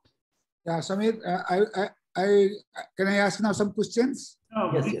 Yeah, Samir, can I ask now some questions?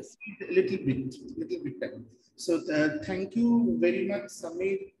 Yes. Little bit time. So thank you very much,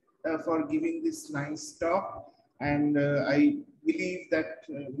 Samir, for giving this nice talk. And I believe that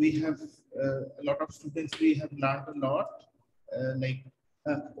we have a lot of students, we have learned a lot.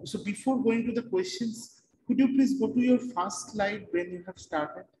 So before going to the questions, could you please go to your first slide when you have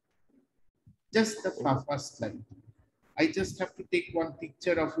started? Just the first slide. I just have to take one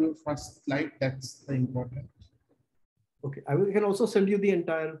picture of your first slide. That's the important. Okay, I can also send you the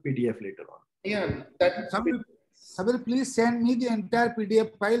entire PDF later on. Yeah, that Samir, please send me the entire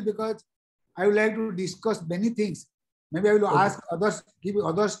PDF file because I would like to discuss many things. Maybe I will ask others, give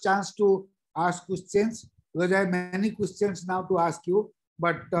others chance to ask questions because I have many questions now to ask you.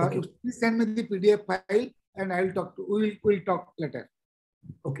 But please send me the PDF file and I will talk to. We'll talk later.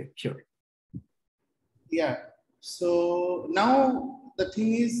 Okay, sure. Yeah. So now the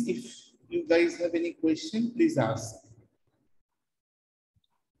thing is, if you guys have any question, please ask.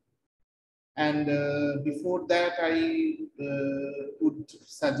 And before that, I would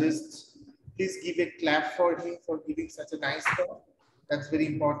suggest, please give a clap for him for giving such a nice talk. That's very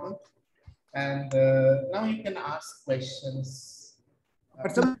important. And now you can ask questions.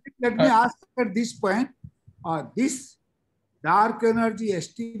 But let me ask at this point, this dark energy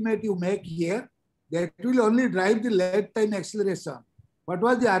estimate you make here, that will only drive the late time acceleration. What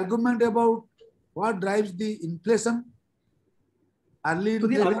was the argument about what drives the inflation? So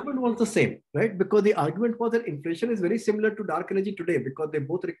the argument was the same, right? Because the argument was that inflation is very similar to dark energy today because they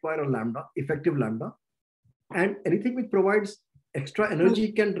both require a lambda, effective lambda. And anything which provides extra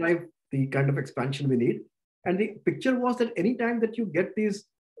energy can drive the kind of expansion we need. And the picture was that any time that you get these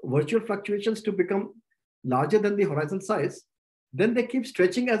virtual fluctuations to become larger than the horizon size, then they keep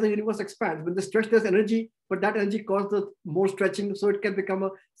stretching as the universe expands. When they stretch, there's energy, but that energy causes the more stretching, so it can become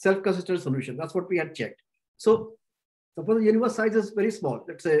a self-consistent solution. That's what we had checked. So suppose the universe size is very small,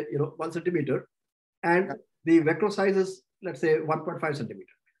 let's say 1 centimeter, and the vector size is, let's say, 1.5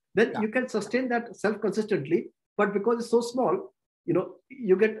 centimeter. Then you can sustain that self-consistently, but because it's so small,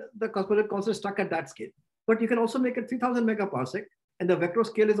 you get the cosmological constant stuck at that scale. But you can also make it 3000 megaparsec, and the vector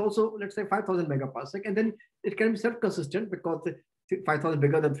scale is also, let's say, 5000 megaparsec, and then it can be self-consistent because 5000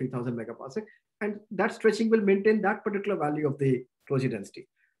 bigger than 3000 megaparsec, and that stretching will maintain that particular value of the closure density.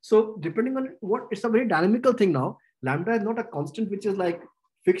 So depending on it's a very dynamical thing now. Lambda is not a constant which is like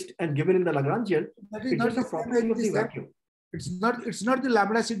fixed and given in the Lagrangian. It's just a property of the vacuum. It's not the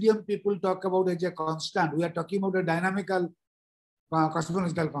Laplacian people talk about as a constant. We are talking about a dynamical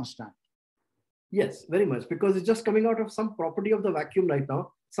cosmological constant. Yes, very much, because it's just coming out of some property of the vacuum right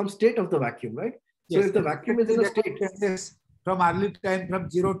now, some state of the vacuum, right? So if the vacuum is in a state from early time, from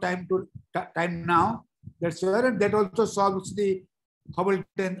 0 time to time now, that's where, and that also solves the Hubble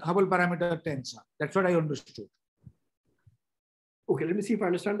parameter tensor. That's what I understood. Okay, let me see if I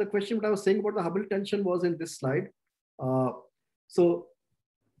understand the question. What I was saying about the Hubble tension was in this slide. So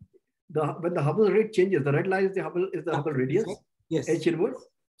when the Hubble rate changes, the red line is the Hubble radius, H inverse.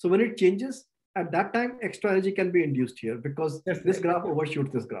 So when it changes, at that time, extra energy can be induced here because this graph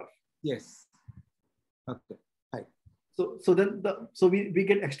overshoots this graph. Yes. Okay. Right. So then we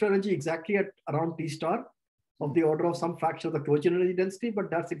get extra energy exactly at around T star of the order of some fraction of the closure energy density,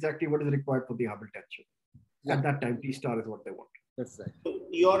 but that's exactly what is required for the Hubble tension. At that time, T star is what they want. That's right. So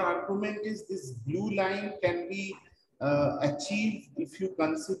your argument is this blue line can be achieved if you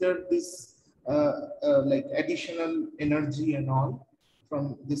consider this like additional energy and all.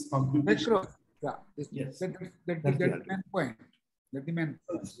 from this computation. Vecros. Yeah, Yes. That's the main point. That's the main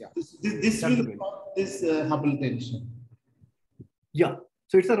point. Yeah. This will solve this Hubble tension. Yeah.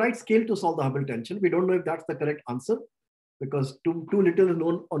 So it's the right scale to solve the Hubble tension. We don't know if that's the correct answer because too little is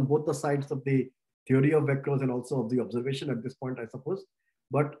known on both the sides of the theory of vectors and also of the observation at this point, I suppose.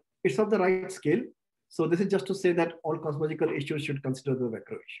 But it's of the right scale. So this is just to say that all cosmological issues should consider the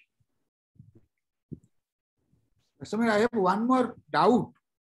vector issue. Samir, I have one more doubt,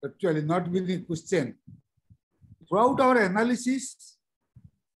 actually, not with the question. Throughout our analysis,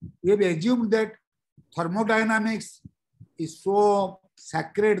 we have assumed that thermodynamics is so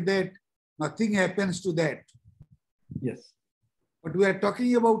sacred that nothing happens to that. Yes. But we are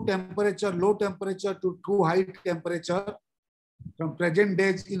talking about temperature, low temperature to too high temperature, from present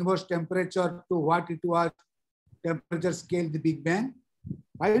day's inverse temperature to what it was, temperature scale, the Big Bang.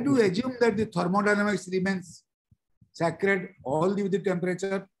 Why do you assume that the thermodynamics remains sacred all the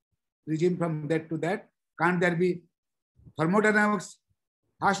temperature regime from that to that? Can't there be thermodynamics,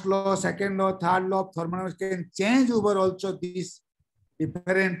 first law, second law, third law of thermodynamics can change over also this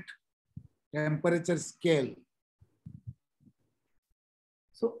different temperature scale?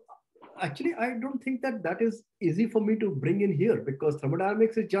 So actually, I don't think that that is easy for me to bring in here because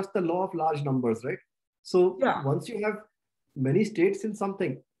thermodynamics is just the law of large numbers, right? So once you have many states in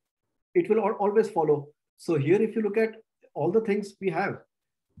something, it will always follow. So here, if you look at all the things we have,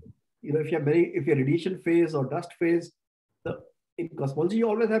 if you have if you have radiation phase or dust phase, in cosmology, you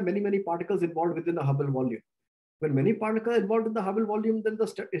always have many particles involved within the Hubble volume. When many particles are involved in the Hubble volume, then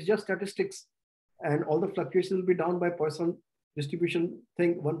it's just statistics, and all the fluctuations will be down by Poisson distribution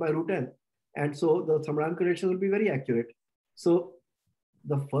thing 1 by root n, and so the thermodynamic relation will be very accurate. So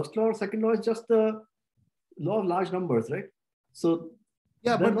the first law or second law is just the law of large numbers, right? So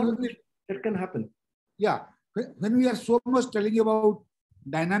yeah, but that can happen. Yeah, when we are so much telling about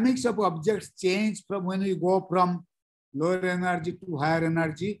dynamics of objects change from when we go from lower energy to higher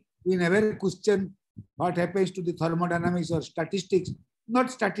energy, we never question what happens to the thermodynamics or statistics, not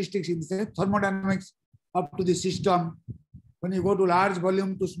statistics in the sense, thermodynamics up to the system. When you go to large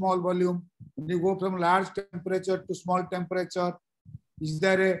volume to small volume, when you go from large temperature to small temperature, is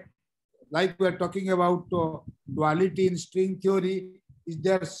there like we are talking about duality in string theory, is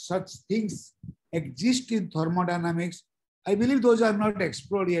there such things exist in thermodynamics? I believe those are not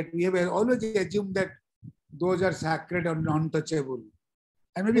explored yet. We have always assumed that those are sacred or non-touchable.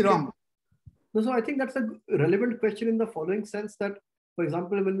 I may be wrong. So I think that's a relevant question in the following sense that, for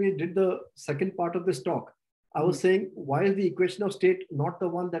example, when we did the second part of this talk, I was saying, why is the equation of state not the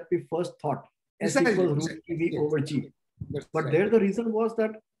one that we first thought? S equals root EV over G. But there the reason was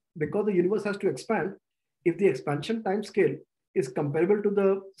that because the universe has to expand, if the expansion time scale is comparable to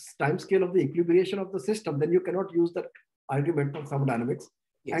the time scale of the equilibration of the system, then you cannot use that argument from thermodynamics.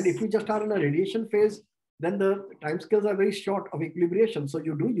 And if you just are in a radiation phase, then the time scales are very short of equilibration, so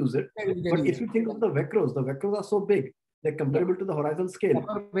you do use it. But if you think of the vecros are so big, they're comparable to the horizon scale.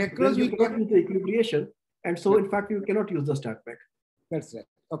 Vecros, you cannot use the equilibration, and so in fact, you cannot use the StatMech. That's right.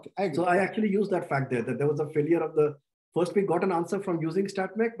 Okay, I agree. So I actually used that fact there, that there was a failure of the, first we got an answer from using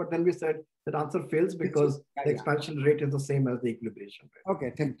StatMech, but then we said that answer fails because the expansion rate is the same as the equilibration rate.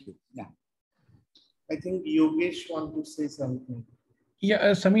 Okay, thank you. Yeah. I think Yogesh wants to say something.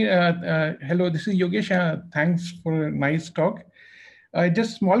 Yeah, Samir, hello, this is Yogesh. Thanks for a nice talk.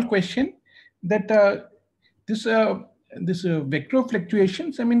 Just small question that this vector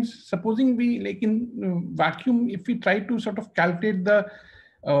fluctuations, I mean, supposing we like in vacuum, if we try to sort of calculate the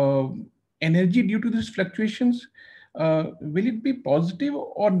energy due to these fluctuations, will it be positive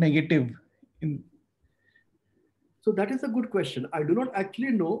or negative? So that is a good question. I do not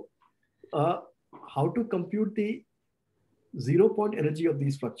actually know how to compute the 0-point energy of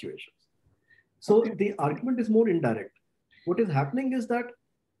these fluctuations. So the argument is more indirect. What is happening is that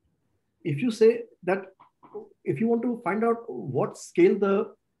if you say that if you want to find out what scale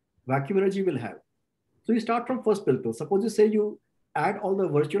the vacuum energy will have, so you start from first principle. Suppose you say you add all the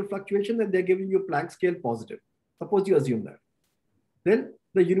virtual fluctuations and they're giving you Planck scale positive. Suppose you assume that. Then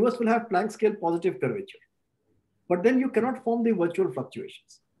the universe will have Planck scale positive curvature. But then you cannot form the virtual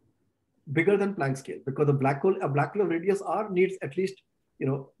fluctuations bigger than Planck scale, because a black hole of radius r needs at least,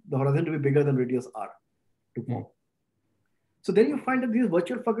 the horizon to be bigger than radius r to form. So then you find that these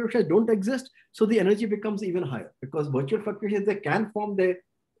virtual fluctuations don't exist, so the energy becomes even higher, because virtual fluctuations, they can form, they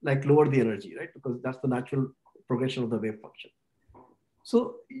like lower the energy, right? Because that's the natural progression of the wave function.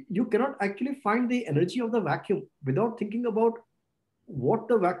 So you cannot actually find the energy of the vacuum without thinking about what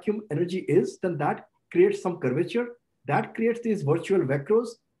the vacuum energy is. Then that creates some curvature, that creates these virtual vectors,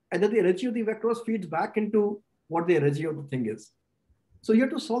 and then the energy of the vectors feeds back into what the energy of the thing is. So you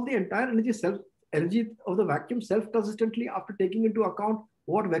have to solve the entire energy of the vacuum self-consistently after taking into account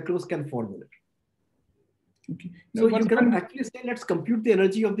what vectors can form in it. Okay. So you cannot actually say, let's compute the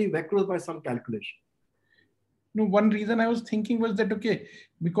energy of the vectors by some calculation. No, one reason I was thinking was that, okay,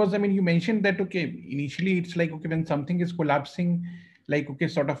 because I mean, you mentioned that, okay, initially it's like, okay, when something is collapsing, like, okay,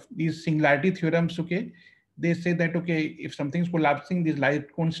 sort of these singularity theorems, okay, they say that, okay, if something's collapsing, these light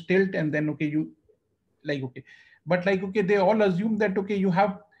cones tilt, and then, okay, you like, okay, but like, okay, they all assume that, okay, you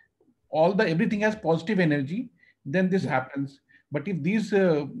have everything has positive energy, then this happens. But if these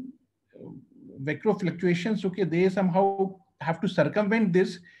vector fluctuations, okay, they somehow have to circumvent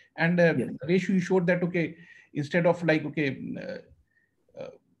this, and the way you showed that, okay, instead of like, okay,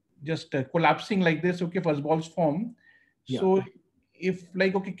 just collapsing like this, okay, fuzzballs form. So if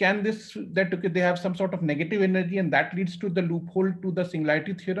like, okay, can this, that, okay, they have some sort of negative energy, and that leads to the loophole to the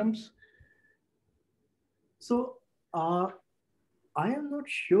singularity theorems? So I am not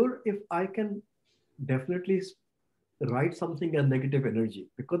sure if I can definitely write something as negative energy,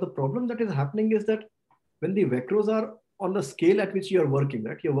 because the problem that is happening is that when the vectors are on the scale at which you are working,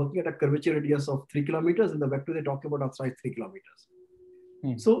 right? You're working at a curvature radius of 3 kilometers, and the vector they talk about outside 3 kilometers.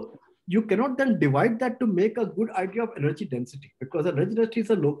 So you cannot then divide that to make a good idea of energy density, because energy density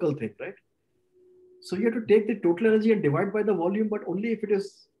is a local thing, right? So you have to take the total energy and divide by the volume, but only if it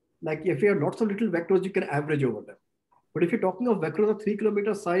is like, if you have lots of little vectors, you can average over them. But if you're talking of vectors of 3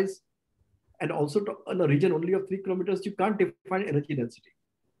 kilometer size, and also in a region only of 3 kilometers, you can't define energy density.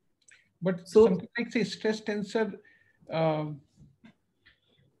 But so, something like, say, stress tensor,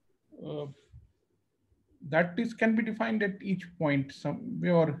 that is can be defined at each point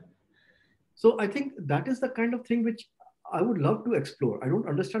somewhere. So I think that is the kind of thing which I would love to explore. I don't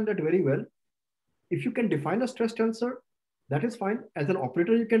understand that very well. If you can define a stress tensor, that is fine. As an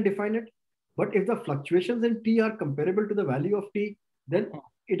operator, you can define it. But if the fluctuations in T are comparable to the value of T, then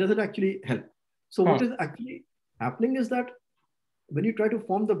it doesn't actually help. So what is actually happening is that when you try to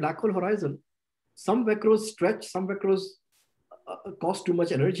form the black hole horizon, some vectors stretch, some vectors cost too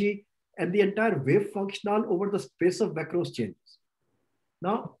much energy, and the entire wave functional over the space of vectors changes.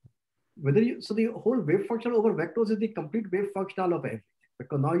 Now, so the whole wave functional over vectors is the complete wave functional of everything,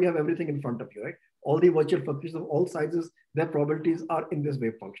 because now you have everything in front of you, right? All the virtual fluctuations of all sizes, their probabilities are in this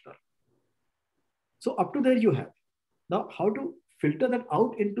wave functional. So up to there you have. Now, how to filter that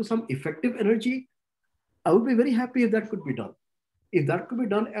out into some effective energy? I would be very happy if that could be done. If that could be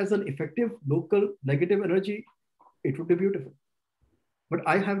done as an effective local negative energy, it would be beautiful. But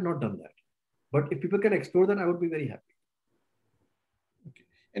I have not done that. But if people can explore that, I would be very happy. Okay.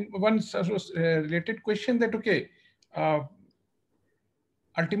 And one related question that, okay,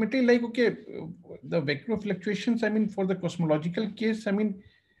 ultimately, like, okay, the vector fluctuations, I mean, for the cosmological case, I mean,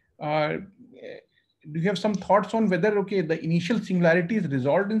 do you have some thoughts on whether, okay, the initial singularity is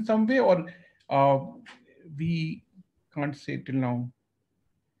resolved in some way, or we can't say till now?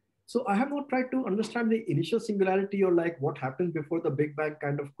 So I have not tried to understand the initial singularity or like what happened before the Big Bang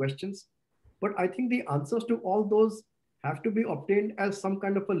kind of questions. But I think the answers to all those have to be obtained as some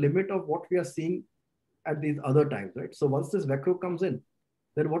kind of a limit of what we are seeing at these other times, right? So once this vector comes in,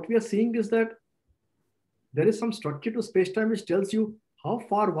 then what we are seeing is that there is some structure to space-time which tells you how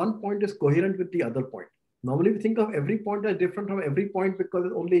far one point is coherent with the other point. Normally we think of every point as different from every point because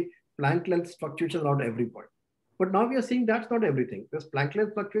it's only Planck length fluctuations around every point. But now we are seeing that's not everything. There's Planck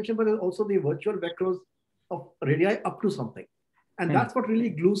length fluctuation, but there's also the virtual vectors of radii up to something. And that's what really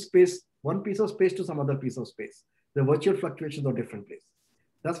glues space, one piece of space to some other piece of space. The virtual fluctuations of different places.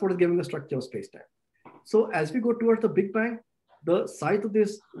 That's what is giving the structure of space-time. So as we go towards the Big Bang, the size of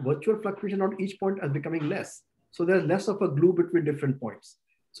this virtual fluctuation on each point is becoming less. So there's less of a glue between different points.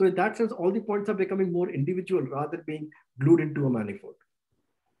 So in that sense, all the points are becoming more individual rather than being glued into a manifold.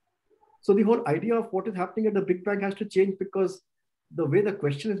 So the whole idea of what is happening at the Big Bang has to change because the way the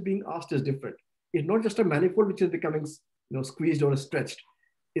question is being asked is different. It's not just a manifold which is becoming, squeezed or stretched.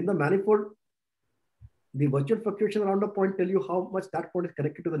 In the manifold, the virtual fluctuation around a point tell you how much that point is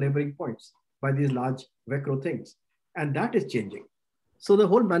connected to the neighboring points by these large vector things. And that is changing. So the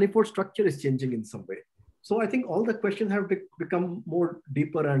whole manifold structure is changing in some way. So I think all the questions have become more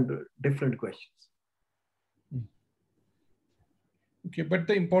deeper and different questions. Okay, but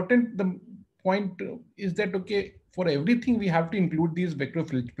the point is that, okay, for everything we have to include these vector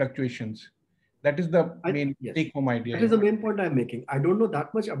fluctuations. That is the main take-home idea. That is the main point I'm making. I don't know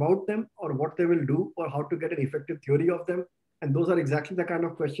that much about them or what they will do or how to get an effective theory of them. And those are exactly the kind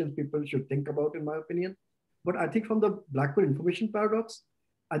of questions people should think about, in my opinion. But I think from the black hole information paradox,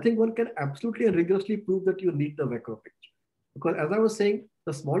 I think one can absolutely and rigorously prove that you need the vector picture. Because as I was saying,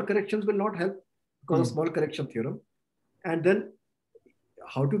 the small corrections will not help because of small correction theorem. And then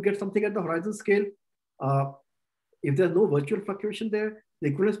how to get something at the horizon scale? If there's no virtual fluctuation there, the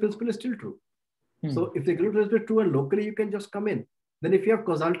equivalence principle is still true. So if the equivalence principle is true and locally you can just come in, then if you have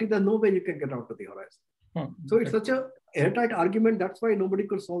causality, there's no way you can get out to the horizon. So it's such a airtight argument. That's why nobody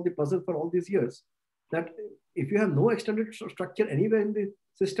could solve the puzzle for all these years. That if you have no extended structure anywhere in the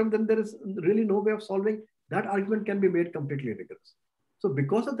system, then there is really no way of solving. That argument can be made completely rigorous. So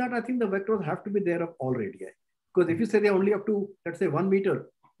because of that, I think the vectors have to be there of all radii. Because if you say they're only up to, let's say, 1 meter,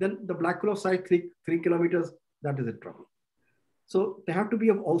 then the black hole of size 3 kilometers, that is in trouble. So they have to be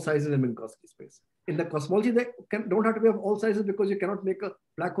of all sizes in Minkowski space. In the cosmology, they don't have to be of all sizes because you cannot make a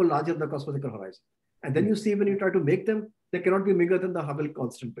black hole larger than the cosmological horizon. And then you see when you try to make them, they cannot be bigger than the Hubble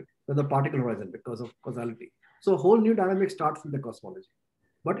constant, than the particle horizon because of causality. So a whole new dynamic starts in the cosmology.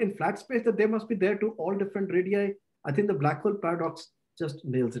 But in flat space, that they must be there to all different radii. I think the black hole paradox just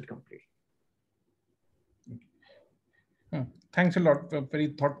nails it completely. Thanks a lot for a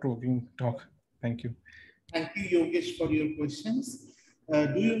very thought-provoking talk. Thank you. Thank you, Yogesh, for your questions.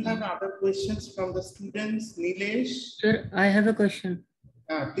 Do you have other questions from the students? Nilesh? Sir, I have a question.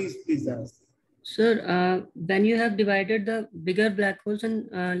 Please ask. Sir, when you have divided the bigger black holes and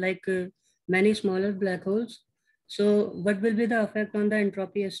many smaller black holes, so what will be the effect on the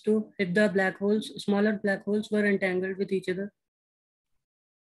entropy S2 if the smaller black holes were entangled with each other?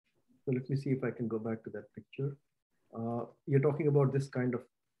 So let me see if I can go back to that picture. You're talking about this kind of,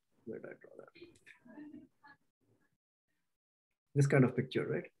 where did I draw that? This kind of picture,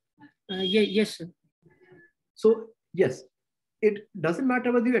 right? Yes, sir. So yes, it doesn't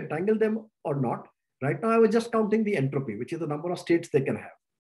matter whether you entangle them or not. Right now, I was just counting the entropy, which is the number of states they can have.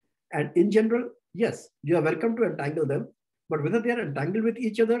 And in general, yes, you are welcome to entangle them, but whether they are entangled with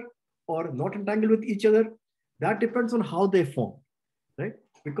each other or not entangled with each other, that depends on how they form, right?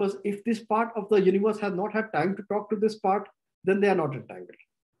 Because if this part of the universe has not had time to talk to this part, then they are not entangled.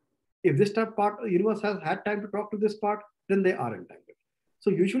 If this part of the universe has had time to talk to this part, then they are entangled.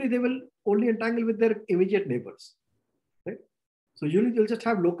 So usually they will only entangle with their immediate neighbors, right? So usually you'll just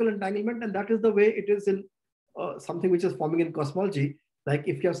have local entanglement, and that is the way it is in something which is forming in cosmology. Like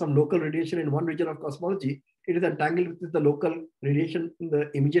if you have some local radiation in one region of cosmology, it is entangled with the local radiation in the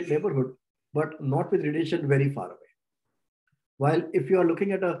immediate neighborhood, but not with radiation very far away. While if you are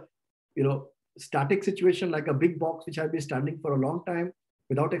looking at a static situation like a big box which has been standing for a long time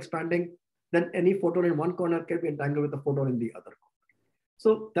without expanding, then any photon in one corner can be entangled with the photon in the other corner.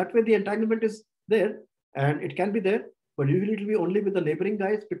 So that way the entanglement is there, and it can be there, but usually it will be only with the neighboring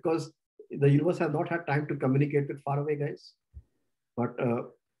guys because the universe has not had time to communicate with faraway guys. But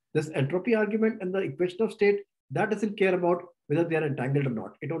this entropy argument and the equation of state, that doesn't care about whether they are entangled or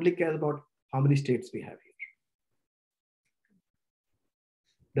not. It only cares about how many states we have here.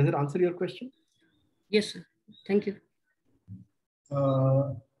 Does it answer your question? Yes, sir. Thank you.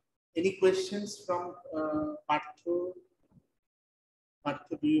 Any questions from Mathur?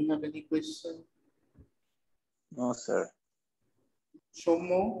 Mathur, do you have any question? No, sir.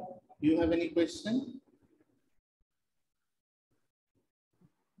 Shomo, do you have any question?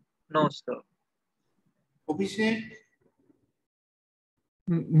 No, sir. Abhishek?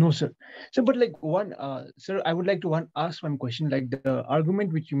 No, sir. So, but like sir, I would like to ask one question. Like the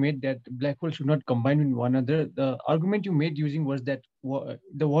argument which you made that black holes should not combine with one another, the argument you made using was that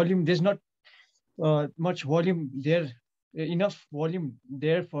the volume, there's not much volume there, enough volume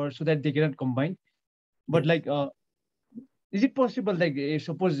there so that they cannot combine. But like, is it possible, like,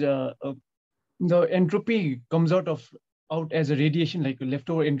 suppose the entropy comes out as a radiation, like a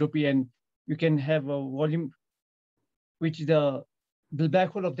leftover entropy, and you can have a volume which the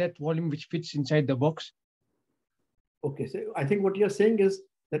black hole of that volume which fits inside the box? Okay, so I think what you're saying is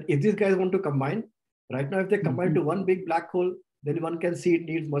that if these guys want to combine, right now, if they combine to one big black hole, then one can see it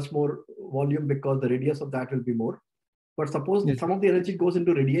needs much more volume because the radius of that will be more. But suppose some of the energy goes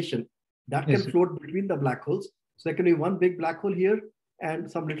into radiation, that can float between the black holes. So there can be one big black hole here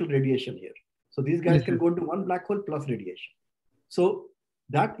and some little radiation here. So these guys can go into one black hole plus radiation. So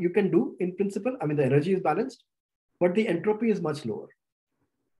that you can do in principle. I mean, the energy is balanced, but the entropy is much lower.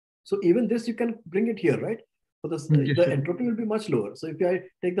 So even this, you can bring it here, right? So the entropy will be much lower. So if I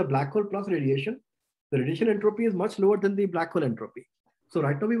take the black hole plus radiation, the radiation entropy is much lower than the black hole entropy. So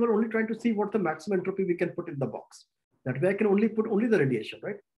right now we were only trying to see what the maximum entropy we can put in the box. That way I can only put the radiation,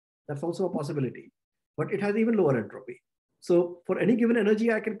 right? That's also a possibility. But it has even lower entropy. So for any given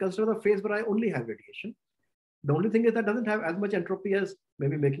energy, I can consider the phase where I only have radiation. The only thing is that doesn't have as much entropy as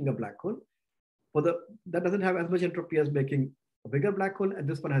maybe making a black hole. That doesn't have as much entropy as making a bigger black hole, and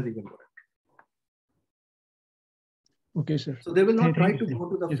this one has even more entropy. Okay, sir. So they will not try to go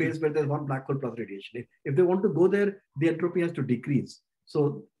to the phase where there's one black hole plus radiation. If they want to go there, the entropy has to decrease. So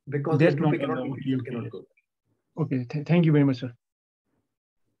because That's entropy not cannot allowed. be, you cannot go. Okay, thank you very much, sir.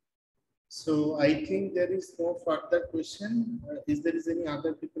 So I think there is no further question. If there is any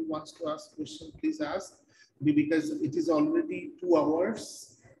other people wants to ask question, please ask. Because it is already 2 hours.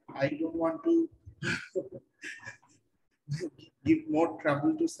 I don't want to give more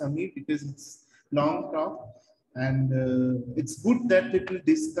trouble to Samir because it's long talk. And it's good that people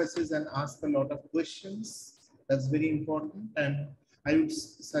discusses and ask a lot of questions. That's very important. And I would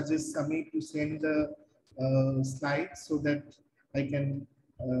suggest Samir to send the slides so that I can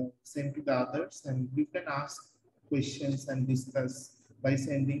send to the others, and you can ask questions and discuss by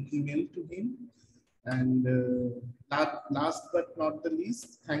sending email to him. And last but not the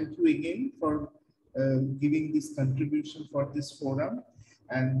least, thank you again for giving this contribution for this forum,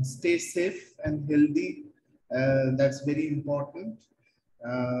 and stay safe and healthy. That's very important.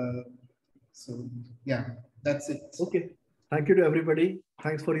 So yeah, that's it. Okay. Thank you to everybody.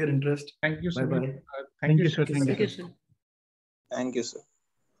 Thanks for your interest. Thank you, sir. Bye-bye. Thank you, sir. Thank you, sir. Thank you, sir.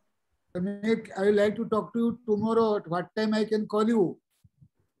 Samir, I would like to talk to you tomorrow. At what time I can call you?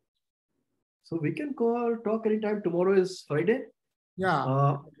 So we can talk anytime. Tomorrow is Friday. Yeah.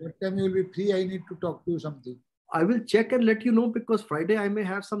 What time you will be free? I need to talk to you something. I will check and let you know, because Friday I may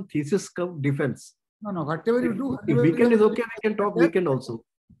have some thesis defense. No, whatever you do. If weekend is okay, we can talk weekend also.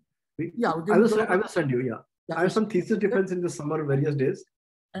 Yeah, I will send you. Yeah. I have some thesis defense in the summer, various days.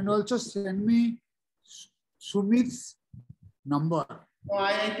 And also send me Sumit's number. Oh,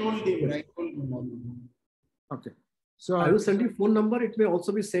 I told him. I told him. Okay. So I will send you phone number. It may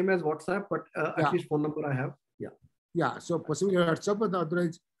also be same as WhatsApp, but at least phone number I have. Yeah. Yeah. So possibly WhatsApp, but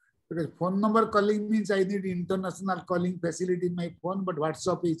otherwise, because phone number calling means I need international calling facility in my phone, but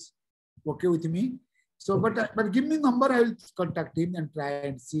WhatsApp is okay with me. So, okay. but give me number. I will contact him and try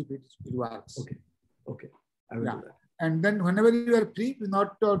and see if it works. Okay. Okay. I will do that. And then whenever you are free,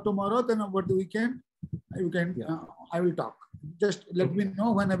 not tomorrow, then over the weekend, you can. I will talk. Just let me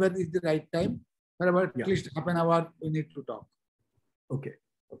know whenever is the right time. Whenever at least half an hour we need to talk. Okay.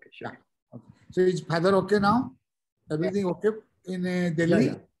 Okay. Sure. Yeah. Okay. So is father okay now? Everything okay in Delhi?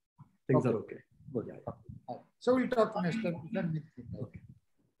 Yeah. Things are okay. Good. Yeah. So we'll talk next time. Okay.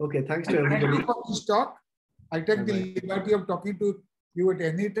 Okay. Thanks to everybody. Thank you for this talk. I take the liberty of talking to you at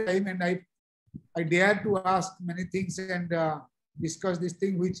any time, and I dare to ask many things and discuss this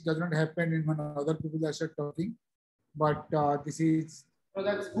thing which does not happen in when other people are talking. But this is. No,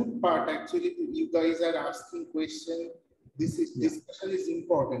 that's good part. Actually, you guys are asking questions. Discussion is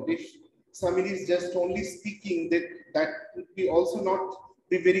important. If Samir is just only speaking, that would be also not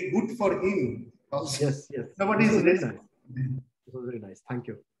be very good for him. Also. Yes. Nobody is very nice. It was very nice. Thank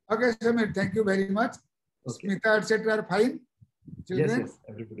you. Okay, Samir, thank you very much. Okay. Smita, etc. are fine. Children? Yes.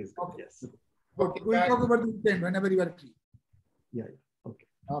 Everybody is good. Okay. Yes. Okay. We'll talk about the weekend whenever you are free. Yeah. Okay.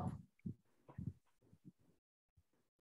 Okay.